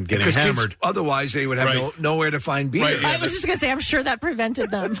from getting Because hammered. kids, otherwise, they would have nowhere to find beer. Right, I was just going to say, I'm sure that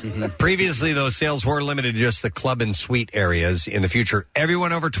prevented them. Previously, those sales were limited to just the club and suite areas. In the future,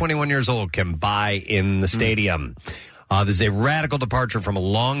 everyone over 21 years old can buy in the stadium. This is a radical departure from a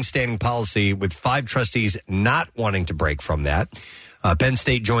long-standing policy with 5 trustees not wanting to break from that. Penn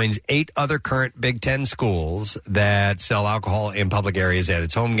State joins 8 other current Big Ten schools that sell alcohol in public areas at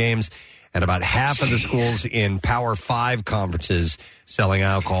its home games, and about half of the schools in Power 5 conferences selling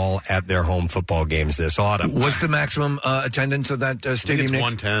alcohol at their home football games this autumn. What's the maximum attendance of that stadium? It's Nick?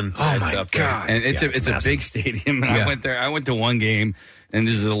 110. Oh, It's my up there. God. And it's a big stadium. And I went there. I went to one game, and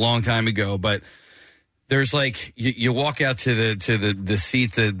this is a long time ago, but there's like you walk out to the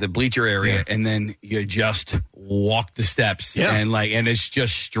seats, the bleacher area, and then you just walk the steps, and it's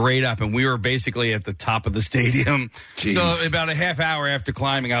just straight up. And we were basically at the top of the stadium. Jeez. So about a half hour after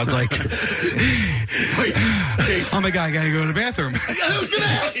climbing, I was like, "Oh my God, I got to go to the bathroom." I was going to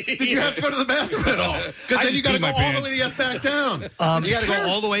ask, did you have to go to the bathroom at all? Because then you got to go all the way back down. You got to go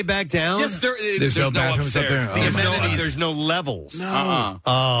all the way back down? Yes, There's no bathrooms up there. There's no levels. No.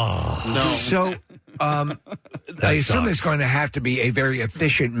 No. So I assume there's going to have to be a very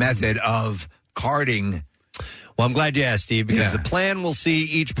efficient method of carding. Well, I'm glad you asked, Steve, because the plan will see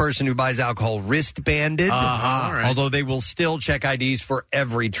each person who buys alcohol wristbanded, although they will still check IDs for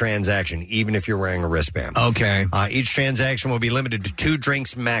every transaction, even if you're wearing a wristband. Okay. Each transaction will be limited to 2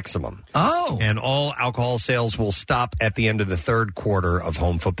 drinks maximum. Oh. And all alcohol sales will stop at the end of the third quarter of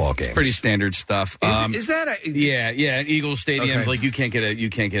home football games. Pretty standard stuff. Is that a... Yeah, at Eagles Stadium, like you can't get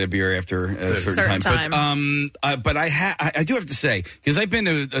a beer after a certain time. But I do have to say, because I've been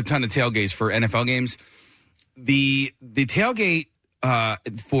to a ton of tailgates for NFL games. The tailgate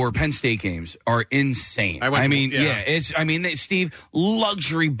for Penn State games are insane. Steve,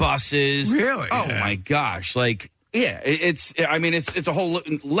 luxury buses. Really? Oh my gosh! It's a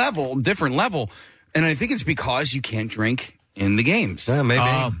whole different level, and I think it's because you can't drink in the games. Yeah,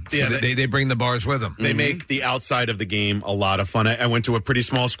 maybe. They bring the bars with them. They make the outside of the game a lot of fun. I went to a pretty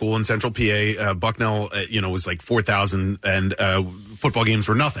small school in Central PA. Bucknell, was like 4,000, and football games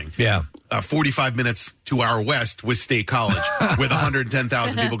were nothing. Yeah. 45 minutes to our west was State College with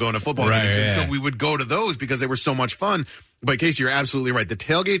 110,000 people going to football games. And so we would go to those because they were so much fun. But Casey, you're absolutely right. The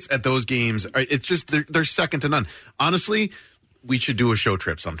tailgates at those games, it's just, they're second to none. Honestly, we should do a show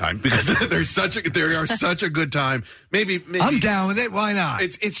trip sometime because they are such a good time. Maybe I'm down with it. Why not?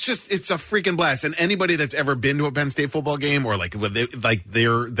 It's a freaking blast. And anybody that's ever been to a Penn State football game or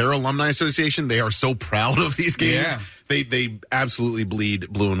their alumni association, they are so proud of these games. Yeah. They absolutely bleed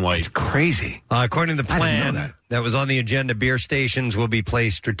blue and white. It's crazy. According to the plan that was on the agenda, beer stations will be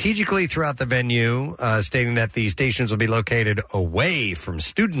placed strategically throughout the venue, stating that the stations will be located away from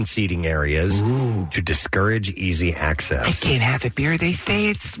student seating areas to discourage easy access. I can't have a beer. They say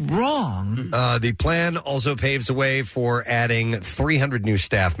it's wrong. The plan also paves the way for adding 300 new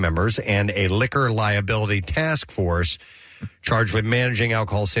staff members and a liquor liability task force charged with managing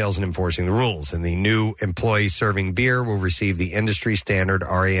alcohol sales and enforcing the rules. And the new employee serving beer will receive the industry standard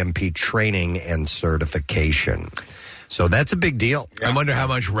RAMP training and certification. So that's a big deal. I wonder how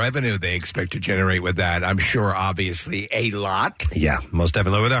much revenue they expect to generate with that. I'm sure, obviously, a lot. Yeah, most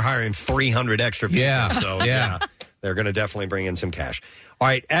definitely. Well, they're hiring 300 extra people. Yeah, so yeah. They're going to definitely bring in some cash. All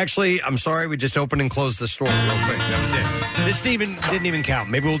right, actually, I'm sorry, we just opened and closed the store real quick. That was it. This didn't even count.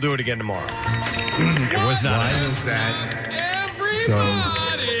 Maybe we'll do it again tomorrow. It was not. Why is that? Sure.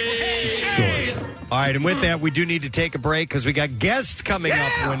 All right, and with that, we do need to take a break because we got guests coming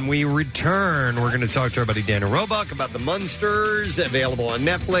up when we return. We're going to talk to our buddy Dana Roebuck about the Munsters, available on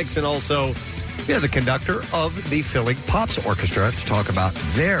Netflix, and also the conductor of the Philly Pops Orchestra to talk about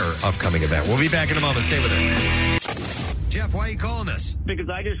their upcoming event. We'll be back in a moment. Stay with us. Jeff, why are you calling us? Because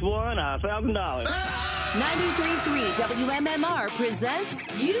I just won $1,000. 93.3 WMMR presents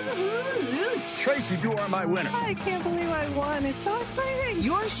Yoo-Hoo Loot. Tracy, you are my winner. I can't believe I won. It's so exciting.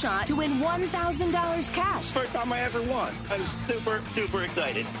 Your shot to win $1,000 cash. First time I ever won. I'm super, super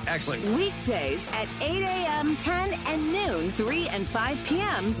excited. Excellent. Weekdays at 8 a.m., 10 and noon, 3 and 5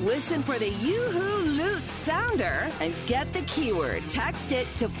 p.m. Listen for the Yoo-Hoo Loot sounder and get the keyword. Text it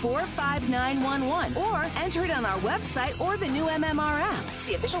to 45911 or enter it on our website or the new MMR app.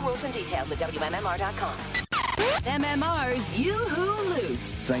 See official rules and details at WMMR.com. MMR's Yoo-Hoo Loot.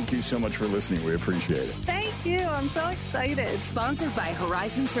 Thank you so much for listening. We appreciate it. Thank you. I'm so excited. Sponsored by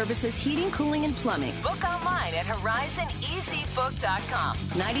Horizon Services Heating, Cooling, and Plumbing. Book online at horizoneasybook.com.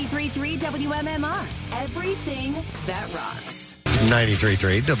 93.3 WMMR. Everything that rocks.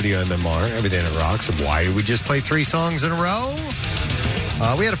 93.3 WMMR, everything that rocks. Why did we just play 3 songs in a row?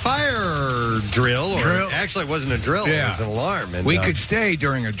 We had a fire drill. Actually, it wasn't a drill. It was an alarm. And, we could stay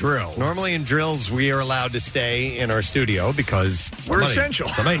during a drill. Normally in drills, we are allowed to stay in our studio because we're essential.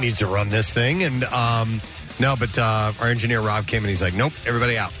 Somebody needs to run this thing. And but our engineer, Rob, came and he's like, nope,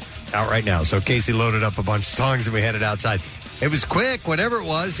 everybody out right now. So Casey loaded up a bunch of songs and we headed outside. It was quick, whatever it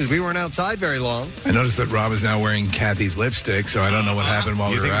was, because we weren't outside very long. I noticed that Rob is now wearing Kathy's lipstick, so I don't know what happened while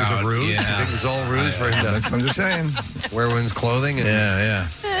we were out. You think it was a ruse? Yeah. You think it was all ruse for him to... That's what I'm just saying. Wear women's clothing and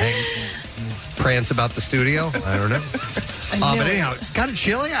prance about the studio? I don't know. But anyhow, it's kind of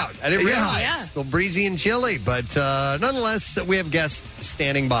chilly out. I didn't realize. Yeah. A little breezy and chilly. But nonetheless, we have guests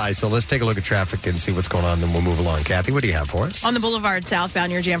standing by. So let's take a look at traffic and see what's going on. Then we'll move along. Kathy, what do you have for us? On the boulevard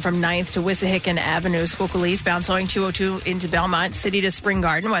southbound, you're jammed from 9th to Wissahickon Avenue. Schuylkill eastbound, slowing 202 into Belmont. City to Spring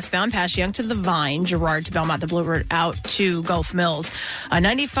Garden. Westbound, past Young to the Vine. Girard to Belmont. The Blue Route out to Gulf Mills.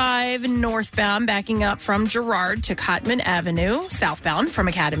 95 northbound, backing up from Girard to Cotman Avenue. Southbound from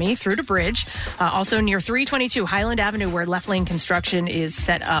Academy through to Bridge. Also near 322 Highland Avenue, where left lane construction is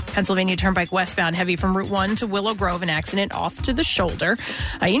set up. Pennsylvania Turnpike westbound, heavy from Route 1 to Willow Grove, an accident off to the shoulder.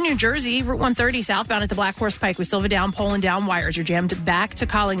 In New Jersey, Route 130 southbound at the Black Horse Pike, we still have a down pole and down wires. You're jammed back to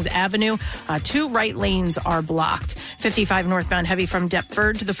Collings Avenue. 2 right lanes are blocked. 55 northbound, heavy from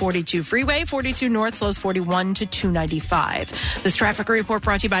Deptford to the 42 freeway. 42 north slows 41 to 295. This traffic report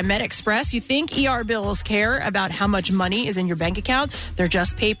brought to you by MedExpress. You think ER bills care about how much money is in your bank account? They're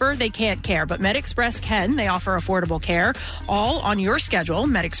just paper. They can't care. But MedExpress can. They offer affordable care, all on your schedule.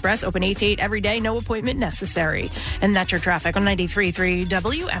 MedExpress, open 8 to 8 every day, no appointment necessary. And that's your traffic on 93.3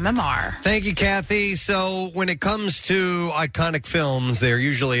 WMMR. Thank you, Kathy. So when it comes to iconic films, they're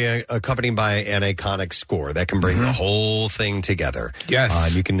usually accompanied by an iconic score that can bring the whole thing together.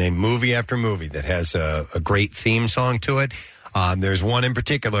 Yes. You can name movie after movie that has a great theme song to it. There's one in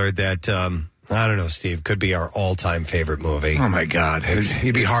particular that... I don't know, Steve. Could be our all-time favorite movie. Oh my God,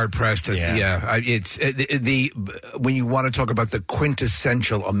 he'd be hard pressed to. It's the when you want to talk about the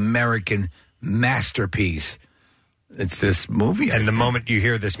quintessential American masterpiece, it's this movie. And the moment you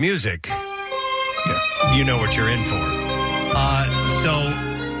hear this music, you know what you're in for. So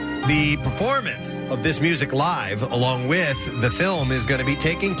the performance of this music live, along with the film, is going to be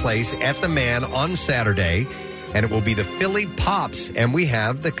taking place at the Man on Saturday. And it will be the Philly Pops. And we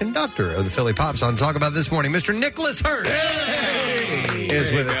have the conductor of the Philly Pops on to talk about this morning. Mr. Nicholas Hurst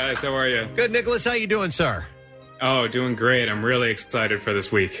is with us. Hey, guys. How are you? Good, Nicholas. How you doing, sir? Oh, doing great. I'm really excited for this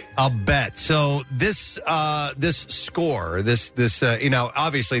week. I'll bet. So this score,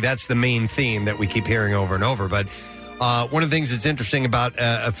 obviously that's the main theme that we keep hearing over and over. But one of the things that's interesting about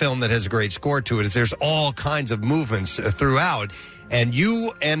a film that has a great score to it is there's all kinds of movements throughout. And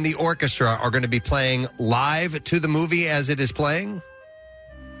you and the orchestra are going to be playing live to the movie as it is playing?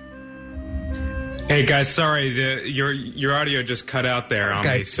 Hey, guys, sorry. Your audio just cut out there on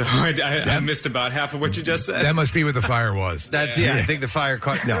me, so I missed about half of what you just said. That must be where the fire was. I think the fire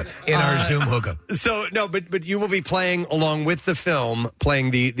caught... No. In our Zoom hookup. So, no, but you will be playing along with the film,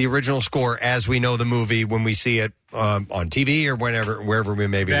 playing the original score as we know the movie when we see it on TV or wherever we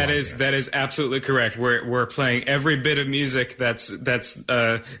may be. That is absolutely correct. We're playing every bit of music that's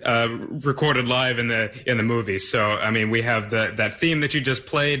recorded live in the movie. So I mean, we have that theme that you just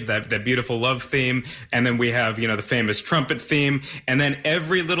played, that beautiful love theme, and then we have the famous trumpet theme, and then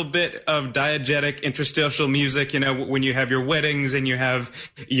every little bit of diegetic interstitial music. When you have your weddings and you have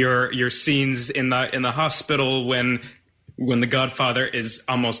your scenes in the hospital when the Godfather is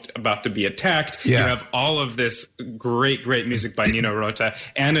almost about to be attacked, you have all of this great music by Nino Rota,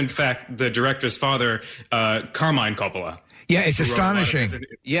 and in fact, the director's father, Carmine Coppola. Yeah, it's astonishing.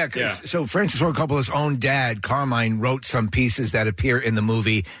 So Francis Ford Coppola's own dad, Carmine, wrote some pieces that appear in the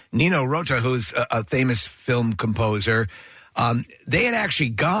movie. Nino Rota, who's a famous film composer, they had actually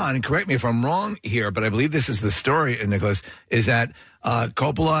gone, and correct me if I'm wrong here, but I believe this is the story, Nicholas, is that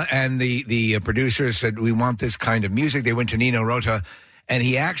Coppola and the producers said, we want this kind of music. They went to Nino Rota, and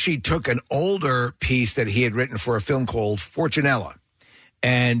he actually took an older piece that he had written for a film called Fortunella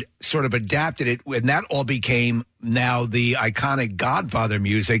and sort of adapted it, and that all became now the iconic Godfather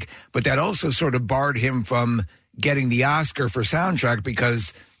music, but that also sort of barred him from getting the Oscar for soundtrack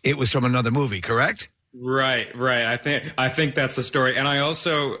because it was from another movie, correct? Right. I think that's the story, and I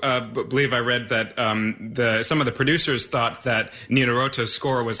also believe I read that some of the producers thought that Nino Rota's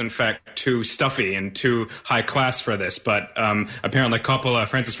score was in fact too stuffy and too high class for this, but apparently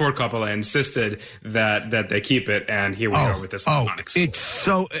Francis Ford Coppola, insisted that they keep it, and here we are with this iconic score. It's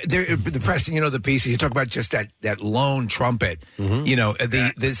so the Preston, the pieces you talk about, just that lone trumpet,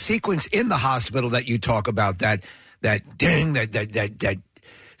 the sequence in the hospital that you talk about, that ding, that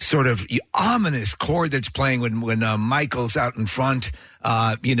sort of ominous chord that's playing when Michael's out in front,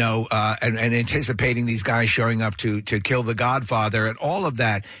 and anticipating these guys showing up to kill the Godfather, and all of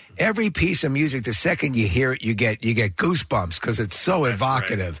that. Every piece of music, the second you hear it, you get goosebumps because it's so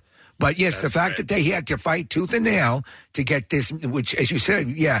evocative. Right. But yes, the fact that he had to fight tooth and nail to get this, which, as you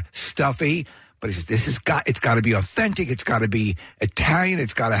said, stuffy. But it's got to be authentic. It's got to be Italian.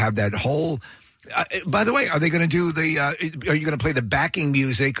 It's got to have that whole. By the way, are they going to do are you going to play the backing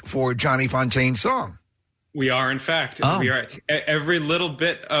music for Johnny Fontaine's song? We are, in fact. We are. Every little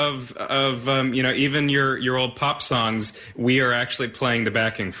bit of even your old pop songs, we are actually playing the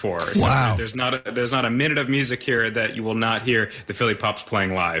backing for. So wow. There's not a minute of music here that you will not hear the Philly Pops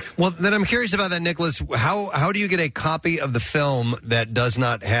playing live. Well, then I'm curious about that, Nicholas. How do you get a copy of the film that does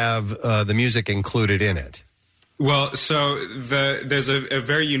not have the music included in it? Well, so there's a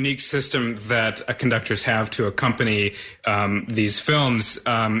very unique system that conductors have to accompany these films.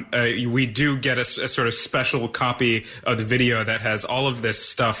 We do get a sort of special copy of the video that has all of this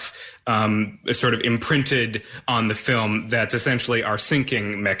stuff sort of imprinted on the film. That's essentially our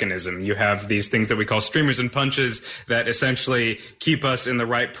syncing mechanism. You have these things that we call streamers and punches that essentially keep us in the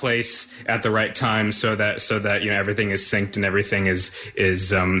right place at the right time, so that everything is synced and everything is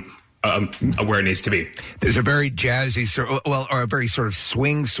where it needs to be. There's a very jazzy, or a very sort of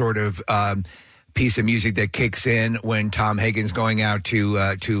swing sort of piece of music that kicks in when Tom Hagen's going out to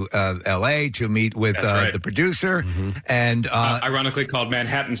L.A. to meet with the producer, and ironically called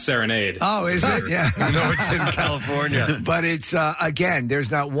Manhattan Serenade. Oh, is it? Yeah, no, it's in California. But it's again, there's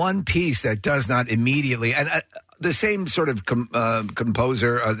not one piece that does not immediately and. The same sort of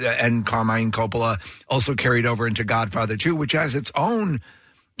composer and Carmine Coppola also carried over into Godfather 2, which has its own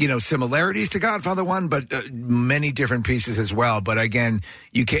similarities to Godfather 1, but many different pieces as well. But again,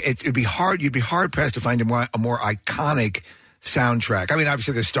 you'd be hard pressed to find a more iconic soundtrack. I mean,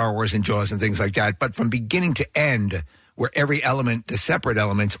 obviously there's Star Wars and Jaws and things like that, but from beginning to end, where every element, the separate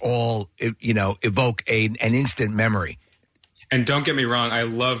elements, all evoke an instant memory. And don't get me wrong, I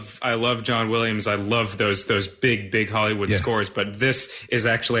love John Williams. I love those big Hollywood scores, but this is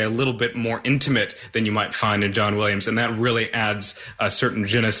actually a little bit more intimate than you might find in John Williams, and that really adds a certain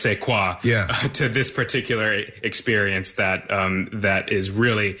je ne sais quoi to this particular experience that is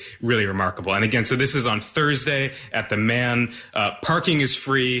really, really remarkable. And again, so this is on Thursday at the Man. Parking is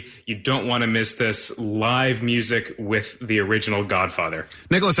free. You don't want to miss this. Live music with the original Godfather.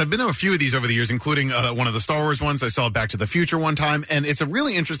 Nicholas, I've been to a few of these over the years, including one of the Star Wars ones. I saw Back to the Future one time, and it's a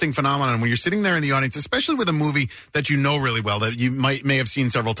really interesting phenomenon when you're sitting there in the audience, especially with a movie that you know really well, that you may have seen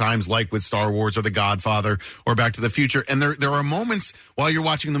several times, like with Star Wars or The Godfather or Back to the Future. And there are moments while you're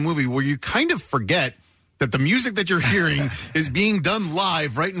watching the movie where you kind of forget that the music that you're hearing is being done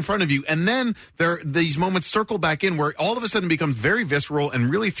live right in front of you. And then these moments circle back in where all of a sudden it becomes very visceral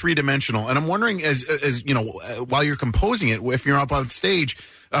and really three-dimensional. And I'm wondering, as you know, while you're composing it, if you're up on stage,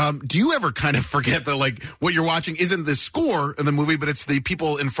 do you ever kind of forget that what you're watching isn't the score in the movie, but it's the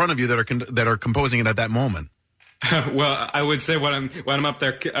people in front of you that are composing it at that moment? Well, I would say when I'm up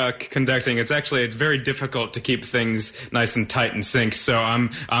there conducting, it's very difficult to keep things nice and tight in sync. So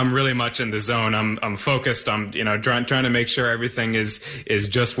I'm really much in the zone. I'm focused. I'm trying to make sure everything is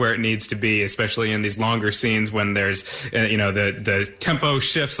just where it needs to be, especially in these longer scenes when there's the tempo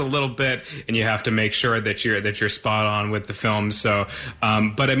shifts a little bit, and you have to make sure that you're spot on with the film. So,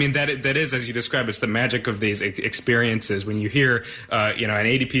 but I mean that is, as you described, it's the magic of these experiences when you hear an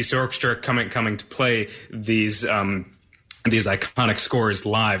 80-piece orchestra coming to play these iconic scores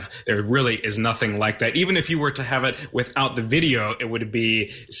live. There really is nothing like that. Even if you were to have it without the video, it would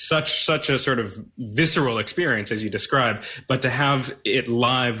be such a sort of visceral experience as you described. But to have it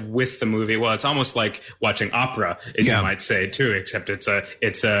live with the movie, well, it's almost like watching opera, as you might say too. Except it's a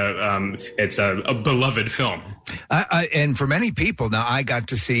beloved film. And for many people, now I got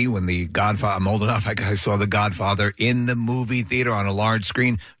to see when The Godfather. I'm old enough. I saw The Godfather in the movie theater on a large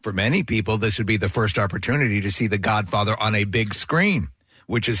screen. For many people, this would be the first opportunity to see The Godfather on a big screen,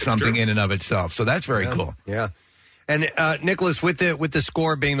 which is something in and of itself. So that's very cool. Yeah. And Nicholas, with the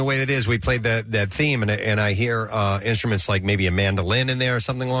score being the way it is, we played that theme, and I hear instruments like maybe a mandolin in there or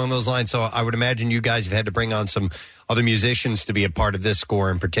something along those lines. So I would imagine you guys have had to bring on some other musicians to be a part of this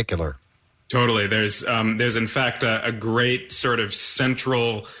score in particular. Totally. There's in fact a great sort of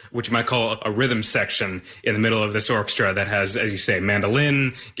central, which you might call a rhythm section in the middle of this orchestra that has, as you say,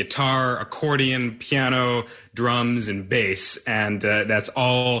 mandolin, guitar, accordion, piano, drums, and bass, and that's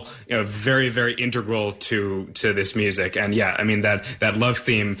all very, very integral to this music. And yeah, I mean that love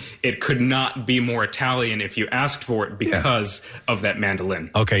theme, it could not be more Italian if you asked for it because of that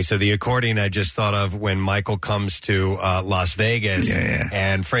mandolin. Okay, so the accordion I just thought of when Michael comes to Las Vegas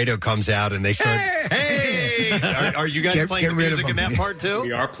and Fredo comes out and they start, hey! Are you guys playing the music in that part too?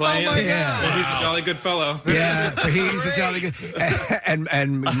 We are playing. Oh my God. Yeah, he's a jolly good fellow. Yeah, he's a jolly good.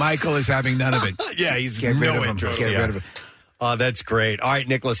 And Michael is having none of it. Yeah, he's Get rid no of him. interest. Get rid of him. Oh, that's great. All right,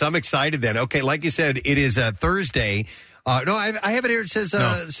 Nicholas, I'm excited then. Okay, like you said, it is Thursday. No, I have it here. It says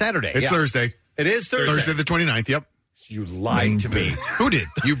Saturday. It's Thursday. It is Thursday. Thursday the 29th, yep. You lied to me. Who did?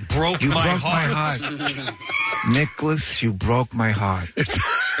 You broke my heart. Nicholas, you broke my heart.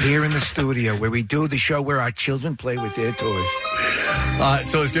 Here in the studio where we do the show where our children play with their toys.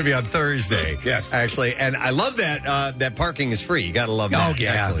 So it's going to be on Thursday. Yes. Actually. And I love that that parking is free. You got to love that. Oh,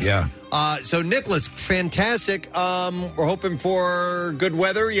 yeah. Excellent. Yeah. So, Nicholas, fantastic. We're hoping for good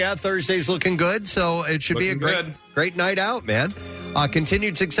weather. Yeah, Thursday's looking good. So it should be a great night out, man.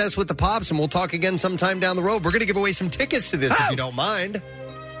 Continued success with the Pops, and we'll talk again sometime down the road. We're going to give away some tickets to this if you don't mind.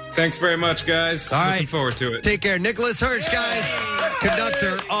 Thanks very much, guys. All right. Looking forward to it. Take care. Nicholas Hirsch, guys,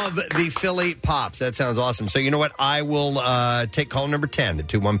 conductor of the Philly Pops. That sounds awesome. So you know what? I will take call number 10 at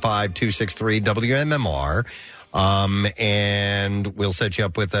 215-263-WMMR. And we'll set you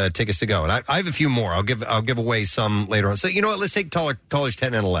up with tickets to go. And I have a few more. I'll give away some later on. So you know what? Let's take callers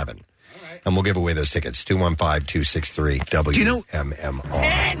 10 and 11. And we'll give away those tickets.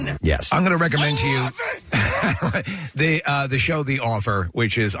 215-263-WMMR. Yes. I'm going to recommend to you the show The Offer,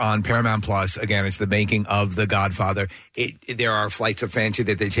 which is on Paramount Plus. Again, it's the making of The Godfather. There are flights of fancy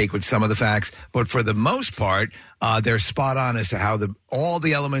that they take with some of the facts, but for the most part, they're spot on as to how all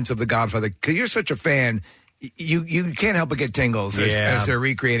the elements of The Godfather, because you're such a fan, you can't help but get tingles as they're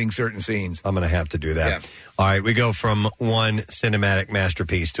recreating certain scenes. I'm going to have to do that. Yeah. All right, we go from one cinematic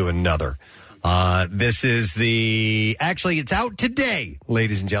masterpiece to another. This is it's out today,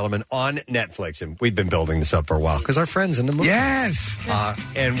 ladies and gentlemen, on Netflix. And we've been building this up for a while because our friends in the movie. Yes.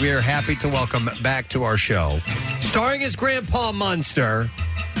 And we're happy to welcome back to our show, starring as Grandpa Munster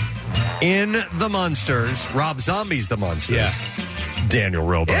in The Munsters, Rob Zombie's The Munsters. Yeah. Daniel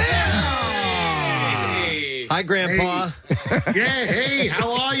Roebuck. Hi, Grandpa. Yeah, hey,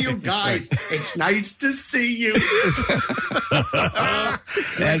 how are you guys? It's nice to see you.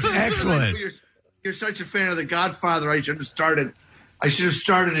 That's excellent. You're such a fan of The Godfather. I should have started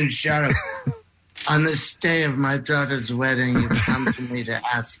in shadow. On this day of my daughter's wedding, you come to me to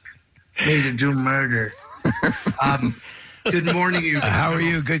ask me to do murder. Good morning, you. How are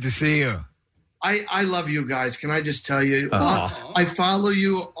you? Good to see you. I love you guys. Can I just tell you? I follow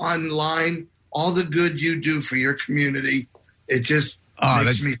you online. All the good you do for your community, it just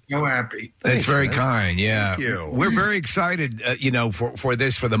makes me so happy. That's very kind, yeah. Thank you. We're very excited, for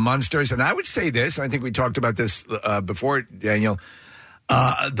the Munsters. And I would say this, I think we talked about this before, Daniel.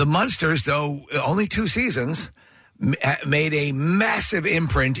 The Munsters, though, only 2 seasons, made a massive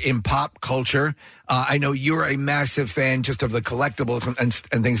imprint in pop culture. I know you're a massive fan just of the collectibles and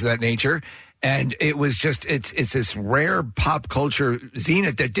things of that nature. And it was just, it's this rare pop culture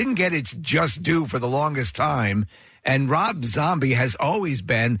zenith that didn't get its just due for the longest time. And Rob Zombie has always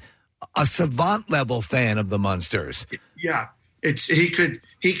been a savant level fan of the Munsters. Yeah, he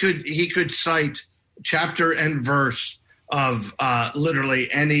could cite chapter and verse of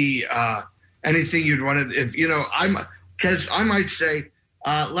literally anything you'd want to. If because I might say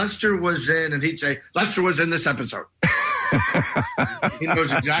Lester was in, and he'd say Lester was in this episode. He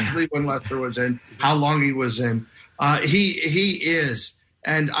knows exactly when Lester was in, how long he was in. He is,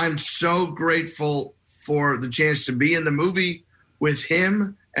 and I'm so grateful for the chance to be in the movie with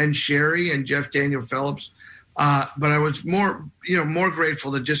him and Sherry and Jeff Daniel Phillips. But I was more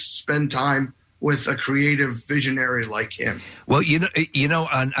grateful to just spend time with a creative visionary like him. Well,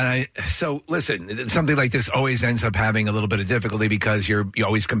 so listen, something like this always ends up having a little bit of difficulty because you're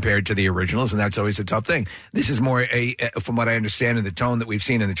always compared to the originals, and that's always a tough thing. This is more from what I understand in the tone that we've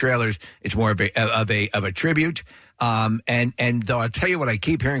seen in the trailers, it's more of a tribute. And though I'll tell you what I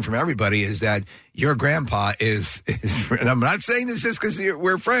keep hearing from everybody is that your grandpa is and I'm not saying this just because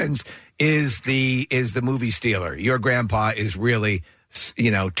we're friends, is the movie stealer. Your grandpa is really,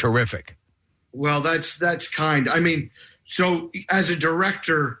 terrific. Well, that's kind. I mean, so as a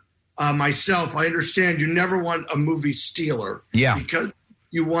director myself, I understand you never want a movie stealer. Yeah. Because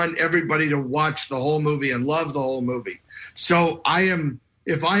you want everybody to watch the whole movie and love the whole movie. So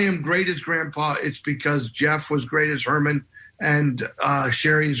if I am great as Grandpa, it's because Jeff was great as Herman and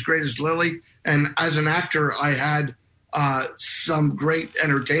Sherry is great as Lily. And as an actor, I had some great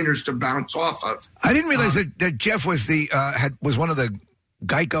entertainers to bounce off of. I didn't realize that Jeff was was one of the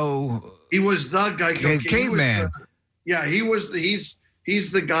Geico. He was the Geico caveman.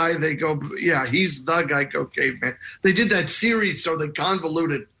 He's the guy they go. Yeah, he's the Geico caveman. They did that series, so they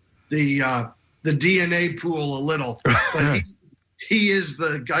convoluted the DNA pool a little, but he is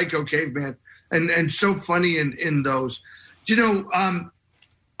the Geico caveman, and so funny in those. I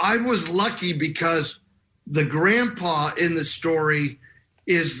was lucky because the grandpa in the story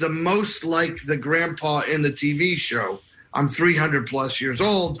is the most like the grandpa in the TV show. I'm 300 plus years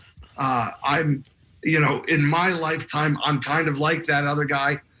old. I'm, in my lifetime, I'm kind of like that other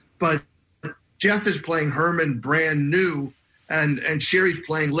guy. But Jeff is playing Herman brand new, and Sherry's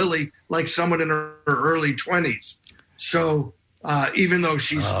playing Lily like someone in her early 20s. So even though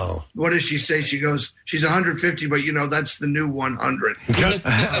she's, what does she say? She goes, she's 150, but that's the new 100.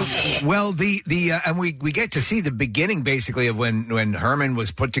 Well, and we get to see the beginning basically of when Herman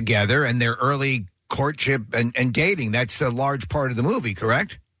was put together and their early courtship and dating. That's a large part of the movie,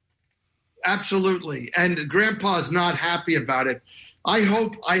 correct? Absolutely. And Grandpa's not happy about it. I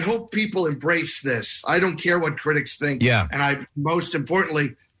hope people embrace this. I don't care what critics think. Yeah. And I most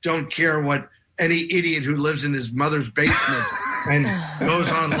importantly don't care what any idiot who lives in his mother's basement and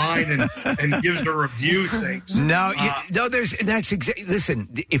goes online and gives a review thinks. Listen,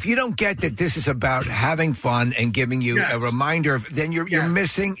 if you don't get that this is about having fun and giving you a reminder of, then you're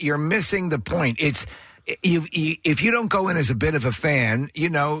missing the point. It's if you don't go in as a bit of a fan,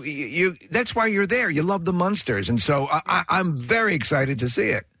 that's why you're there. You love the Munsters, and so I'm very excited to see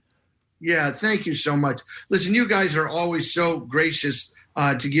it. Yeah, thank you so much. Listen, you guys are always so gracious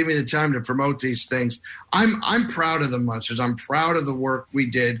to give me the time to promote these things. I'm proud of the Munsters. I'm proud of the work we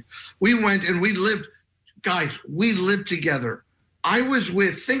did. We went and we lived together. I was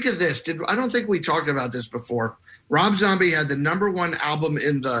think of this. I don't think we talked about this before. Rob Zombie had the #1 album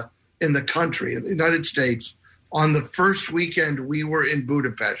in the country, in the United States, on the first weekend we were in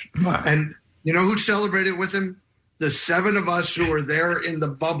Budapest. Wow. And you know who celebrated with him? The 7 of us who were there in the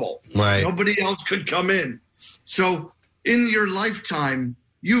bubble. Right. Nobody else could come in. So in your lifetime,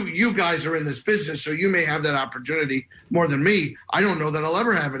 you guys are in this business, so you may have that opportunity more than me. I don't know that I'll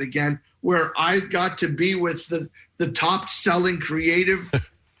ever have it again, where I got to be with the top-selling creative,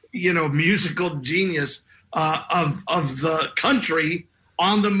 musical genius of the country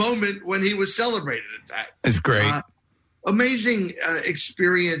on the moment when he was celebrated at that. It's great. Amazing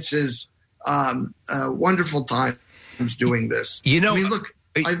experiences, wonderful times doing this. Look,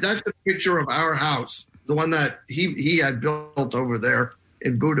 that's a picture of our house, the one that he had built over there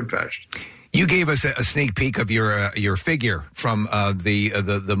in Budapest. You gave us a sneak peek of your figure from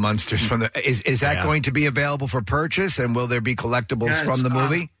the Munsters. From is that going to be available for purchase, and will there be collectibles from the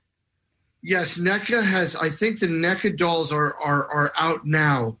movie? Yes, NECA has. I think the NECA dolls are out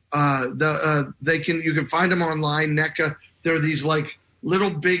now. You can find them online. NECA. They're these like little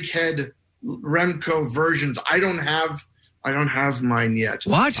big head Remco versions. I don't have mine yet.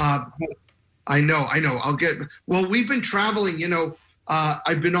 What? I know. I'll get. Well, we've been traveling.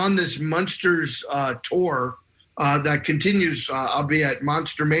 I've been on this Munsters tour that continues. I'll be at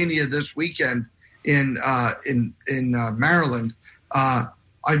Monster Mania this weekend in Maryland.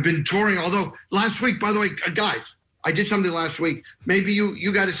 I've been touring, although last week, by the way, guys, I did something last week. Maybe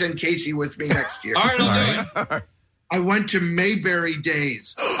you got to send Casey with me next year. All right, I'll do it. I went to Mayberry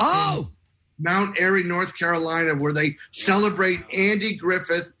Days. Oh! Mount Airy, North Carolina, where they celebrate Andy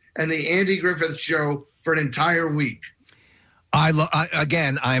Griffith and the Andy Griffith Show for an entire week.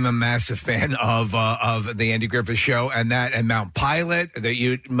 Again, I'm a massive fan of the Andy Griffith Show and Mount Pilot.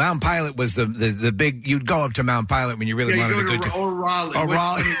 Mount Pilot was the big. You'd go up to Mount Pilot when you really wanted to go to Raleigh. Or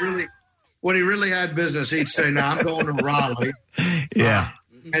Raleigh. When he really had business, he'd say, "No, I'm going to Raleigh." Yeah.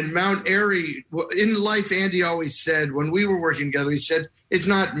 And Mount Airy, in life, Andy always said, when we were working together, he said, it's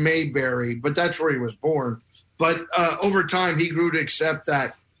not Mayberry, but that's where he was born. But over time, he grew to accept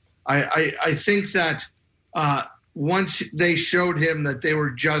that. I think that once they showed him that they were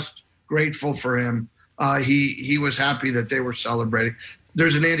just grateful for him, he was happy that they were celebrating.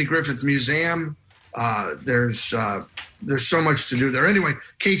 There's an Andy Griffith Museum. There's so much to do there. Anyway,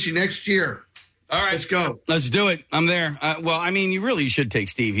 Casey, next year. All right, let's go. Let's do it. I'm there. Well, I mean, you really should take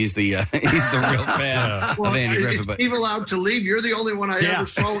Steve. He's the real fan of Andy Griffith. But Steve allowed to leave? You're the only one I ever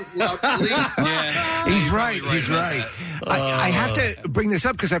saw allowed to leave. Yeah, he's right. He's right. I have to bring this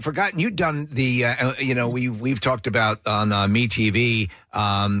up because I've forgotten you'd done the. We've talked about on MeTV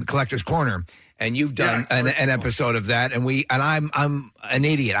Collector's Corner. And you've done an episode of that, and I'm an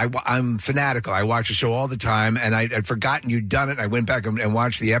idiot. I'm fanatical. I watch the show all the time, and I'd forgotten you'd done it. I went back and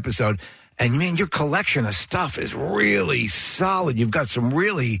watched the episode, and man, your collection of stuff is really solid. You've got some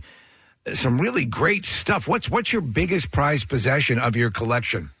really great stuff. What's your biggest prized possession of your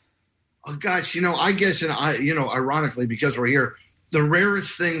collection? Oh gosh, I guess, and ironically, because we're here, the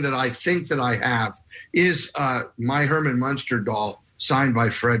rarest thing that I think that I have is my Herman Munster doll, signed by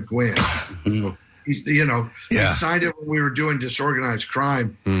Fred Gwynn. He signed it when we were doing Disorganized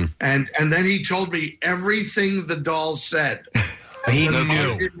Crime. And then he told me everything the doll said. He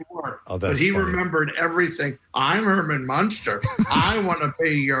knew. that's but he funny. remembered everything. I'm Herman Munster. I want to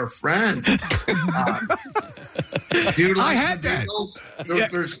be your friend. Do you like I had that.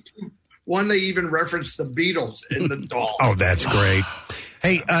 There's one, they even referenced the Beatles in the doll. Oh, that's great.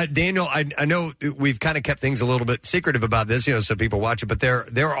 Hey, Daniel, I know we've kind of kept things a little bit secretive about this, so people watch it, but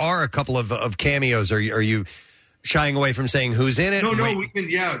there are a couple of cameos. Are you shying away from saying who's in it?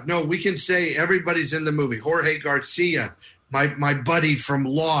 We can say everybody's in the movie. Jorge Garcia, my buddy from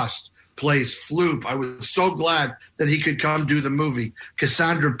Lost, plays Floop. I was so glad that he could come do the movie.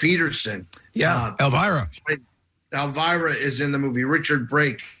 Cassandra Peterson. Elvira. Elvira is in the movie. Richard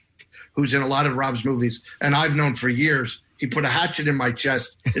Brake, who's in a lot of Rob's movies, and I've known for years. He put a hatchet in my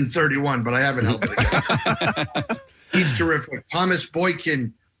chest in 31, but I haven't held it again. He's terrific. Thomas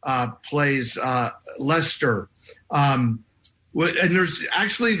Boykin plays Lester. And there's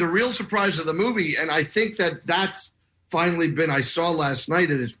actually the real surprise of the movie, and I think that's finally been, I saw last night.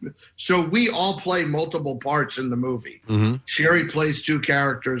 So we all play multiple parts in the movie. Mm-hmm. Sherry plays 2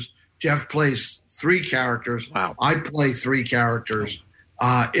 characters. Jeff plays 3 characters. Wow. I play 3 characters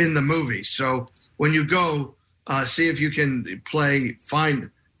in the movie. So when you go, see if you can find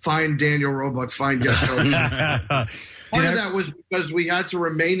Daniel Roebuck, find Jeff Phillips. Part of that was because we had to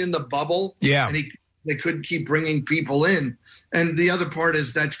remain in the bubble. Yeah. And they couldn't keep bringing people in. And the other part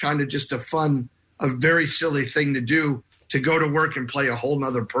is that's kind of just a very silly thing to do, to go to work and play a whole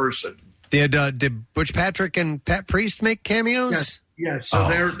nother person. Did Butch Patrick and Pat Priest make cameos? Yes. So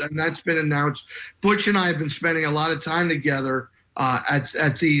and that's been announced. Butch and I have been spending a lot of time together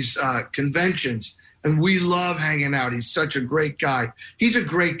at these conventions. And we love hanging out. He's such a great guy. He's a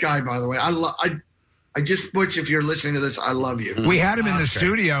great guy, by the way. Butch, if you're listening to this, I love you. We had him in the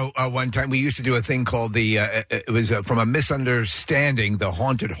studio one time. We used to do a thing called it was from a misunderstanding, the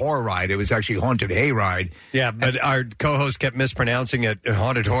Haunted Horror Ride. It was actually Haunted Hayride. Yeah, but our co-host kept mispronouncing it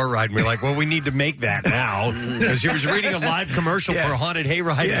Haunted Horror Ride. And we're like, well, we need to make that now. Because he was reading a live commercial for Haunted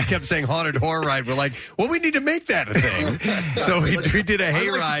Hayride and he kept saying Haunted Horror Ride. We're like, well, we need to make that a thing. So we did a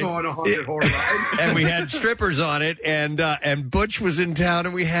hayride. On a Haunted Horror Ride. And we had strippers on it. And Butch was in town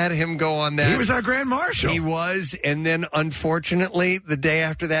and we had him go on that. He was our Grand Marshal. He was, and then unfortunately, the day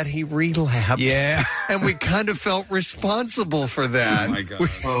after that, he relapsed. Yeah. And we kind of felt responsible for that. Oh, my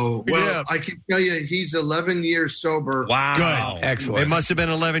God. I can tell you, he's 11 years sober. Wow. Good. Excellent. It must have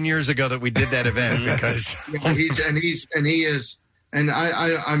been 11 years ago that we did that event because he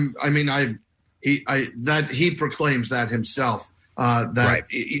proclaims that himself,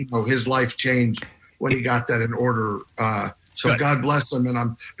 his life changed when he got that in order. So good. God bless him.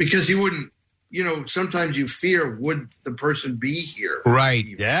 And because he wouldn't, sometimes you fear, would the person be here? Right.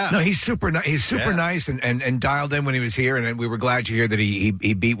 Yeah. No, he's super nice and dialed in when he was here, and we were glad to hear that he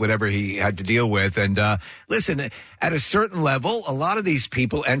beat whatever he had to deal with. And listen, at a certain level, a lot of these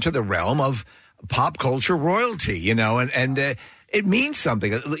people enter the realm of pop culture royalty, and it means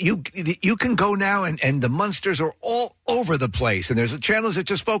something. You can go now, and the Munsters are all over the place, and there's channels that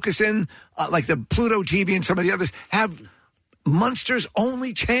just focus in, like the Pluto TV and some of the others have Munsters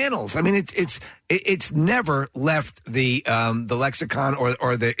only channels. I mean, it's never left the lexicon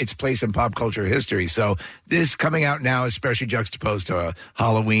or its place in pop culture history. So this coming out now, especially juxtaposed to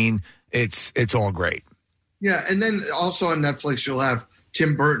Halloween, it's all great. Yeah, and then also on Netflix you'll have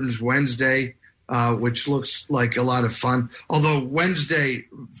Tim Burton's Wednesday, which looks like a lot of fun. Although Wednesday,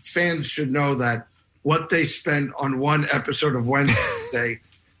 fans should know that what they spend on one episode of Wednesday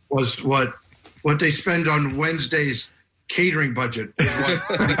was what they spend on Wednesday's catering budget.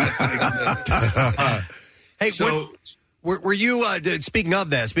 Hey, so were you speaking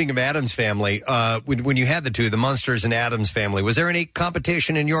of Addams Family? When you had the Munsters and Addams Family, was there any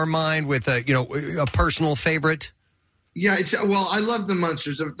competition in your mind with a personal favorite? Yeah, I love the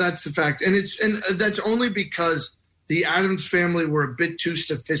Munsters. That's the fact, and that's only because the Addams Family were a bit too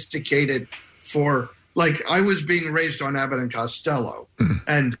sophisticated for. Like, I was being raised on Abbott and Costello,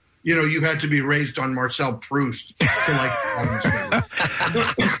 and you had to be raised on Marcel Proust to like Addams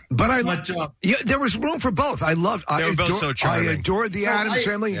Family. But there was room for both. They were both so charming. I adored the Addams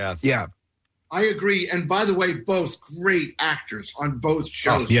Family. Yeah. I agree. And by the way, both great actors on both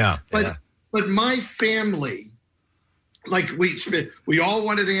shows. But my family, like we all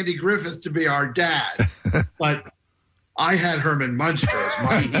wanted Andy Griffith to be our dad, but I had Herman Munster as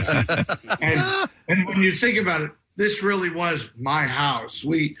my dad. And when you think about it, this really was my house.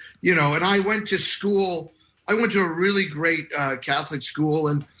 And I went to school. I went to a really great Catholic school,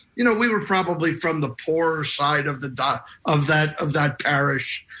 and we were probably from the poorer side of that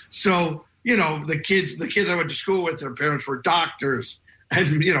parish. So the kids I went to school with, their parents were doctors,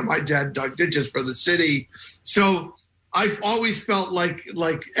 and my dad dug ditches for the city. So I've always felt like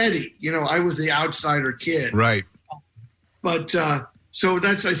Eddie. I was the outsider kid, right? But so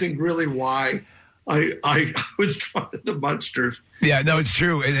that's, I think, really why I was drawn to the Munsters. Yeah, no, it's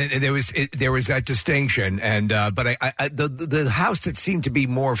true. And there was that distinction, and but the house that seemed to be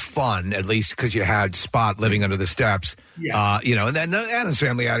more fun, at least because you had Spot living under the steps. Yeah. And then the Addams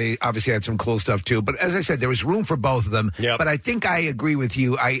Family obviously had some cool stuff too. But as I said, there was room for both of them. Yep. But I think I agree with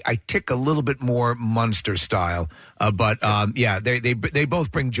you. I tick a little bit more Munster style. They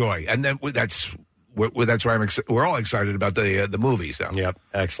both bring joy, and then that's why we're all excited about the movie. So. Yep,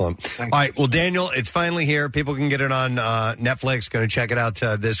 excellent. Thanks. All right, well, Daniel, it's finally here. People can get it on Netflix. Going to check it out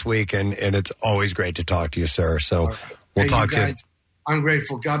this week, and it's always great to talk to you, sir. So we'll talk to you. I'm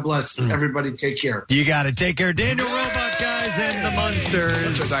grateful. God bless everybody. Take care. You got to take care. Daniel Roebuck, guys, and the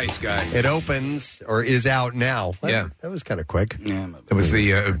Munsters. Such a nice guy. It opens or is out now. Yeah, that was kind of quick. Yeah, it was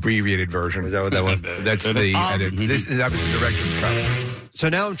the abbreviated version. Was that what that was? That's the edit. That was the director's cut. So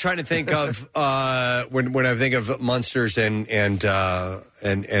now I'm trying to think of when I think of Munsters and the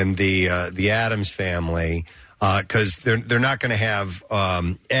Addams Family, because they're not going to have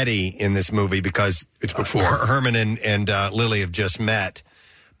Eddie in this movie because it's before Herman and Lily have just met.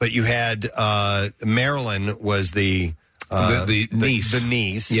 But you had Marilyn was the niece. The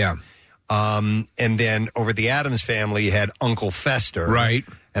niece, yeah. And then over the Addams Family, you had Uncle Fester, right?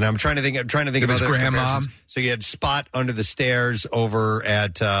 And I'm trying to think of his other grandma. So you had Spot under the stairs over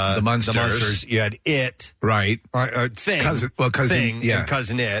at the Munsters. You had It, right? Or Thing, cousin, Thing, and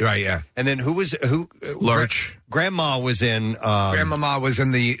Cousin It, right? Yeah. And then who? Lurch. Grandma was in. Grandmama was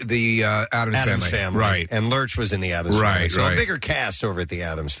in the Addams family, right? And Lurch was in the Addams family. Right. So a bigger cast over at the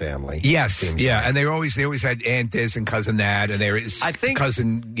Addams Family. Yes, yeah, like. And they always had Aunt this and Cousin that, and there is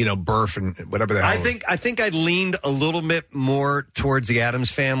Cousin Burf and whatever the hell. I think I leaned a little bit more towards the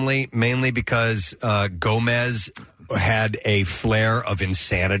Addams Family, mainly because Gomez had a flair of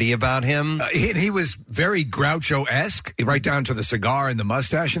insanity about him. He was very Groucho-esque, right down to the cigar and the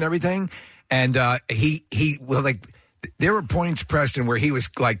mustache and everything. And there were points, Preston, where he was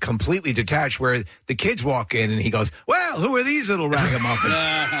like completely detached, where the kids walk in and he goes, "Well, who are these little ragamuffins?"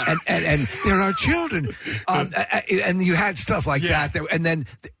 and they're our children. And you had stuff like that. And then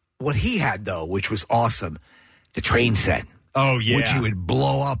what he had, though, which was awesome, the train set. Oh, yeah. Which he would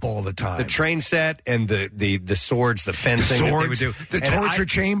blow up all the time. The train set and the swords, the fencing that they would do. The torture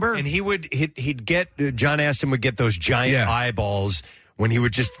chamber. And he'd get, John Astin would get those giant eyeballs when he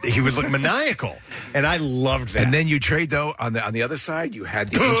would look maniacal. And I loved that. And then you trade, though, on the other side, you had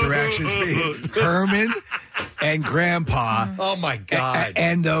the interactions between Herman and Grandpa. Oh, my God.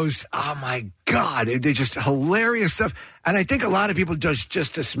 And those, oh, my God. They're just hilarious stuff. And I think a lot of people just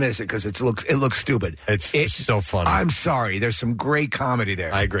dismiss it because it looks stupid. It's so funny. I'm sorry. There's some great comedy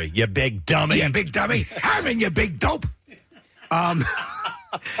there. I agree. You big dummy. Yeah, big dummy. Herman, you big dope.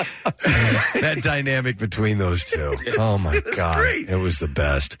 That dynamic between those two. Oh my God, great. It was the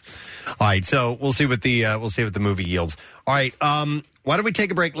best. All right, so we'll see what the movie yields. All right, why don't we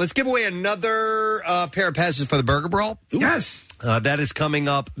take a break? Let's give away another pair of passes for the Burger Brawl. Yes. That is coming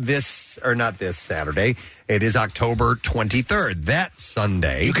up not this Saturday. It is October 23rd. That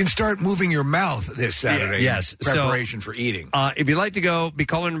Sunday. You can start moving your mouth this Saturday. Yes. Preparation for eating. If you'd like to go, be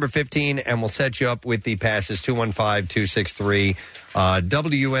caller number 15, and we'll set you up with the passes, 215-263.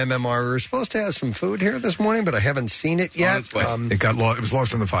 WMMR. We were supposed to have some food here this morning, but I haven't seen it yet. It was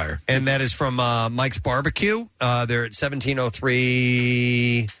lost in the fire. And that is from Mike's Barbecue. They're at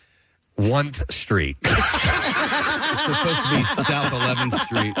 1703 1th Street. It's supposed to be South 11th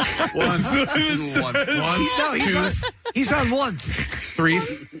Street. One. No, he's on 1th. 3rd,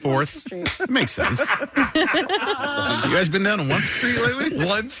 4th. That makes sense. You guys been down on 1st Street lately?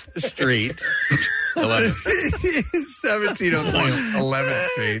 1st Street. 11th. 1703 11th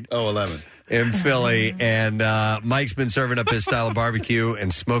Street. Oh, 11th. In Philly, and Mike's been serving up his style of barbecue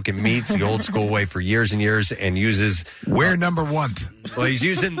and smoking meats the old school way for years and years, and uses number 1. Well, he's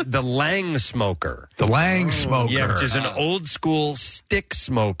using the Lang smoker. The Lang smoker, yeah, which is an old school stick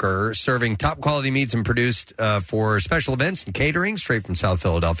smoker serving top quality meats and produced for special events and catering straight from South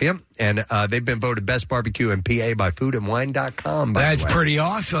Philadelphia. And they've been voted best barbecue in PA by foodandwine.com. That's pretty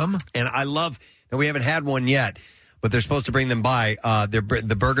awesome. And I love. Now we haven't had one yet. But they're supposed to bring them by.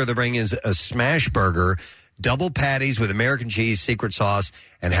 The burger they're bringing is a smash burger, double patties with American cheese, secret sauce,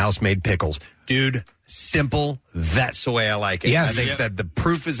 and house-made pickles. Dude, simple. That's the way I like it. Yes. I think that the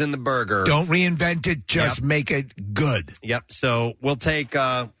proof is in the burger. Don't reinvent it. Just make it good. Yep. So we'll take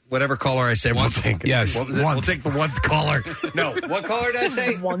whatever caller I said. We'll take. Yes. What was it? We'll take the 1th caller. No. What caller did I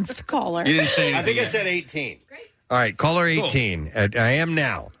say? 1th caller. You didn't say anything. I think I said 18. Great. All right. Caller 18. Cool. I am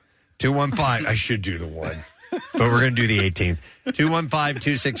now. 215. I should do the 1. But we're going to do the 18th.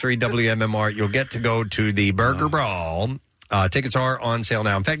 215-263-WMMR. You'll get to go to the Burger Brawl. Tickets are on sale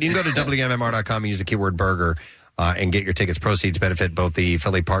now. In fact, you can go to WMMR.com and use the keyword burger and get your tickets. Proceeds benefit both the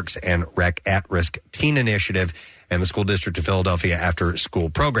Philly Parks and Rec At-Risk Teen Initiative and the School District of Philadelphia After School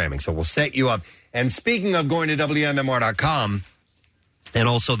Programming. So we'll set you up. And speaking of going to WMMR.com, and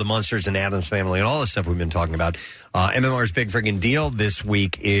also the Munsters and Addams Family and all the stuff we've been talking about. MMR's big friggin' deal this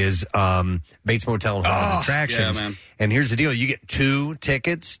week is Bates Motel and Haunted Attractions. Yeah, man. And here's the deal. You get 2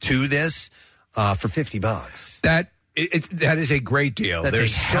 tickets to this for $50. That is a great deal. That's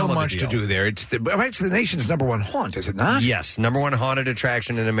There's a hell so of a much to deal. do there. It's the nation's number 1 haunt, is it not? Yes, number 1 haunted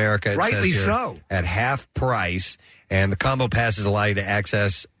attraction in America. It Rightly says here, so. At half price. And the combo passes allow you to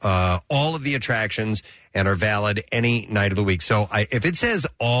access all of the attractions and are valid any night of the week. So if it says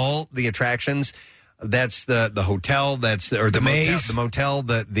all the attractions, that's the hotel, that's the maze, motel,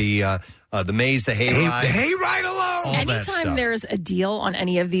 the maze, the hayride. The hayride alone. Anytime there's a deal on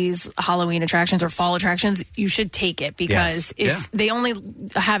any of these Halloween attractions or fall attractions, you should take it because they only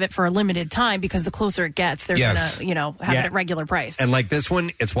have it for a limited time because the closer it gets, they're going to, have it at regular price. And like this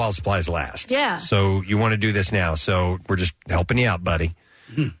one, it's while supplies last. Yeah. So you want to do this now. So we're just helping you out, buddy.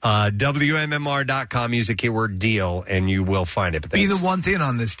 WMMR.com, use the keyword deal, and you will find it. But be the 1th in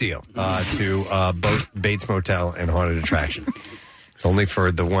on this deal. To both Bates Motel and Haunted Attraction. It's only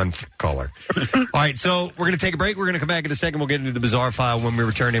for the 1th caller. All right, so we're going to take a break. We're going to come back in a second. We'll get into the bizarre file. When we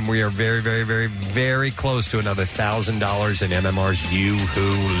return in, we are very, very, very, very close to another $1,000 in MMR's You-Who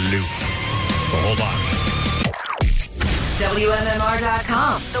Loot. So hold on.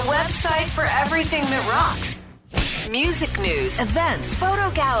 WMMR.com, the website for everything that rocks. Music news, events, photo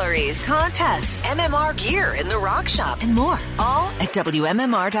galleries, contests, MMR gear in the rock shop, and more. All at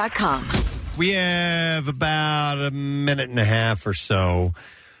WMMR.com. We have about a minute and a half or so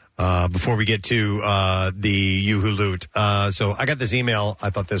before we get to the You-Who Loot. So I got this email. I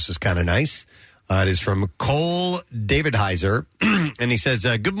thought this was kind of nice. It is from Cole David Heiser, and he says,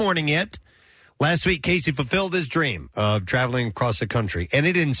 good morning, It. Last week, Casey fulfilled his dream of traveling across the country, and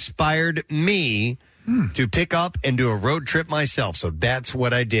it inspired me to pick up and do a road trip myself. So that's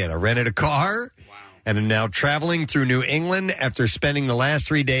what I did. I rented a car and am now traveling through New England after spending the last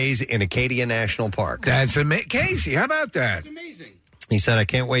 3 days in Acadia National Park. That's amazing. Casey, how about that? That's amazing. He said, I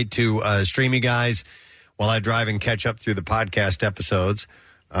can't wait to stream you guys while I drive and catch up through the podcast episodes.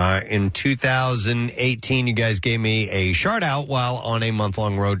 In 2018, you guys gave me a shout out while on a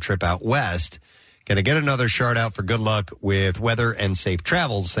month-long road trip out west. Can I get another shout out for good luck with weather and safe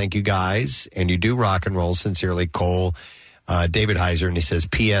travels? Thank you, guys. And you do rock and roll. Sincerely, Cole David Heiser. And he says,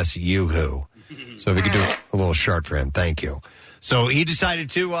 P.S. You-Who. So if you could do a little chart for him, thank you. So he decided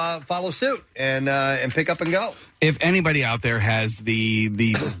to follow suit and pick up and go. If anybody out there has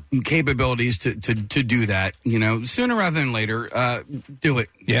the capabilities to do that, sooner rather than later, do it.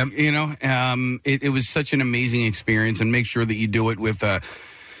 Yeah. It was such an amazing experience, and make sure that you do it with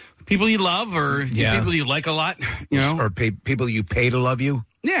people you love or people you like a lot, or people you pay to love you.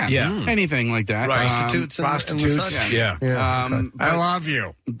 Yeah, anything like that. Right. Prostitutes. Yeah. I love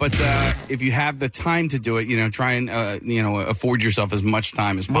you. But if you have the time to do it, try and afford yourself as much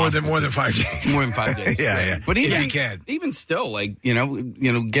time as possible. More than 5 days. More than 5 days. Yeah. But even, if you can, even still,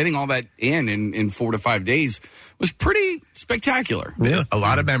 getting all that in 4 to 5 days was pretty spectacular. Yeah, a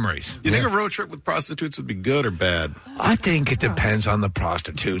lot of memories. You think a road trip with prostitutes would be good or bad? I think it depends on the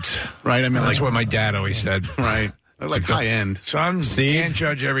prostitutes. Right. I mean, that's what my dad always said. Right. They're like high end. Son, you can't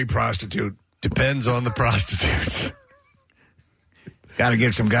judge every prostitute. Depends on the prostitutes. Got to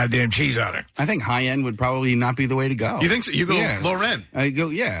get some goddamn cheese on her. I think high end would probably not be the way to go. You think so? You go low rent? I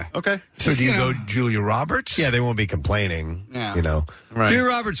go, yeah. Okay. So do you go Julia Roberts? Yeah, they won't be complaining. Yeah. Right. Julia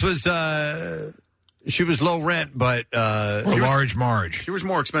Roberts was she was low rent, but Large Marge. She was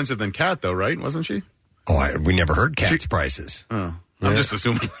more expensive than Kat, though, right? Wasn't she? Oh, we never heard Kat's prices. Oh, I'm just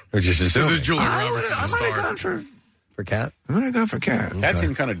assuming. We're just assuming. This is Julia Roberts. I might have gone for Kat. I'm gonna go for Kat. Kat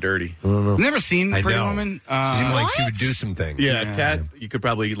seemed kind of dirty. I don't know. Never seen Pretty know. Woman. She seemed like she would do some things. Yeah, Kat, you could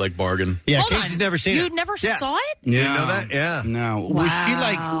probably bargain. Yeah, Hold Casey's on. never seen You it. never Yeah. saw it? You didn't know that? Yeah. No. Was she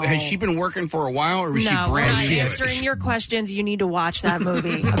has she been working for a while, or was she No, we're brand not new? answering your questions. You need to watch that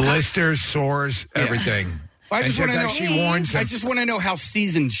movie. Blisters, sores, everything. I just want to know. She warns. I just want to know how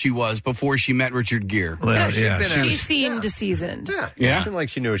seasoned she was before she met Richard Gere. Well, She seemed seasoned. Yeah. She seemed like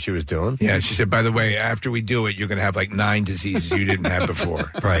she knew what she was doing. Yeah, she said, by the way, after we do it, you're going to have 9 diseases you didn't have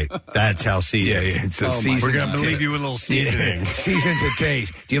before. Right. That's how seasoned. Yeah, it's a season. We're going to leave you with a little seasoning. Season to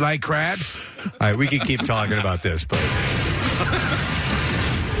taste. Do you like crabs? All right, we can keep talking about this, but...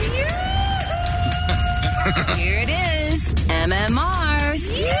 Here it is. MMR's.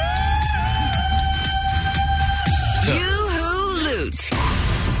 Yoo-hoo Loot.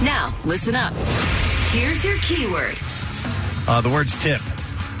 Now, listen up. Here's your keyword. The word's tip,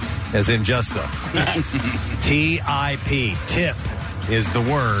 as in just the. T-I-P. Tip is the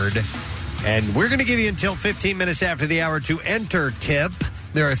word. And we're going to give you until 15 minutes after the hour to enter tip.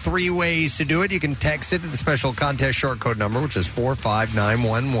 There are 3 ways to do it. You can text it to the special contest short code number, which is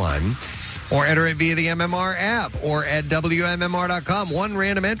 45911. Or enter it via the MMR app or at WMMR.com. One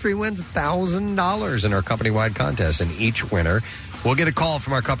random entry wins $1,000 in our company-wide contest, and each winner will get a call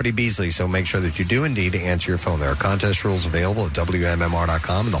from our company, Beasley. So make sure that you do indeed answer your phone. There are contest rules available at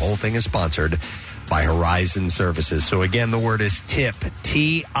WMMR.com, and the whole thing is sponsored by Horizon Services. So again, the word is tip,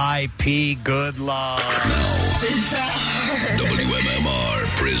 T-I-P. Good luck. WMMR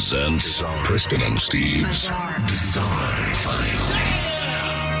presents Preston and Steve's Bizarre File.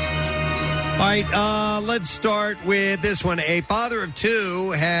 All right, let's start with this one. A father of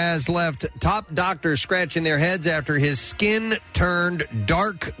 2 has left top doctors scratching their heads after his skin turned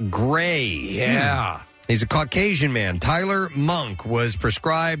dark gray. Yeah. He's a Caucasian man. Tyler Monk was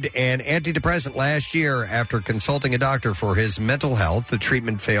prescribed an antidepressant last year after consulting a doctor for his mental health. The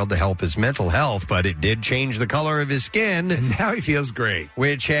treatment failed to help his mental health, but it did change the color of his skin. And now he feels great.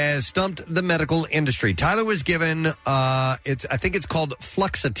 Which has stumped the medical industry. Tyler was given, I think it's called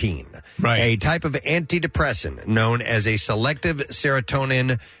fluoxetine, a type of antidepressant known as a selective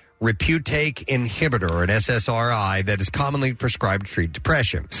serotonin reuptake inhibitor, or an SSRI, that is commonly prescribed to treat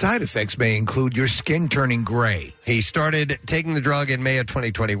depression. Side effects may include your skin turning gray. He started taking the drug in May of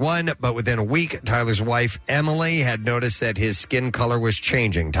 2021, but within a week, Tyler's wife, Emily, had noticed that his skin color was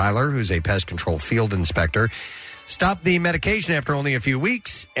changing. Tyler, who's a pest control field inspector, stopped the medication after only a few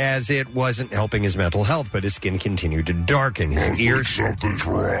weeks as it wasn't helping his mental health, but his skin continued to darken. His ears... Something's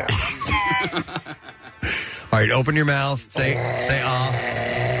wrong. All right, open your mouth. Say ah.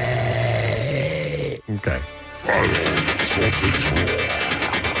 Okay. Something's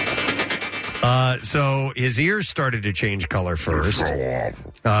wrong. So his ears started to change color first,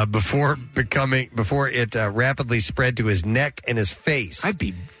 before it rapidly spread to his neck and his face. I'd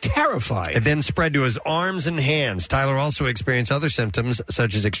be terrified. It then spread to his arms and hands. Tyler also experienced other symptoms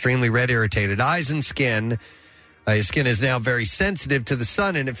such as extremely red, irritated eyes and skin. His skin is now very sensitive to the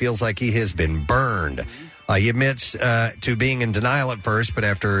sun, and it feels like he has been burned. He admits to being in denial at first, but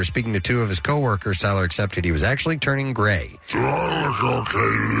after speaking to 2 of his coworkers, Tyler accepted he was actually turning gray. Do I look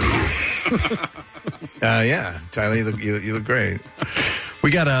okay? Yeah, Tyler, you look great.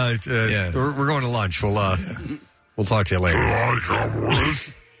 We got we're going to lunch. We'll talk to you later. Do I come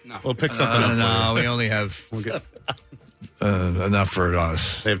with? We'll pick something up. No, we only have enough for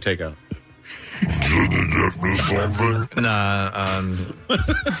us. They have takeout. Can you get me something? Nah,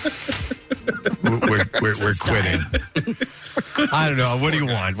 we're quitting. I don't know. What do you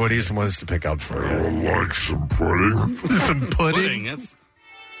want? What do you want us to pick up for you? I'd like some pudding. Some pudding? That's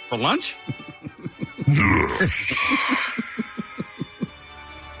for lunch? Yes.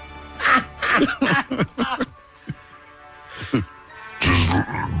 Just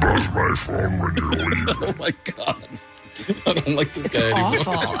buzz my phone when you leave. Oh, my God. I don't like this It's guy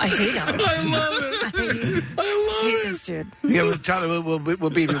anymore. awful. I hate him. I love it. I hate this dude. Yeah, we'll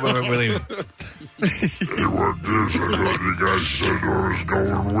beat you when we're leaving. Hey, what this? I thought you guys said I was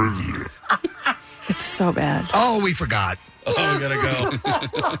going with you. It's so bad. Oh, we forgot. Oh, we gotta go.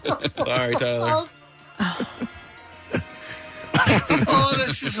 Sorry, Tyler. Oh,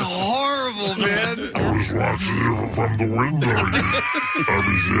 that's just horrible, man. I was watching you from the window. I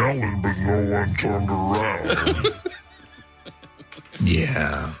was yelling, but no one turned around.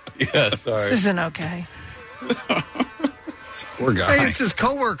 Yeah. Yeah, sorry. This isn't okay. Poor guy. Hey, it's his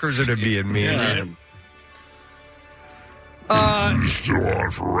coworkers that are being mean. Yeah. You still on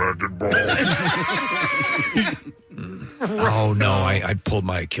for racquetball? Oh, no, I pulled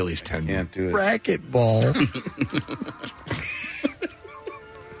my Achilles tendon. Can't do it. Racquetball.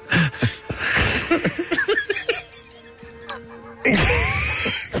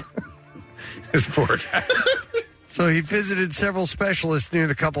 This poor guy. So he visited several specialists near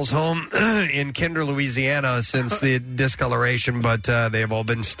the couple's home in Kinder, Louisiana since the discoloration, but they have all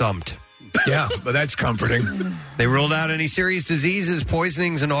been stumped. Yeah, but that's comforting. They ruled out any serious diseases,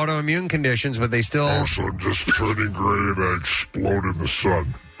 poisonings, and autoimmune conditions, but they still... Also, I'm just turning gray and I explode in the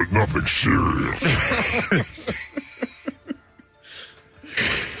sun, but nothing serious.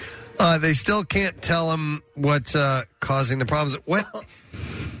 They still can't tell him what's causing the problems. What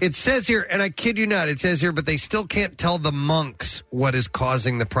it says here, and I kid you not, it says here, but they still can't tell the monks what is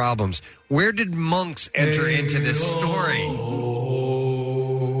causing the problems. Where did monks enter into this story?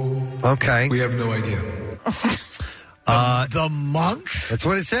 Okay. We have no idea. The monks? That's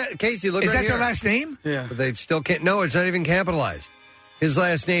what it said. Casey, look Is right that here. their last name? Yeah. But they still can't. No, it's not even capitalized. His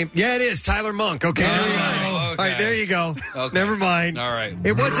last name. Yeah, it is. Tyler Monk. Okay. There you go. okay. All right, there you go. Okay. Never mind. All right.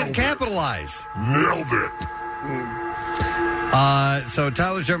 It wasn't capitalized. Nailed it. So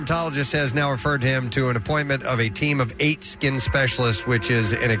Tyler's dermatologist has now referred him to an appointment of a team of 8 skin specialists, which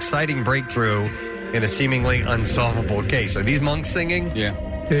is an exciting breakthrough in a seemingly unsolvable case. Are these monks singing? Yeah.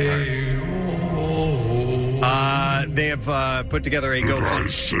 They have put together a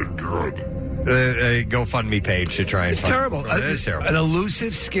GoFundMe page to try and It's fund- terrible. It is terrible. An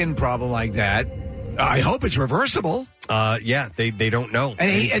elusive skin problem like that. I hope it's reversible. Yeah, they don't know.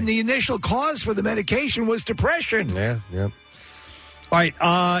 And the initial cause for the medication was depression. Yeah. All right,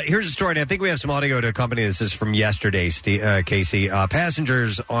 here's a story. And I think we have some audio to accompany this. This is from yesterday, Casey.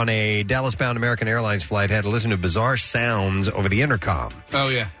 Passengers on a Dallas-bound American Airlines flight had to listen to bizarre sounds over the intercom. Oh,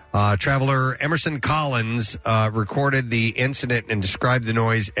 yeah. Traveler Emerson Collins recorded the incident and described the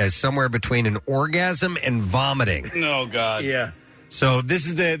noise as somewhere between an orgasm and vomiting. Oh, God. Yeah. So this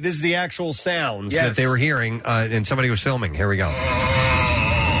is the actual sounds Yes. that they were hearing, and somebody was filming. Here we go.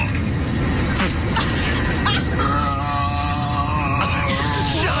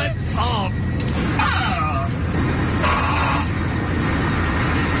 Shut up.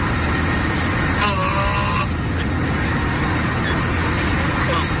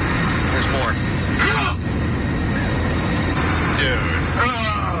 There's more. Dude.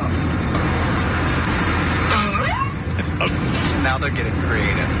 Now they're getting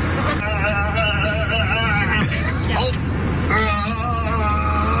creative.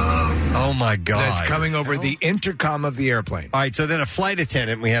 Oh, my God. That's coming over the intercom of the airplane. All right, so then a flight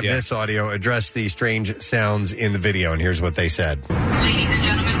attendant, we have this audio, addressed the strange sounds in the video, and here's what they said. Ladies and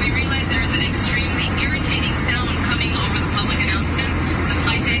gentlemen, we realize there is an extremely irritating sound coming over the public announcements. The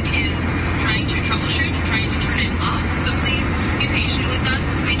flight deck is trying to troubleshoot, trying to turn it off, so please be patient with us.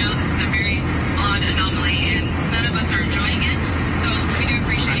 We know this is a very odd anomaly, and none of us are enjoying it, so we do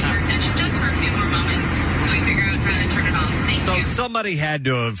appreciate your attention just for a few more moments so we figure out how to turn it off. Thank you. Somebody had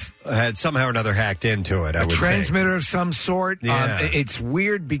to have had somehow or another hacked into it, I A would transmitter of some sort. Yeah. It's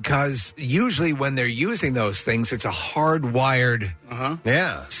weird because usually when they're using those things, it's a hardwired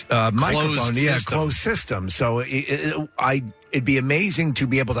microphone. Closed system. So it'd be amazing to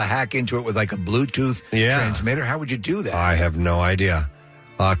be able to hack into it with like a Bluetooth transmitter. How would you do that? I have no idea.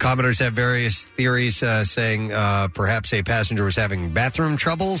 Commenters have various theories saying perhaps a passenger was having bathroom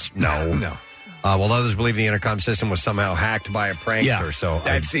troubles. No. While others believe the intercom system was somehow hacked by a prankster. Yeah, so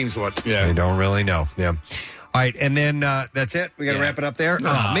that seems what. I don't really know. Yeah. All right, and then that's it. We got to wrap it up there.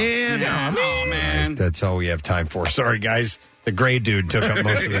 Oh, man. Oh, man. That's all we have time for. Sorry, guys. The gray dude took up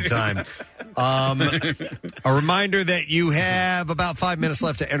most of the time. A reminder that you have about 5 minutes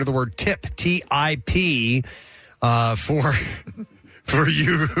left to enter the word TIP, T-I-P, for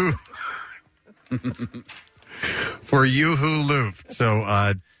you who looped.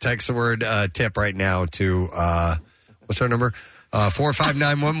 So text the word TIP right now to, what's our number?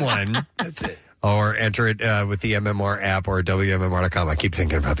 45911. That's it. Or enter it with the MMR app or WMMR.com. I keep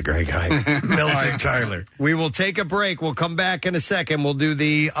thinking about the gray guy. Milton Tyler. We will take a break. We'll come back in a second. We'll do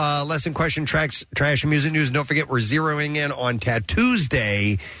the lesson question, trash and music news. And don't forget, we're zeroing in on Tattoos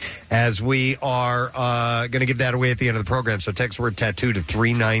Day as we are going to give that away at the end of the program. So text word tattoo to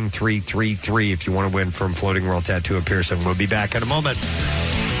 39333 if you want to win from Floating World Tattoo in Pearson. We'll be back in a moment.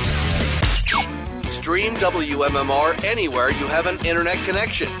 Stream WMMR anywhere you have an internet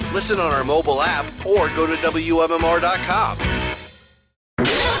connection. Listen on our mobile app or go to WMMR.com.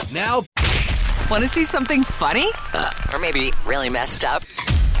 Now, want to see something funny? Or maybe really messed up?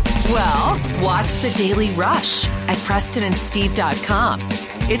 Well, watch The Daily Rush at PrestonandSteve.com.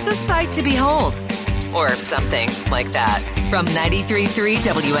 It's a sight to behold. Or something like that. From 93.3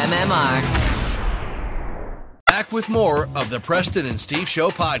 WMMR. Back with more of the Preston and Steve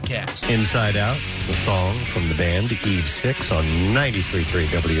Show podcast. Inside Out, the song from the band Eve 6 on 93.3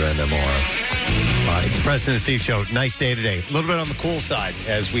 WMMR. It's the Preston and Steve Show. Nice day today. A little bit on the cool side,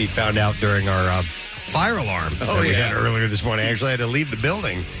 as we found out during our fire alarm that we had earlier this morning. I actually had to leave the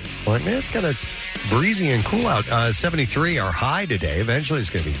building. I'm like, man, it's kind of breezy and cool out. 73 our high today. Eventually it's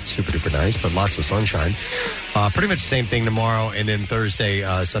going to be super duper nice, but lots of sunshine. Pretty much the same thing tomorrow, and then Thursday,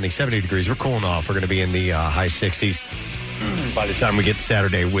 sunny, 70 degrees. We're cooling off. We're going to be in the high 60s by the time we get to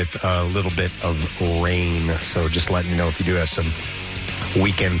Saturday with a little bit of rain. So just letting you know if you do have some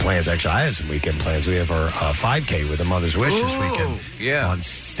weekend plans. Actually, I have some weekend plans. We have our 5K with the Mother's Wish this weekend on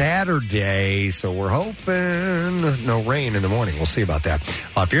Saturday. So we're hoping no rain in the morning. We'll see about that.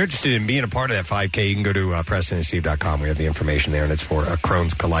 If you're interested in being a part of that 5K, you can go to PrestonandSteve.com. We have the information there, and it's for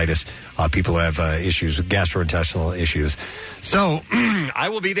Crohn's colitis, people who have issues with gastrointestinal issues. So I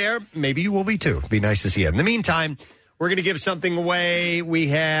will be there. Maybe you will be too. Be nice to see you. In the meantime, we're going to give something away. We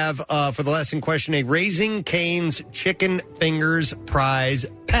have, for the lesson question, a Raising Cane's Chicken Fingers prize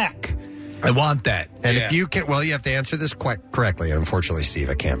pack. I want that. And if you can, well, you have to answer this correctly. Unfortunately, Steve,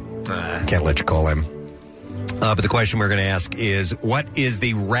 I can't let you call him. But the question we're going to ask is, what is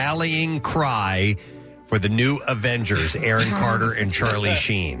the rallying cry for the new Avengers, Aaron Carter and Charlie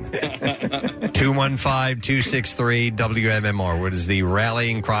Sheen? 215-263-WMMR. What is the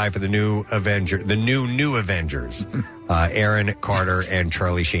rallying cry for the new Avenger, the new Avengers, Aaron Carter and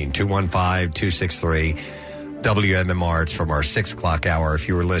Charlie Sheen? 215-263-WMMR. It's from our 6 o'clock hour. If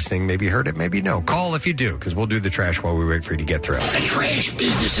you were listening, maybe you heard it, maybe no. Call if you do, because we'll do the trash while we wait for you to get through. The trash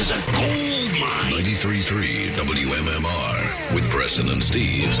business is a gold mine. 93.3 WMMR with Preston and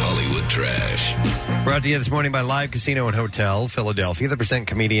Steve's Hollywood Trash. Brought to you this morning by Live Casino and Hotel, Philadelphia. They present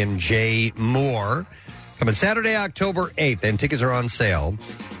comedian Jay Moore. Coming Saturday, October 8th, and tickets are on sale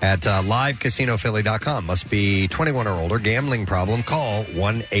at livecasinophilly.com. Must be 21 or older. Gambling problem? Call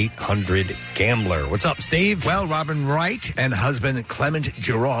 1-800-GAMBLER. What's up, Steve? Well, Robin Wright and husband Clement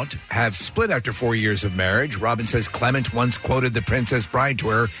Giroux have split after 4 years of marriage. Robin says Clement once quoted the Princess Bride to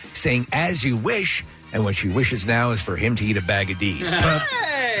her, saying, "As you wish," and what she wishes now is for him to eat a bag of D's.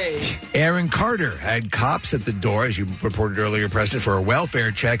 Aaron Carter had cops at the door, as you reported earlier, Preston, for a welfare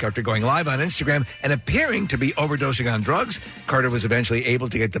check after going live on Instagram and appearing to be overdosing on drugs. Carter was eventually able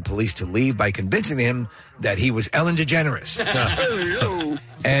to get the police to leave by convincing him that he was Ellen DeGeneres.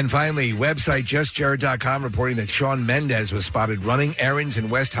 And finally, website JustJared.com reporting that Shawn Mendes was spotted running errands in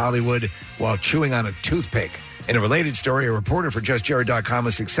West Hollywood while chewing on a toothpick. In a related story, a reporter for JustJared.com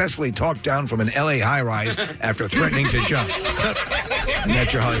was successfully talked down from an L.A. high-rise after threatening to jump. And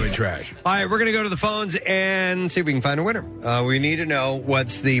that's your Hollywood trash. All right, we're going to go to the phones and see if we can find a winner. We need to know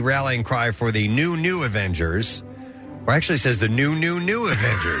what's the rallying cry for the new Avengers. Or actually it says the new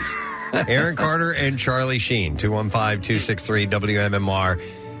Avengers. Aaron Carter and Charlie Sheen. 215-263-WMMR.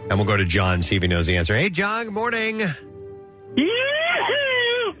 And we'll go to John, see if he knows the answer. Hey, John, good morning. Yeah.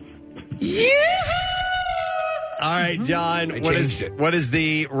 All right, John, what is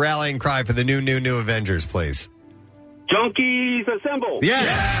the rallying cry for the new Avengers, please? Junkies assemble. Yes.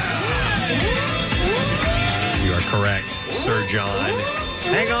 You are correct, Sir John.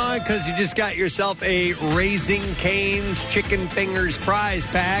 Hang on, because you just got yourself a Raising Cane's Chicken Fingers prize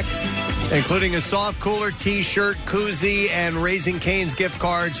pack, including a soft cooler, T-shirt, koozie, and Raising Cane's gift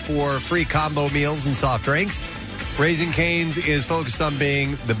cards for free combo meals and soft drinks. Raising Cane's is focused on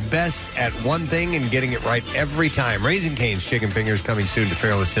being the best at one thing and getting it right every time. Raising Cane's Chicken Fingers coming soon to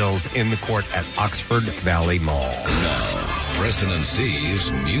Fairless Hills in the court at Oxford Valley Mall. Now, Preston and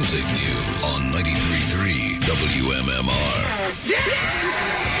Steve's Music News on 93.3 WMMR.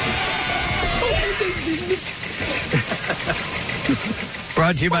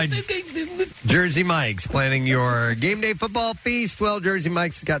 Brought to you by Jersey Mike's. Planning your game day football feast? Well, Jersey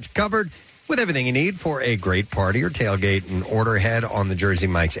Mike's has got you covered with everything you need for a great party or tailgate, and order ahead on the Jersey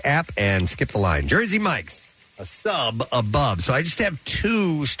Mike's app and skip the line. Jersey Mike's, a sub above. So I just have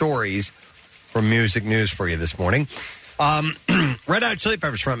two stories from music news for you this morning. Red Hot Chili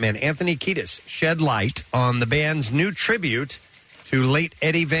Peppers frontman Anthony Kiedis shed light on the band's new tribute to late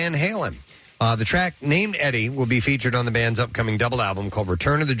Eddie Van Halen. The track named Eddie will be featured on the band's upcoming double album called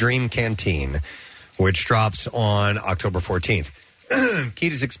Return of the Dream Canteen, which drops on October 14th.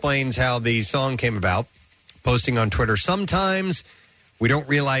 Kiedis explains how the song came about, posting on Twitter, "Sometimes we don't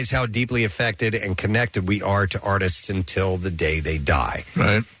realize how deeply affected and connected we are to artists until the day they die."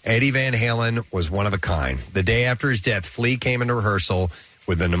 Right. Eddie Van Halen was one of a kind. The day after his death, Flea came into rehearsal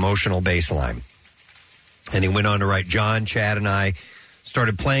with an emotional bass line. And he went on to write, "John, Chad, and I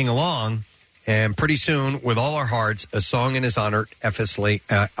started playing along, and pretty soon, with all our hearts, a song in his honor effortlessly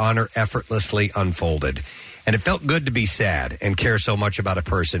unfolded. And it felt good to be sad and care so much about a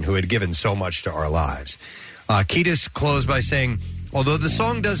person who had given so much to our lives." Kiedis closed by saying, "Although the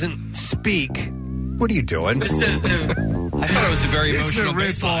song doesn't speak..." What are you doing? I thought it was a very emotional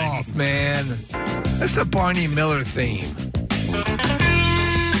rip off, man. That's the Barney Miller theme.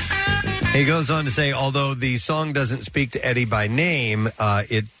 He goes on to say, although the song doesn't speak to Eddie by name,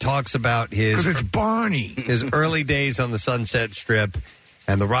 it talks about his... Because it's Barney. His early days on the Sunset Strip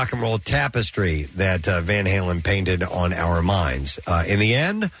and the rock and roll tapestry that Van Halen painted on our minds. In the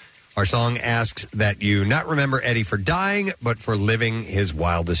end, our song asks that you not remember Eddie for dying, but for living his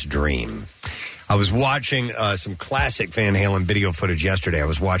wildest dream. I was watching some classic Van Halen video footage yesterday. I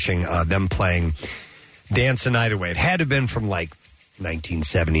was watching them playing Dance the Night Away. It had to have been from like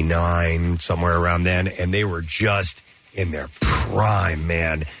 1979, somewhere around then, and they were just in their prime,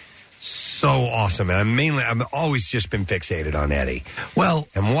 man. So awesome. And I've always just been fixated on Eddie. Well,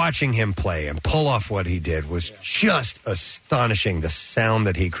 and watching him play and pull off what he did was just astonishing, the sound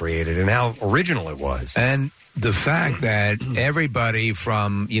that he created and how original it was. And the fact that everybody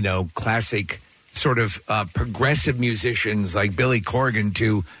from, classic sort of progressive musicians like Billy Corgan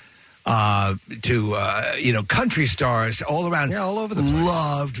to country stars all around, all over the place,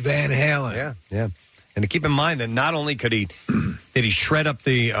 loved Van Halen. Yeah. And to keep in mind that not only did he shred up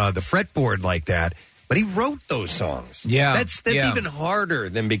the fretboard like that, but he wrote those songs. Yeah, that's even harder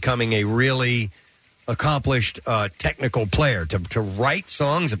than becoming a really accomplished technical player. To write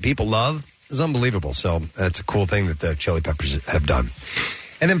songs that people love is unbelievable. So that's a cool thing that the Chili Peppers have done.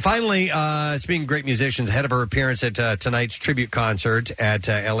 And then finally, speaking of great musicians, ahead of her appearance at tonight's tribute concert at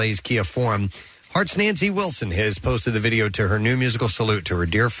LA's Kia Forum, Heart's Nancy Wilson has posted the video to her new musical salute to her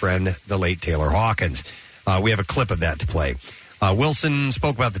dear friend, the late Taylor Hawkins. We have a clip of that to play. Wilson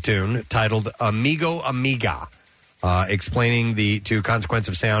spoke about the tune, titled Amigo Amiga, explaining the two Consequence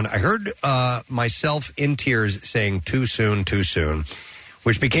of Sound. I heard myself in tears saying too soon,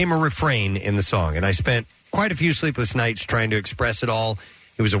 which became a refrain in the song. And I spent quite a few sleepless nights trying to express it all.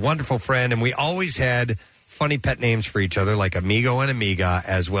 He was a wonderful friend, and we always had funny pet names for each other, like Amigo and Amiga,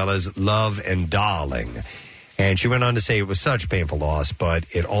 as well as Love and Darling. And she went on to say it was such painful loss, but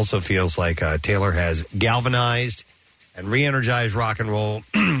it also feels like Taylor has galvanized and re-energized rock and roll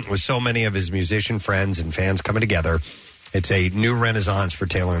with so many of his musician friends and fans coming together. It's a new renaissance for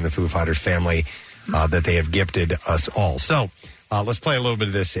Taylor and the Foo Fighters family that they have gifted us all. So let's play a little bit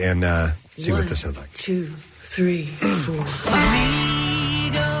of this and see what this sounds like. 2, 3, 4.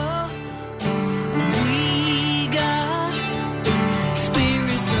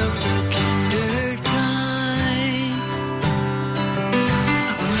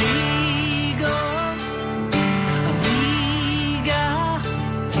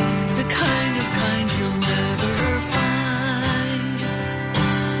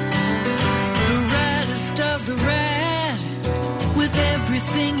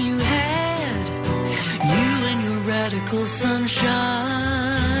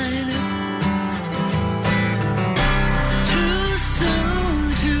 Sunshine. Too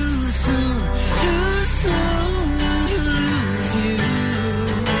soon to lose you.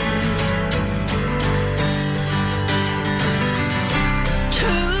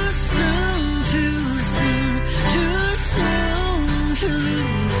 Too soon to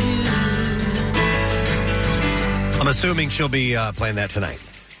lose you. I'm assuming she'll be playing that tonight.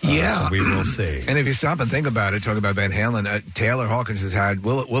 Yeah, so we will see. And if you stop and think about it, talking about Van Halen, Taylor Hawkins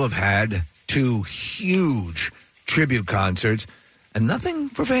will have had 2 huge tribute concerts, and nothing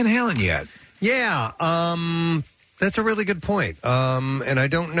for Van Halen yet. Yeah, that's a really good point. And I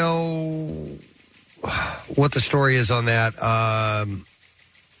don't know what the story is on that.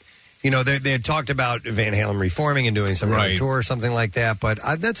 They had talked about Van Halen reforming and doing some kind of tour or something like that, but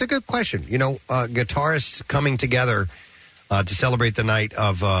that's a good question. Guitarists coming together to celebrate the night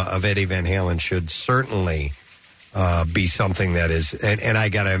of Eddie Van Halen should certainly be something that is, and I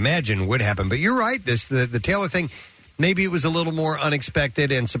got to imagine would happen. But you're right, the Taylor thing, maybe it was a little more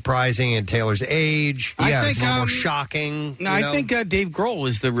unexpected and surprising in Taylor's age. I think, it's a little more shocking. I think Dave Grohl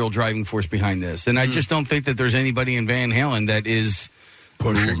is the real driving force behind this, and I just don't think that there's anybody in Van Halen that is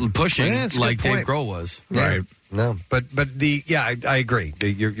pushing like Dave Grohl was. Yeah. Right. No, but I agree.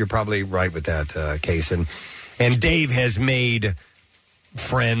 You're probably right with that case, and Dave has made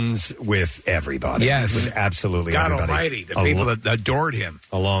friends with everybody. Yes. With absolutely God everybody. Almighty, the people that adored him.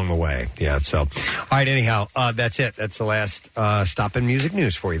 Along the way. Yeah, so. All right, anyhow, that's it. That's the last stop in music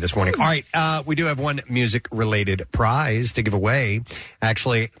news for you this morning. All right, we do have one music-related prize to give away.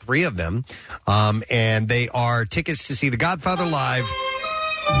 Actually, 3 of them. And they are tickets to see The Godfather live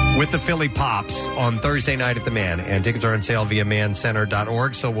with the Philly Pops on Thursday night at the Man. And tickets are on sale via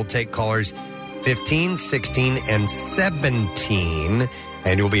mancenter.org, so we'll take callers 15, 16, and 17,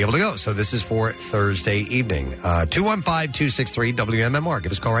 and you'll be able to go. So this is for Thursday evening. 215-263-WMMR.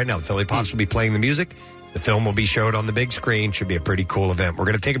 Give us a call right now. The Philly Pops will be playing the music. The film will be showed on the big screen. Should be a pretty cool event. We're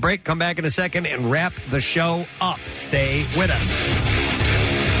going to take a break, come back in a second, and wrap the show up. Stay with us.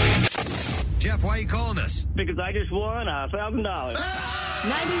 Jeff, why are you calling us? Because I just won $1,000.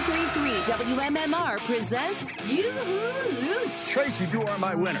 93.3 WMMR presents Yoo-Hoo Loot. Tracy, you are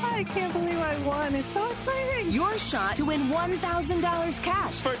my winner. I can't believe I won. It's so exciting. Your shot to win $1,000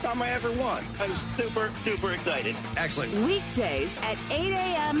 cash. First time I ever won. I'm super, super excited. Excellent. Weekdays at 8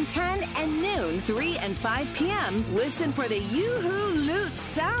 a.m., 10 and noon, 3 and 5 p.m. Listen for the Yoo-Hoo Loot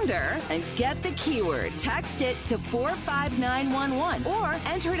sounder and get the keyword. Text it to 45911 or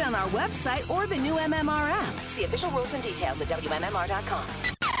enter it on our website or the new MMR app. See official rules and details at WMMR.com.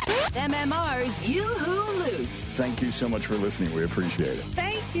 MMR's Yoo-Hoo Loot. Thank you so much for listening. We appreciate it.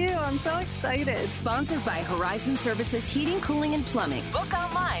 Thank you. I'm so excited. Sponsored by Horizon Services Heating, Cooling, and Plumbing. Book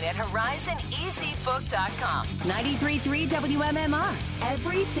online at horizoneasybook.com. 93.3 WMMR.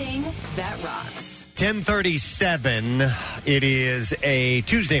 Everything that rocks. 10:37. It is a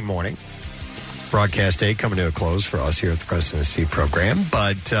Tuesday morning. Broadcast day coming to a close for us here at the Preston and Steve program.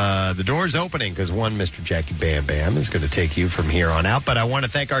 But the door's opening because one Mr. Jackie Bam Bam is going to take you from here on out. But I want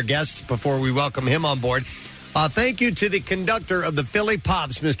to thank our guests before we welcome him on board. Thank you to the conductor of the Philly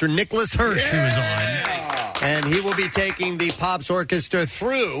Pops, Mr. Nicholas Hirsch, who is on. And he will be taking the Pops Orchestra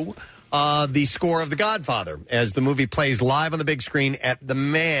through the score of The Godfather as the movie plays live on the big screen at the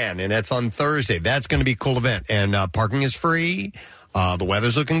Man. And that's on Thursday. That's going to be a cool event. And parking is free. The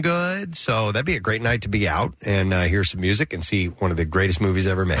weather's looking good, so that'd be a great night to be out and hear some music and see one of the greatest movies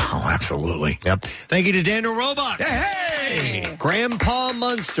ever made. Oh, absolutely. Yep. Thank you to Daniel Roebuck. Hey! Grandpa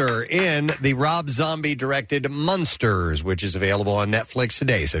Munster in the Rob Zombie-directed Munsters, which is available on Netflix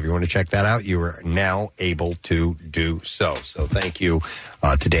today. So if you want to check that out, you are now able to do so. So thank you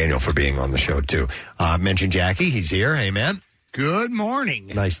to Daniel for being on the show, too. Mention Jackie. He's here. Hey, man. Good morning.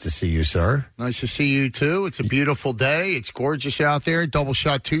 Nice to see you, sir. Nice to see you, too. It's a beautiful day. It's gorgeous out there. Double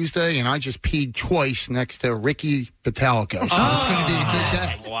Shot Tuesday, and I just peed twice next to Ricky Patalico. So it's going to be a good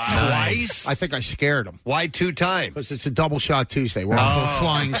day. Wow. Twice? I think I scared him. Why 2 times? Because it's a Double Shot Tuesday. We're off to a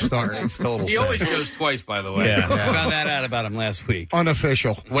flying start. Makes total He sense. always goes twice, by the way. Yeah. I found that out about him last week.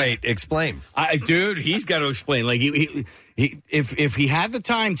 Unofficial. Wait, explain. Dude, he's got to explain. Like, if he had the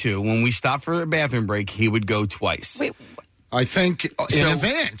time to, when we stopped for a bathroom break, he would go twice. Wait. I think in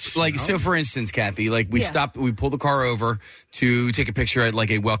advance. Like, so for instance, Kathy, like we stopped, we pulled the car over to take a picture at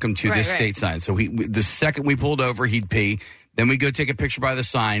like a welcome to this state sign. So the second we pulled over, he'd pee. Then we go take a picture by the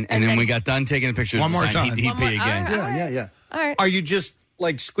sign, and then we got done taking a picture of the sign. He'd pee again. Yeah. All right. Are you just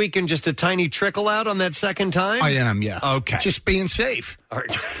like squeaking just a tiny trickle out on that second time? I am, yeah. Okay. Just being safe. All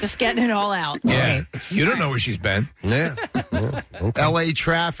right. Just getting it all out. Yeah. You don't know where she's been. Yeah. Okay. L.A.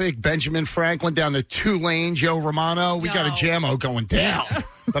 traffic, Benjamin Franklin down the 2 lanes, Joe Romano. We got a jammo going down,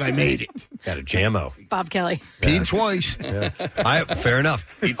 but I made it. Got a jammo. Bob Kelly. Peed twice. Fair enough.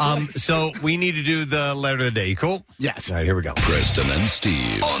 So we need to do the letter of the day. You cool? Yes. All right, here we go. Preston and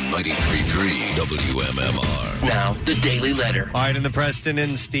Steve on 93.3 WMMR. Now, the Daily Letter. All right, and the Preston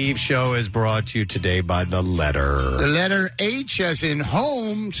and Steve show is brought to you today by the letter. The letter H as in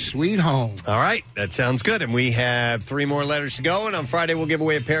home, sweet home. All right, that sounds good. And we have 3 more letters to go. And on Friday, we'll give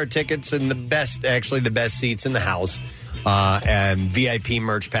away a pair of tickets and the best seats in the house. And VIP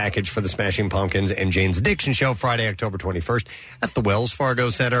merch package for the Smashing Pumpkins and Jane's Addiction Show Friday, October 21st at the Wells Fargo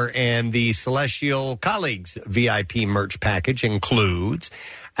Center. And the Celestial Colleagues VIP merch package includes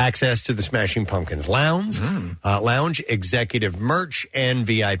access to the Smashing Pumpkins lounge, executive merch, and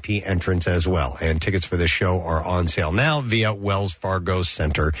VIP entrance as well. And tickets for this show are on sale now via Wells Fargo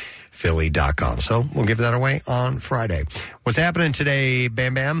Center. Philly.com. So we'll give that away on Friday. What's happening today,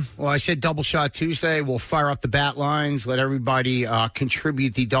 Bam Bam? Well, I said Double Shot Tuesday. We'll fire up the bat lines, let everybody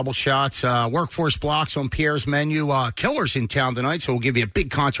contribute the double shots. Workforce blocks on Pierre's menu. Killers in town tonight, so we'll give you a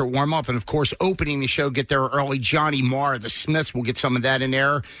big concert warm-up. And, of course, opening the show, get there early. Johnny Marr, the Smiths, will get some of that in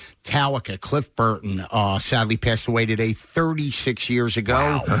there. Metallica, Cliff Burton, sadly passed away today 36 years ago.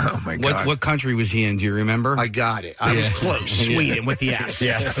 Wow. Oh, my God. What country was he in? Do you remember? I got it. I was close. Sweden with the S.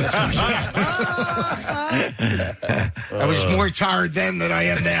 Yes. I was more tired then than I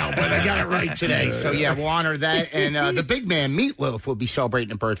am now, but I got it right today. So, yeah, we'll honor that. And the big man, Meatloaf, will be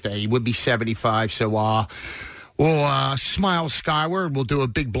celebrating a birthday. He would be 75, so we'll smile skyward. We'll do a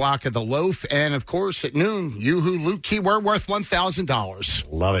big block of the loaf. And, of course, at noon, Yoo-hoo Loot keyword worth $1,000.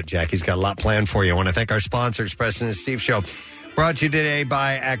 Love it, Jackie's got a lot planned for you. I want to thank our sponsors, Preston and Steve Show. Brought to you today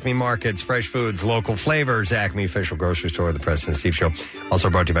by Acme Markets, fresh foods, local flavors, Acme official grocery store of the Preston and Steve Show. Also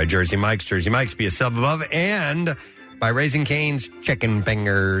brought to you by Jersey Mike's. Jersey Mike's, be a sub above. And by Raising Cane's Chicken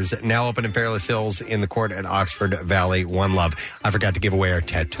Fingers, now open in Fairless Hills in the court at Oxford Valley. One Love. I forgot to give away our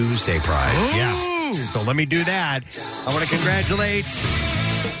Tattoos Day prize. Ooh. Yeah. So let me do that. I want to congratulate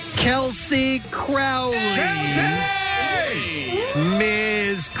Kelsey Crowley.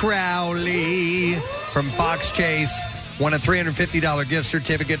 Ms. Crowley from Fox Chase won a $350 gift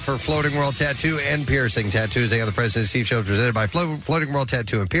certificate for Floating World Tattoo and Piercing. Tattoos on the President Steve Show presented by Floating World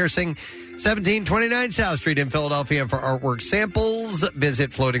Tattoo and Piercing, 1729 South Street in Philadelphia. And for artwork samples,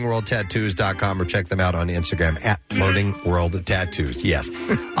 visit floatingworldtattoos.com or check them out on Instagram at Floating World Tattoos. Yes.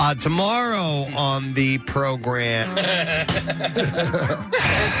 Tomorrow on the program...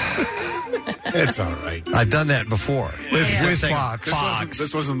 It's all right. I've done that before. With Fox.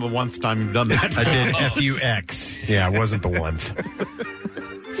 This wasn't the 1st time you've done that. I did FUX. Yeah, it wasn't the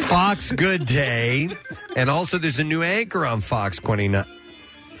 1st. Fox Good Day. And also there's a new anchor on Fox 29.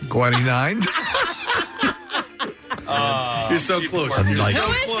 29? You're so close. I'm like so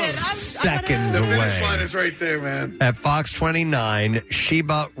close. seconds The away. finish line is right there, man. At Fox 29,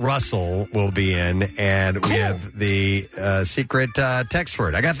 Sheba Russell will be in, and we have the secret text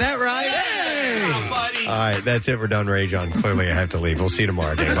word. I got that right? Hey! All right, that's it. We're done, Ray John. Clearly, I have to leave. We'll see you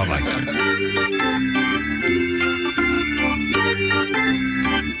tomorrow, gang. Bye-bye.